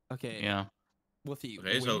 Okay. Yeah. Wolfeei,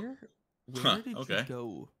 Okay, so- where did okay. you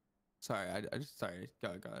go? Sorry, I just sorry. Go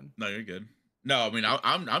ahead. No, you're good. No, I mean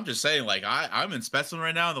I'm just saying, like I'm in specimen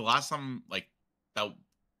right now. The last time like that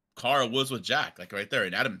Kara was with Jack, like right there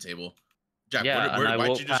in admin table. Jack, Yeah, why'd and I you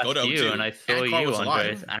walked just go past to you, O2? and I saw Kara you, was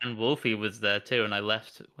alive. Qndres, and Wolfeei was there too, and I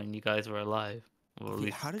left when you guys were alive. Or at Okay,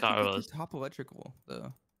 least how did Kara you get was. to top electrical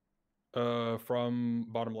though? From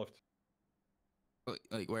bottom left.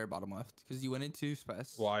 Like where bottom left? Because you went into spec.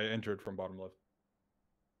 Well, I entered from bottom left.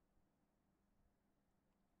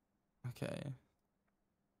 Okay.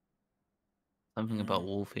 Something about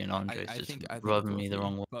Wolfeei and Qndres I just think rubbing it's me the Wolfeei,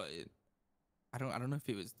 wrong way. But I don't know if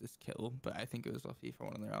it was this kill, but I think it was Wolfeei for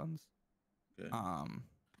one of the rounds. Okay.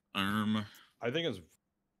 I think it's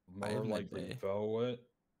more likely VOD.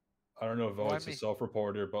 I don't know if VOD's a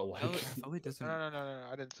self-reporter, but like. VOD doesn't. No.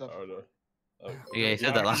 I didn't self. Oh, no. Yeah, he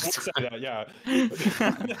said that last time. Yeah.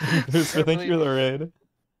 Booster, thank you for the raid.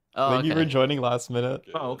 Oh, thank you for okay. joining last minute.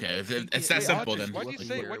 Oh, okay. It's that simple then. Why'd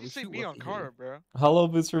you say me on Kara, bro? Hello,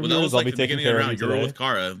 Booster Well, that viewers. was I'll like be the taking beginning of care the of you round. You were today. with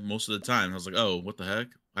Kara most of the time. I was like, oh, what the heck?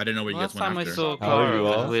 I didn't know where you guys Last went time I after. saw How are Kara you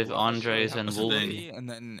all? was with Qndres and What's the thing? Wolfeei. And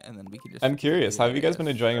then we can just. I'm curious. How have you guys been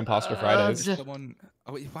enjoying Imposter Fridays? Someone.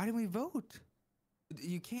 Oh, wait, why didn't we vote?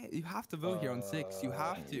 You can't. You have to vote here on 6. You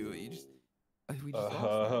have to. You just. We just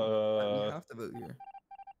lost. You have to vote here.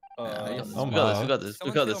 Oh we got this.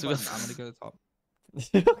 We got this. I'm gonna go to the top.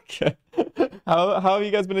 Okay. How have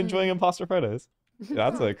you guys been enjoying Imposter Fridays?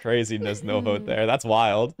 That's a craziness no vote there. That's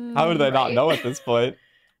wild. How did I not know at this point?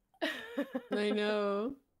 I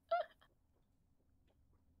know.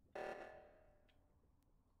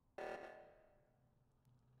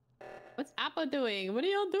 What's Appo doing? What are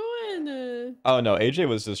y'all doing? Oh no, AJ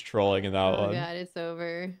was just trolling in that Oh one. god, it's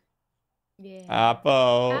over. Yeah.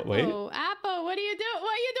 Appo, wait. Appo, what are you doing?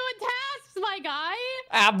 What are you doing tasks, my guy?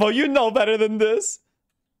 Appo, you know better than this.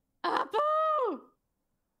 Appo! Oh.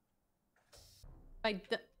 Okay,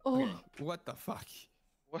 what the fuck?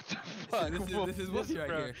 What the fuck? This is Wolfeei right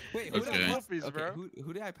here. Wait,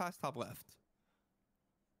 who did I pass top left?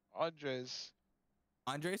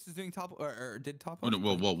 Qndres is doing top or did top Oh, left?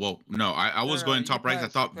 no, whoa. No, I was going top right. I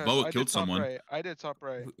thought VOD killed someone. Right. I did top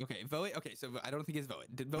right. Okay, VOD. Okay, so I don't think it's VOD.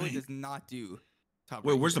 VOD does not do top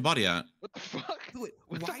Wait, right. where's the body at? What the fuck? Wait,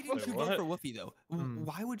 why didn't you vote for Wolfeei though?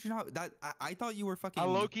 Why would you not? That I thought you were fucking. I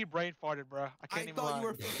low-key brain farted, bro. I can't even lie. thought you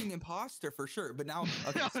were fucking imposter for sure, but now.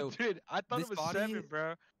 Okay, so dude, I thought it was 7,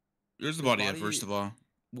 bro. Where's the body at, first of all?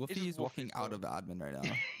 Wolfeei is walking out of admin right now,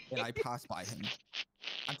 and I passed by him.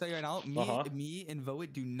 I'm telling you right now, me and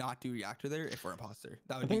VOD do not do reactor there if we're imposter.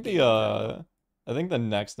 That would I think the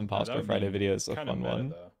next Imposter Friday video is a fun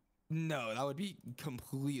one. No, that would be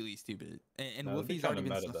completely stupid. And Wolfei's already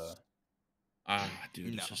been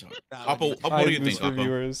dude. No. Appo, what do you think, Appo?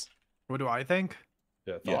 Viewers. What do I think?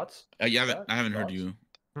 Yeah, thoughts? I haven't heard you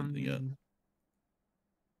yet.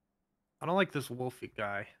 I don't like this Wolfeei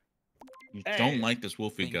guy. You don't like this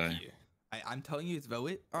Wolfeei guy. I'm telling you, it's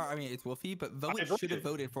VOD. Or I mean, it's Wolfeei, but VOD should have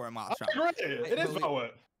voted for him last round. It is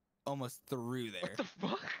VOD. Almost through there. What the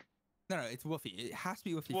fuck? No, it's Wolfeei. It has to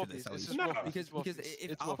be Wolfeei for this. Because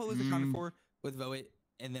if Appo was accounted for with VOD,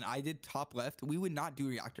 and then I did top left, we would not do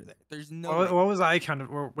reactor there. There's no. What was I counted?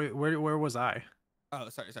 Where was I? Oh,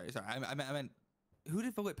 sorry. I meant who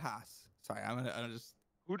did VOD pass? Sorry, I'm gonna just.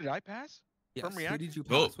 Who did I pass? Yes, From reactor? who did you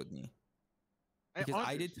pass with me? Because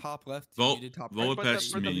I did top left, you did top right. But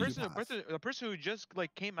the person who just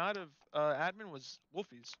like came out of admin was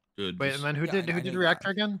Wolfei's. Wait, and then who did reactor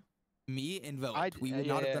again? Me and VOD. We would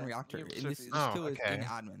not have done reactor. And this kill is in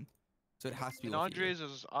admin, so it has to be. And Qndres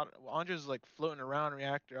is like floating around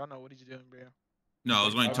reactor. I don't know what he's doing, bro. No, I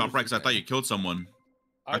was going top right because I thought you killed someone.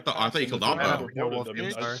 I thought you killed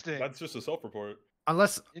Appo. That's just a self-report.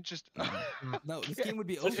 Unless interesting. No, this game would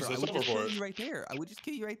be over. I would just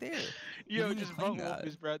kill you right there. Yo, just vote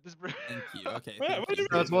Wolfeis, bro. This bro. Thank you. Okay.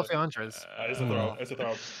 That's Wolfeei Qndres. It's a throw. It's a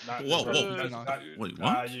throw. Whoa. Wait,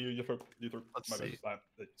 what? You threw. Let's see.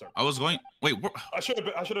 Sorry. I was going. Wait. I should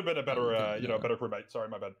have been a better, better crewmate. Sorry,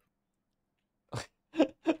 my bad.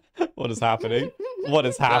 What is happening? What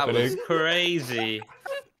is happening? That was crazy.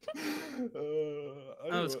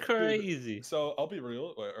 That was crazy. Dude, so I'll be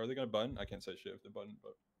real. Wait, are they gonna button? I can't say shit if they button,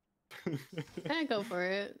 but. Go for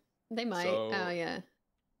it. They might. So, oh yeah.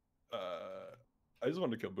 I just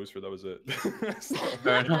wanted to kill Boosfer. That was it.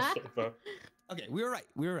 Okay, we were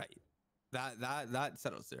right. That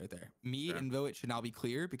settles it right there. Me Sure. and VOD should now be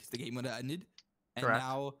clear because the game would have ended. And Correct.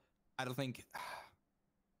 now I don't think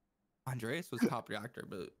Qndres was top reactor,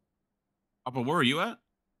 but But where were you at?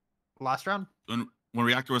 Last round? When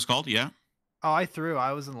reactor was called? Yeah. Oh, I threw.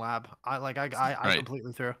 I was in lab. I Right.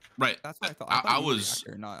 completely threw. Right. that's what I thought. I thought you were was.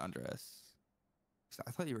 reactor, not Qndres.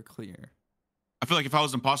 I thought you were clear. I feel like if I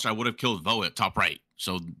was imposter, I would have killed VOD at top right.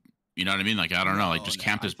 So you know what I mean? Like I don't know, like just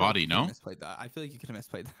camped his body. No. Misplayed that. I feel like you could have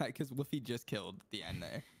misplayed that because Wolfeei just killed the end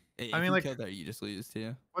there. If I mean, you like, killed there, you just lose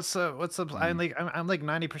too. What's up? I'm like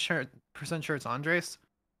 90% sure it's Andres,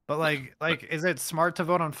 but like is it smart to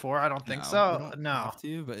vote on 4? I don't think No, so. we don't No. have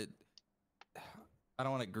to, but I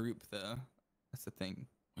don't want to group though. That's the thing.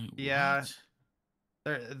 Wait, Yeah.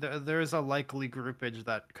 what? There's a likely groupage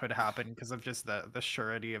that could happen because of just the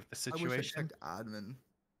surety of the I wish I situation. checked admin.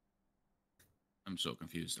 I'm so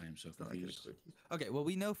confused. I am so confused. Okay, well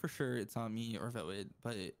we know for sure it's on me or VOD,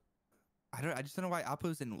 but I just don't know why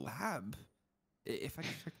Apo's in lab. If I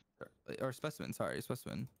can check or specimen, sorry,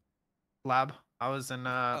 specimen. Lab. I was in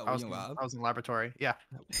were you in lab? I was in laboratory. Yeah.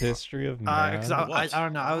 History of Because MIRA. I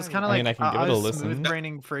don't know. I was kind of I like mean, I can give it a listen. smooth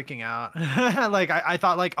braining, freaking out. Like I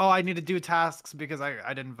thought like, oh, I need to do tasks because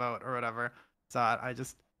I didn't vote or whatever. So I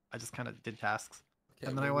just kind of did tasks. Okay,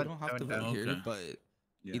 And then well, I went. We don't have to down. vote here, Okay. but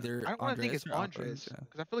Yeah. either I want to think it's Qndres or Andres Apo,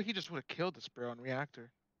 because I feel like he just would have killed this bro on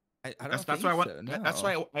reactor. I don't That's think why I went. so, That's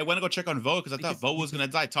no. why I went to go check on VOD because I thought Because- VOD was gonna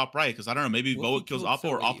die top right because I don't know, maybe VOD kills killed Oppo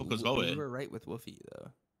or Wolfeei. Oppo kills We VOD. were right with Wolfeei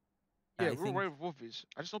though. Yeah, I we're think right with Wolfeis.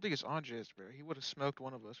 I just don't think it's Andres, bro. He would have smoked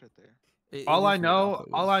one of us right there. it All I is weird know, Apo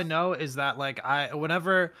all I is- know is that like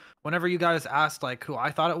whenever you guys asked like who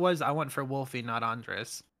I thought it was, I went for Wolfie, not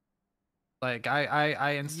Andres. Like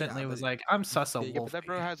I instantly was but- like, I'm sus of Yeah, Yeah, but that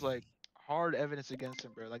bro Wolfie. has like hard evidence against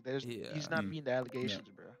him, bro. Like he's Yeah. not meeting the allegations,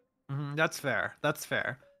 bro. That's fair. That's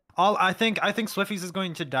fair. I think Swifyz is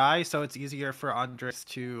going to die, so it's easier for Andres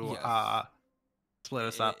to Yes. split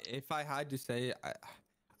us up. If I had to say,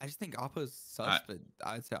 I just think Oppo's sus, but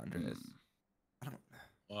I'd say Qndres. I don't.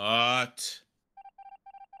 What?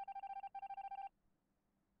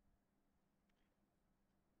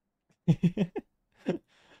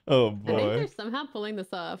 Oh I think boy, they're somehow pulling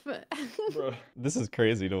this off. Bro. this is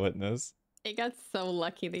crazy to witness. It got so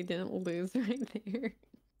lucky they didn't lose right there.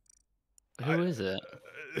 Who is it?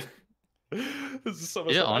 This is so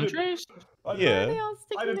Is it much fun. Andres? I Why are they Yeah. all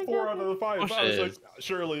I sticking did 4 out together? of the 5. I was Bullshit. like,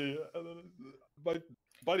 surely. My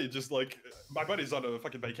buddy just like my buddy's on a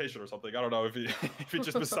fucking vacation or something. I don't know if he if he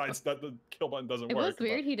just decides that the kill button doesn't It work. was but-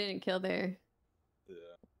 weird he didn't kill there. Yeah.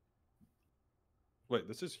 Wait,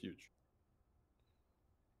 this is huge.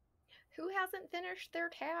 Who hasn't finished their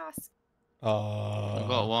task? I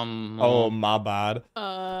got one more. Oh, my bad.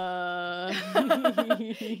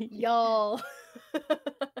 Y'all.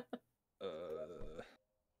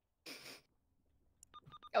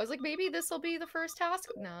 I was like, maybe this will be the first task.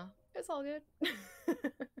 Nah, it's all good.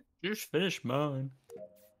 Just finish mine.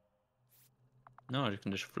 No, you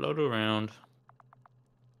can just float around.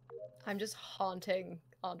 I'm just haunting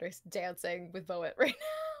Andres dancing with VOD right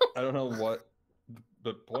now. I don't know what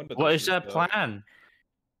the point. What is that plan?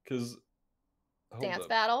 Because Dance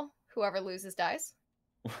battle. Whoever loses dies.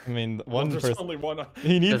 I mean, Well, one there's person. only one.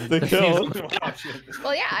 He needs to There's kill. only one option.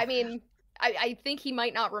 Well, yeah, I mean, I think he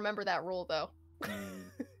might not remember that rule though.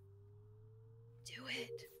 Do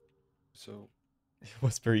it. So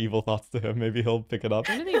Whisper evil thoughts to him. Maybe he'll pick it up.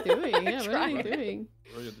 What are they doing? Yeah, what are Trying. they doing?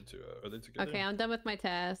 where are the two? Are they together? Okay, I'm done with my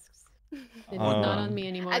tasks. It's not on me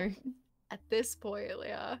anymore. At this point,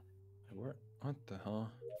 yeah. What the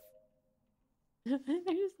hell? They're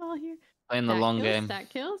just all here. Playing the long game. Stat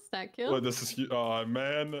kill, stat kill. Well, this is huge. Oh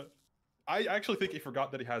man, I actually think he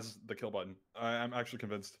forgot that he has the kill button. I'm actually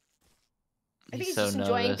convinced. I think He's he's so just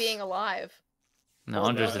enjoying nervous. being alive. No,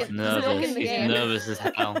 Andres He's is milking nervous. the He's game. nervous as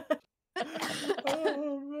hell.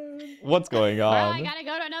 Oh man. What's going Bro, I on? gotta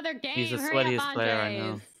go to another game. He's the Hurry up, sweatiest player I know.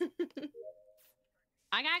 Andres.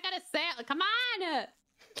 I gotta say, come on!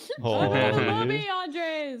 Holy. Lobby,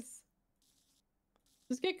 Andres.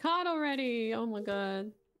 Just get caught already. Oh my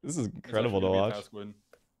god. This is It's incredible to actually gonna be a watch. task win.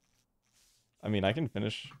 I mean, I can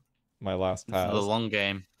finish my last This is pass. the long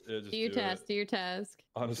game. Yeah, just Do your do it. task. Do your task.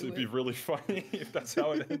 Honestly, Do it'd be it. really funny if that's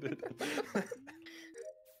how it ended.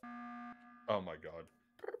 Oh my god.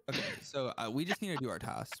 Okay, so we just need to do our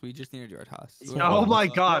tasks. We just need to do our tasks. Oh my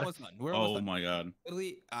We're God. almost done. We're almost Oh done. my god.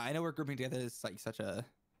 Literally, I know we're grouping together. It's like such a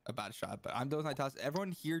bad shot, but I'm done with my tasks.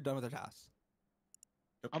 Everyone here done with their tasks.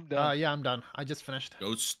 I'm done. Yeah, I'm done. I just finished.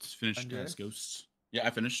 Ghosts finished. Under? Yes, ghosts. Yeah, I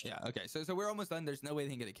finished. Yeah. Okay. So we're almost done. There's no way they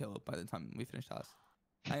can get a kill by the time we finish tasks.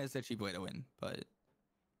 I think it's a cheap way to win, but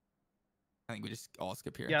I think we just all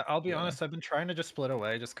skip here. Yeah, I'll be honest. I've been trying to just split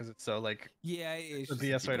away just because it's so like. Yeah, it's the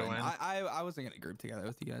just BS way to win. I wasn't gonna group together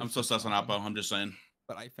with you guys. I'm so sus on Oppo. I'm just saying.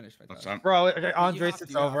 But I finished my That's task. Bro, okay, Andres, have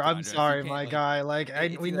it's to, you have over. to, I'm Andres. You sorry, can't, my like, guy. Like,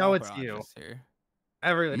 we either know Alpha it's or you. Andres here.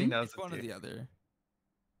 Everybody knows It's one or you. the other.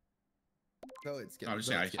 No, it's good.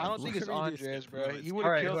 Obviously, I don't think it's Andres, bro. He would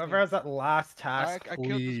All have right, killed whoever me. has that last task, I killed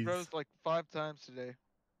this please. bro like 5 times today.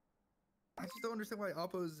 I just don't understand why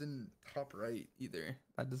Oppo's in top right either.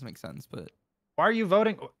 That doesn't make sense, but Why are you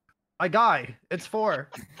voting? My guy, it's 4.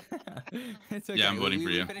 it's okay. Yeah, I'm voting for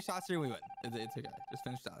you. We finish last year, we win. It's okay. Just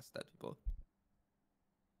finish last, dead people.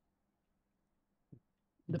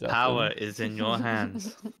 The power is in your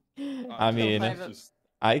hands. I mean,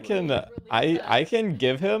 I can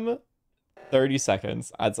give him 30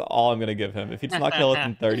 seconds. That's all I'm gonna give him. If he does not kill it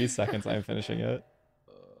in 30 seconds, I'm finishing it.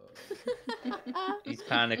 He's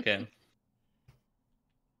panicking.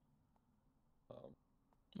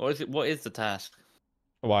 What is it? What is the task?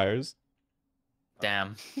 Wires.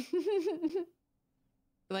 Damn.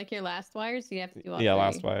 Like your last wires, you have to do all Yeah, 3.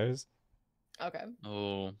 last wires. Okay.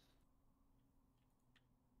 Oh.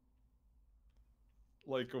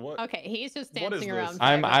 Like what? Okay, he's just What is dancing around. this?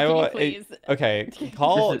 I Can you will. please? Okay,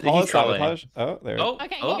 call He's a trolling. sabotage. Oh, there. Oh.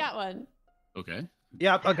 Okay, oh. he got one. Okay.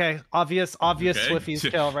 Yeah, okay. Obvious Okay. Swifyz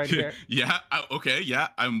kill right here. Yeah. Okay. Yeah.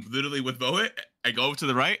 I'm literally with Voet. I go to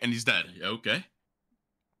the right and he's dead. Okay.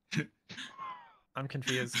 I'm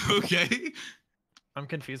confused. Okay. I'm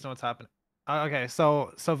confused on what's happening. Okay,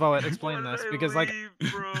 so Voet, explain this because like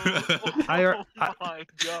bro. I- Oh my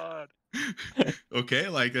god. Okay.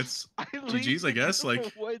 Like that's I GG's, I guess. for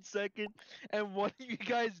Like 1 second, and one of you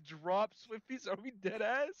guys drop Swifyz. Are we dead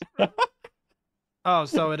ass? oh,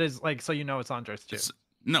 so it is like so you know it's Andres too.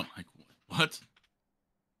 no. Like what?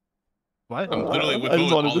 What? I'm literally with I just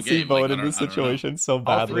Voet wanted all to see game, like, Voet I in don't- this I don't know. situation so All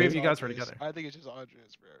badly. 3 of you guys were together. I think it's just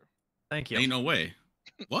Andres, bro. Thank you. Ain't no way.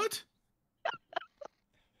 What?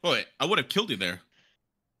 Boy, I would have killed you there.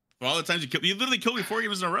 For all the times you killed, you literally killed me 4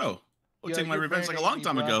 games in a row. I'll Yo, take my you're revenge like a burning long me,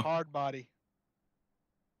 time bro. ago. Hard body.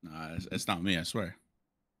 Nah, it's not me. I swear,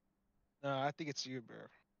 No, I think it's you, bro.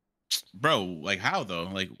 bro. Like how though?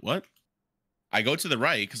 Like what? I go to the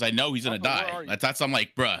right because I know he's gonna Where die. are you? That's I'm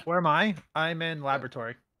like, bruh. Where am I? I'm in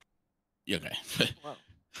laboratory. You okay? Wow.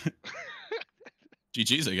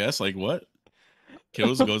 GG's, I guess. Like what?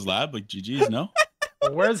 Kills goes lab. Like GG's. No.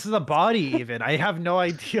 Where's the body even? I have no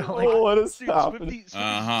idea. Like, Oh, what is Dude, happening?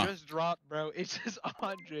 Swifyz just dropped, bro. It's just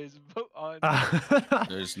Andres. Vote Andres.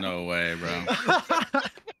 There's no way, bro.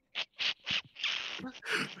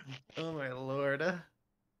 oh my lord.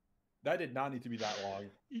 That did not need to be that long.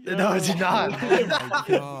 No, it did not. Oh my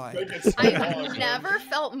god. Make it so long, I've bro. never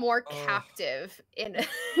felt more Oh. captive in a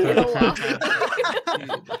while.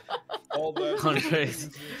 All that. Andres,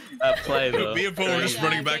 that play though. Me and Bo were just Yeah,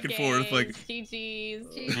 running back good and forth, like. games. GG's.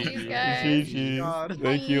 GG's, guys. GG's.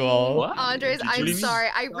 Thank you all. What? Andres, I'm GG's. sorry.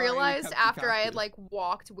 I Sorry, realized you after I had captured. like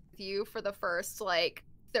walked with you for the first like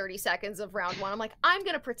 30 seconds of round 1, I'm like, I'm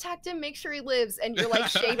gonna protect him, make sure he lives, and you're like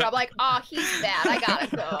shaking. I'm like, oh, he's bad. I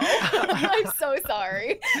gotta go. I'm so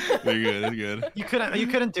sorry. They're good. They're good. You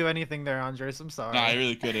couldn't do anything there, Andres. I'm sorry. No, I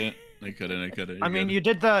really couldn't. I couldn't. I mean, you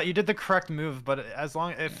did the correct move, but as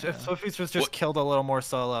long if Swifyz was just What- killed a little more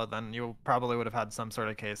solo, then you probably would have had some sort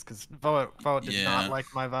of case. Because Voet did Yeah. not like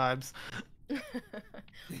my vibes.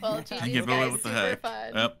 Well, Thank GG's, you, Bo. guys. What the Super heck?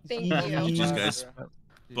 fun. Yep. Thank you. GG's, guys. Bro.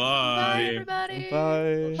 Bye, Bye. everybody.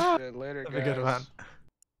 Bye. Oh, shit, later, Have a good one. guys.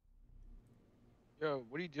 Yo,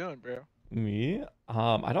 what are you doing, bro? Me? I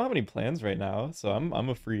don't have any plans right now, so I'm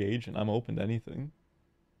a free agent. I'm open to anything.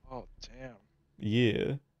 Oh, damn.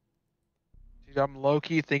 Yeah. Dude, I'm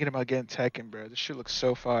low-key thinking about getting Tekken, bro. This shit looks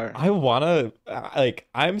so fire. I wanna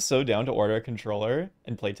I'm so down to order a controller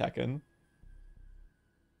and play Tekken.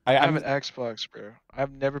 I have I'm an Xbox, bro.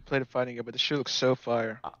 I've never played a fighting game, but this shit looks so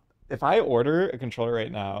fire. if I order a controller right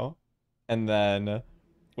now and then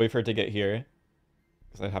wait for it to get here,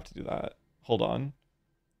 because I'd have to do that. Hold on.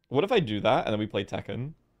 What if I do that and then we play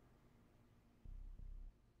Tekken?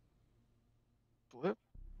 Flip?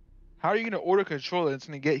 How are you gonna order a controller and it's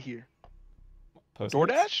gonna get here? Postmates?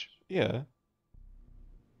 DoorDash? Yeah.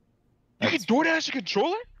 You can DoorDash a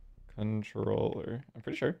controller? Controller. I'm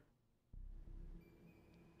pretty sure.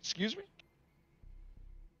 Excuse me?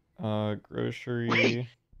 Grocery. Wait.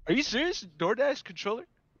 Are you serious? DoorDash controller?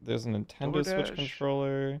 There's a Nintendo Switch DoorDash.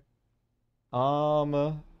 controller.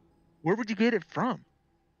 Where would you get it from?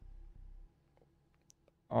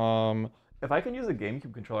 If I can use a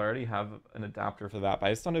GameCube controller, I already have an adapter for that, but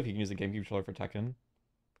I just don't know if you can use a GameCube controller for Tekken.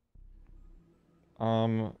 Let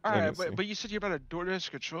me Alright, see. but you said you're about a DoorDash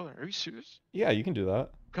controller. Are you serious? Yeah, you can do that.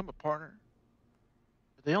 Become a partner.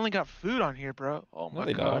 They only got food on here, bro. Oh my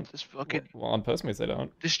they god, don't. this fucking. Well, on Postmates they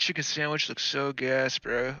don't. This chicken sandwich looks so gas,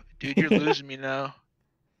 bro. Dude, you're losing me now.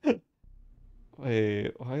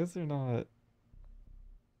 Wait, why is there not?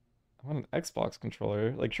 I want an Xbox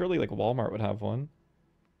controller. Like, surely, like Walmart would have one.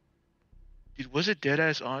 Dude, was it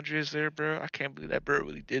deadass Andres there, bro? I can't believe that bro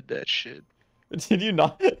really did that shit. Did you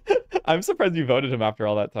not? I'm surprised you voted him after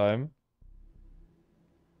all that time.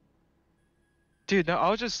 Dude, no, I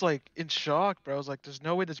was just like in shock, bro. I was like, there's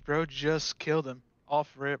no way this bro just killed him.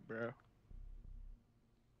 Off rip, bro.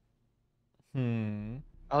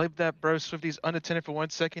 I leave that bro Swifyz unattended for 1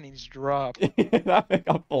 second and he's dropped. That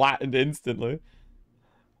got flattened instantly.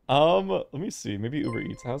 Let me see. Maybe Uber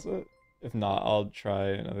Eats has it. If not, I'll try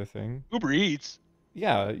another thing. Uber Eats?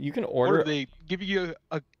 Yeah, you can order. Or they give you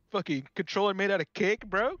a fucking controller made out of cake,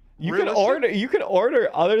 bro? You can order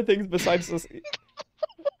other things besides this.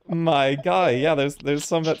 My God, yeah, there's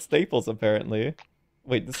some at Staples apparently.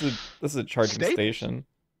 Wait, this is a charging Staples? station.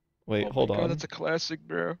 Wait, Oh hold my God, on. that's a classic,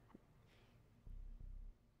 bro.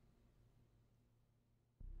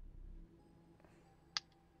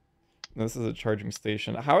 This is a charging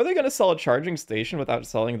station. How are they going to sell a charging station without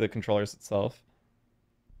selling the controllers itself?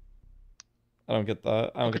 I don't get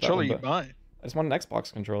that. I don't get that one, controller you but buying? I just want an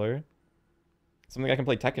Xbox controller. Something I can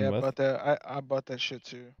play Tekken Yeah, with. I bought that shit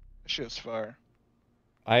too. That shit was fire.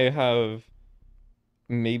 I've held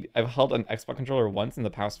an Xbox controller once in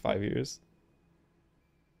the past 5 years.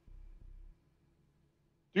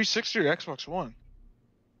 360 or Xbox One?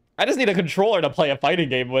 I just need a controller to play a fighting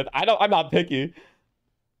game with. I'm not picky.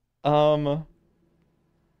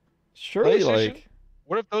 Surely like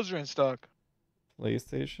What if those are in stock?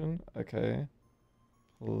 PlayStation? Okay.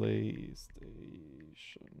 PlayStation.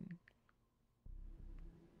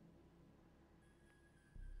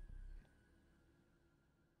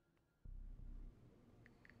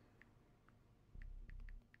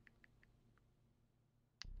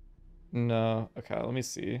 No. Okay, let me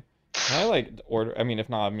see. Can I like order? I mean, if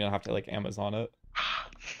not, I'm gonna have to like Amazon it.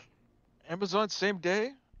 Amazon same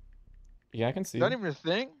day? Yeah, I can see. Is that even a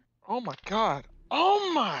thing? Oh my God.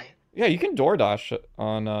 Oh my. Yeah, you can DoorDash it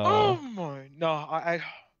on Oh my. No, I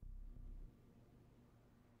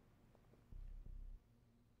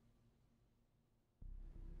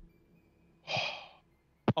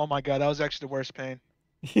Oh my God, that was actually the worst pain.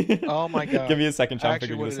 Oh my God. Give me a second, trying to Actually,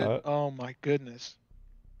 figure this out. Oh my goodness.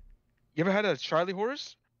 You ever had a Charlie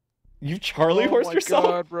horse? You Charlie horsed yourself? Oh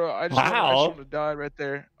my God, bro! I just Wow. would have died right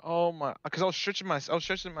there. Oh my, because I was stretching my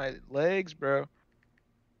legs, bro.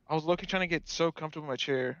 I was looking trying to get so comfortable in my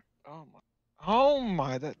chair. Oh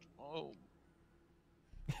my, that. Oh.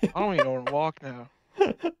 I don't even know where to walk now.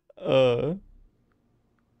 I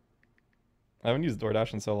haven't used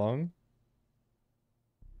DoorDash in so long.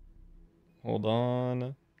 Hold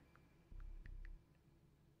on.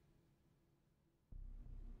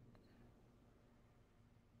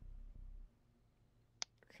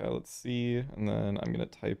 Okay, let's see. And then I'm gonna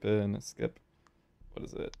type in skip. What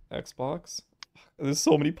is it? Xbox? There's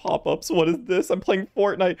so many pop-ups. What is this? I'm playing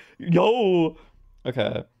Fortnite. Yo!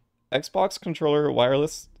 Okay. Xbox controller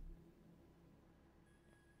wireless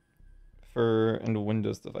for and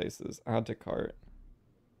Windows devices. Add to cart.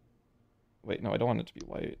 Wait, no, I don't want it to be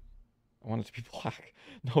white. I want it to be black.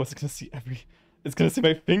 No, it's gonna see it's gonna see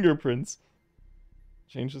my fingerprints.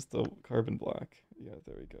 Change this to carbon black. Yeah,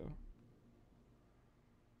 there we go.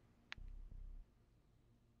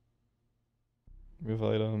 Move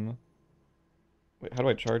item. Wait, how do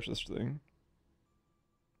I charge this thing?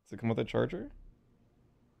 Does it come with a charger?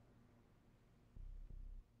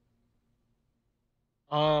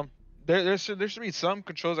 There should be some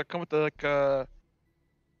controls that come with the like not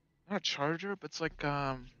a charger, but it's like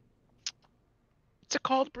what's it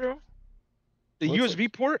called, bro? The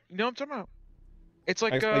USB port. You know what I'm talking about? It's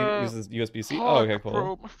like uses USB-C. Oh, okay, cool.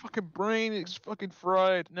 Bro, my fucking brain is fucking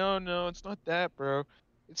fried. No, it's not that, bro.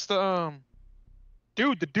 It's the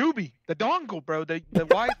dude, the doobie, the dongle, bro, the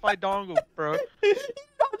Wi-Fi dongle, bro.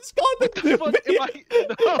 Just call it the doobie.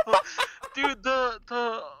 No. Dude,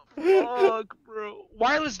 the fuck, bro,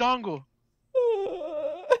 wireless dongle.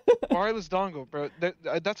 Wireless dongle, bro.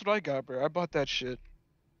 That's what I got, bro. I bought that shit.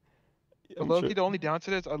 But Loki, the only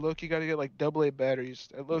downside is I Loki gotta get like AA batteries.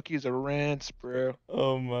 That Loki is a rinse, bro.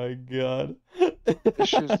 Oh my God. This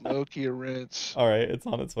shit's Loki a rinse. All right, it's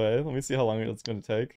on its way. Let me see how long it's gonna take.